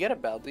even think you get a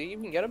bell. Do you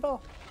even get a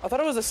bell? I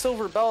thought it was a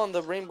Silver Bell and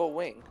the Rainbow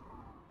Wing.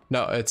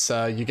 No, it's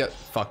you get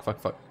fuck.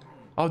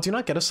 Oh, do you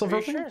not get a Silver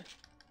Wing? Sure?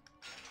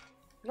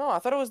 No, I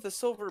thought it was the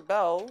Silver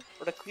Bell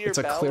or the Clear Bell. It's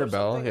a Clear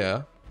Bell,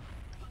 yeah.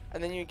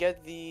 And then you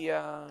get the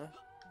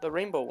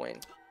Rainbow Wing.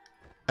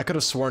 I could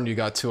have sworn you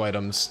got 2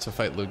 items to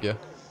fight Lugia.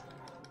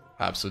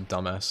 Absolute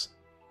dumbass.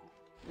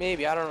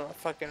 Maybe, I don't know.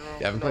 Fucking yeah,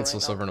 I haven't played Soul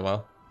Silver in a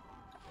while.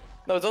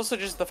 No, it's also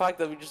just the fact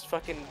that we just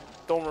fucking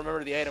don't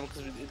remember the item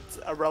because it's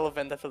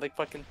irrelevant after like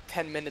fucking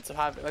 10 minutes of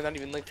having, like not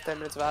even like 10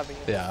 minutes of having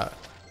it. Yeah.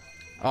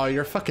 Oh,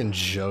 you're a fucking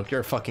joke.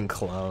 You're a fucking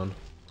clown.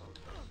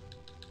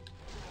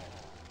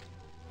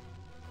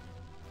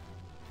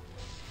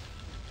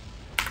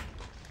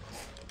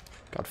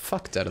 God,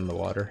 fuck Dead in the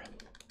Water.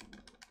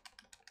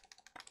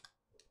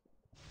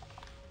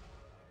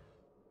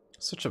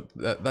 Such a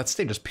that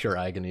stage is pure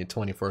agony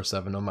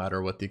 24/7 no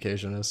matter what the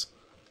occasion is.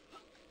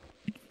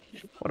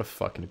 What a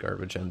fucking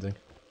garbage ending.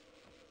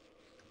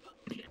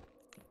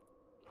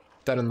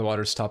 Dead in the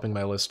Water's topping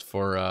my list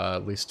for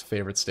least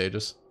favorite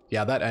stages.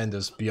 Yeah, that end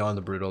is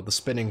beyond brutal. The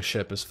spinning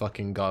ship is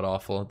fucking god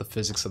awful. The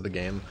physics of the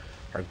game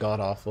are god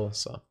awful,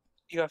 so.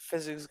 You got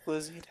physics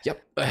glizzied.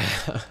 Yep.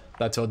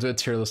 That's I'll do a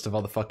tier list of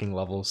all the fucking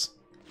levels.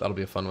 That'll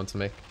be a fun one to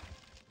make.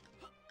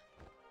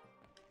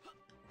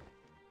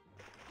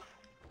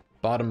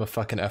 Bottom of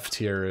fucking F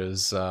tier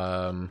is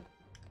the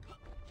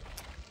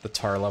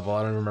tar level.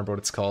 I don't remember what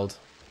it's called.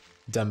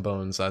 Dem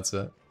Bones, that's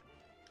it.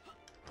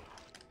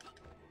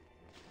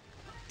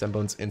 Dem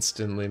Bones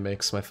instantly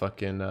makes my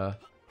fucking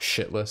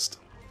shit list.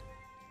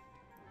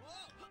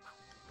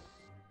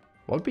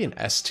 What would be an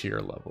S tier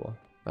level?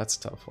 That's a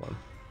tough one.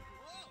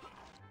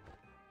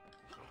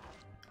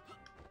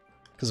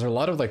 Because there are a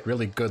lot of like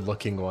really good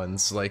looking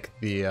ones, like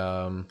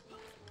the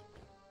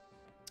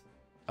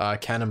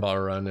Cannonball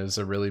Run is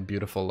a really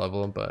beautiful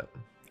level, but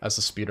as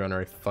a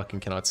speedrunner I fucking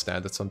cannot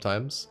stand it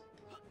sometimes.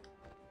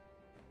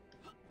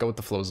 Go with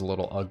the Flow is a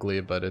little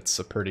ugly, but it's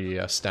a pretty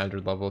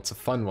standard level. It's a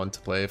fun one to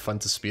play, fun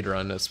to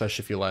speedrun,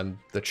 especially if you land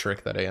the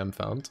trick that AM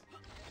found.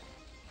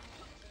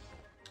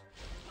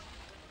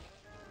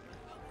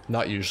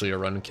 Not usually a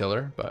run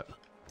killer, but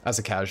as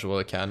a casual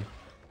it can.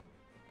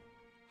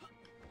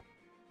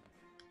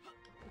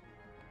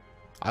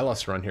 I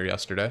lost a run here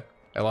yesterday.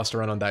 I lost a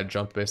run on that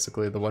jump,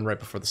 basically, the one right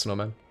before the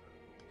snowman.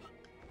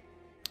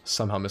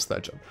 Somehow missed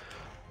that jump.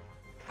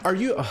 Are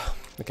you...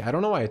 okay, I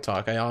don't know why I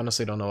talk. I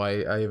honestly don't know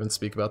why I even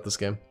speak about this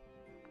game.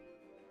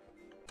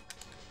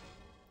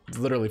 It's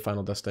literally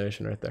Final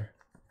Destination right there.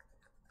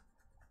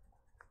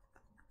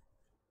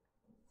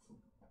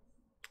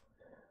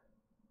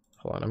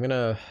 Hold on, I'm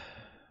gonna...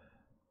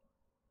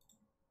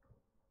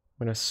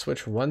 When I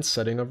switch one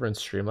setting over in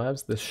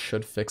Streamlabs, this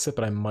should fix it,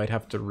 but I might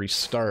have to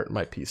restart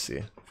my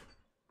PC.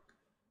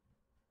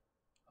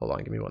 Hold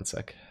on, give me 1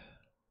 sec.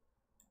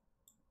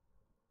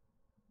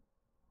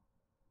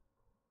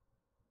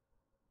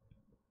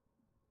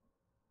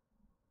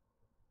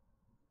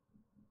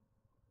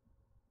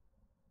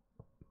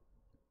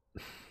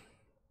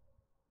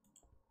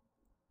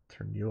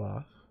 Turn you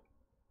off.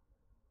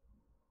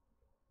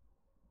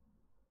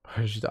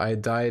 I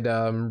died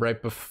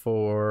right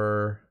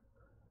before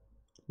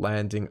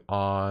landing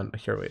on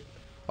here. Wait,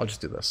 I'll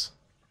just do this.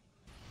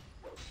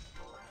 I'll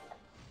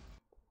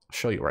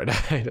show you where I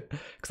died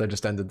because I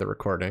just ended the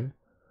recording.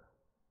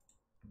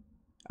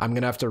 I'm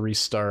gonna have to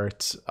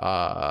restart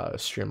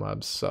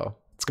Streamlabs, so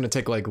it's gonna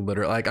take like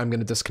literally like I'm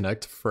gonna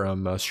disconnect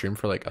from stream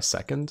for like a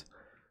second.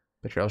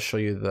 But here I'll show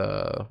you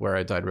the where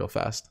I died real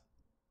fast.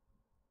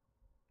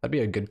 That'd be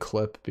a good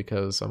clip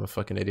because I'm a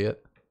fucking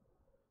idiot.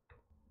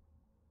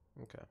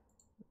 Okay.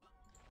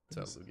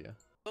 So Lugia.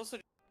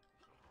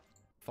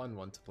 Fun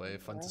one to play,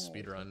 fun to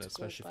speedrun,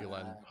 especially if you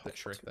land the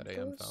trick that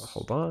AM found.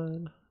 Hold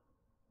on.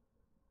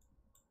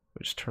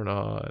 We just turn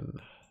on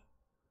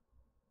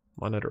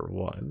monitor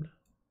 1.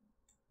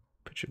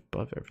 Put you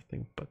above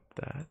everything but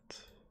that.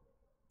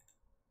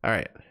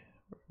 Alright.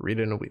 Read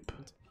in a weep.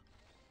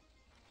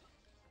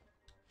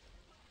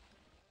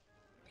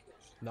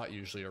 Not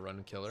usually a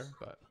run killer,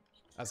 but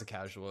as a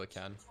casual it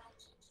can.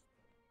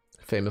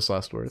 Famous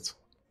last words.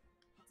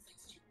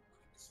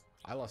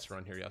 I lost a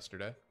run here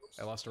yesterday.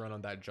 I lost a run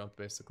on that jump,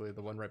 basically,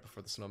 the one right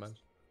before the snowman.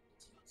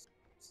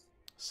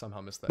 Somehow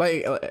missed that.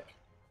 Like,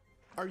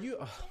 are you?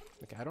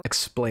 Okay, I don't.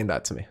 Explain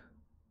that to me.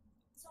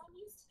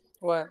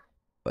 What?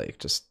 Like,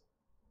 just.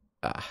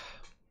 I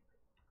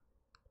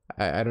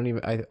don't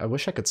even. I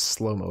wish I could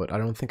slow mo it. I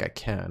don't think I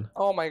can.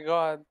 Oh my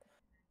god.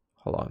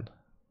 Hold on.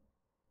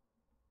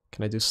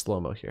 Can I do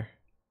slow mo here?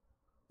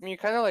 I mean, you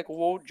kind of like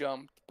whoa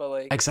jumped, but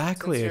like.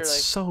 Exactly. It's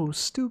like... so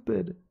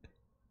stupid.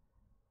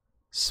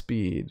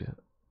 Speed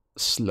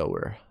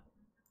slower.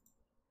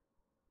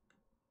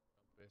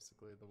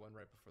 Basically, the one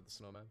right before the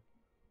snowman.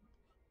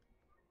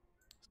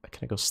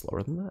 Can I go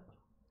slower than that?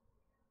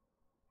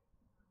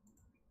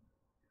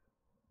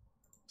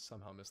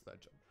 Somehow missed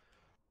that jump.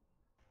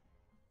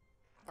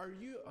 Are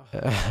you?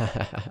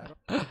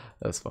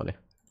 That's funny.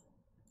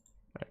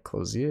 Alright,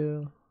 close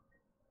you.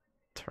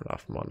 Turn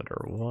off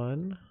monitor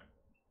 1.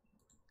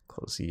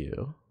 Close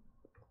you.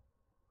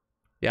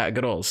 Yeah,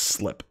 good old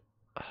slip.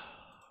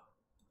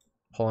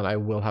 Hold on, I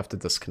will have to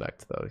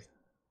disconnect though.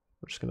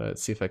 I'm just gonna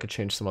see if I could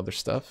change some other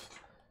stuff.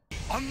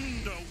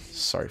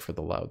 Sorry for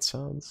the loud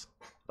sounds.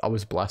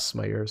 Always blasts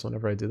my ears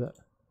whenever I do that.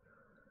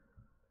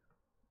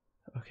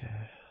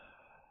 Okay.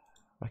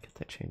 Why can't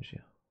I change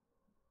you?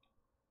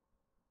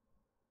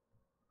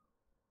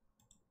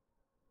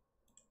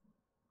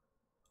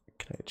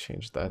 Can I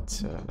change that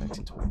to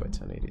 1920 by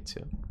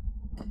 1082?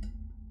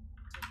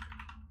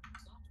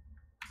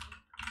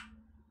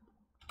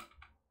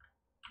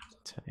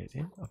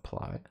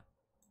 Apply.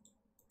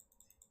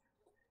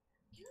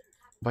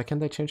 Why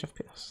can't they change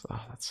FPS?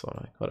 Oh, that's so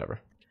annoying.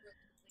 Whatever.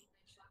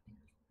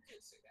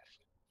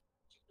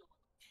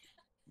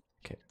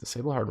 Okay,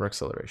 disable hardware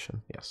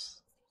acceleration.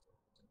 Yes.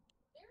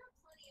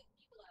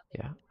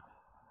 Yeah.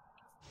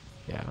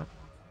 Yeah.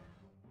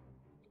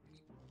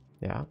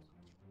 Yeah.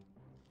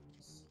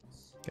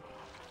 Okay.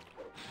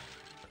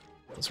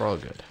 Those are all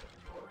good.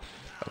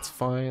 That's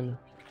fine.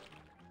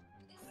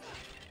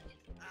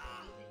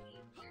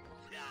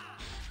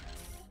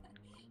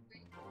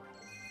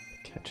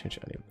 Can't change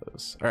any of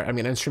those. Alright, I'm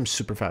gonna end stream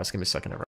super fast. Give me a second.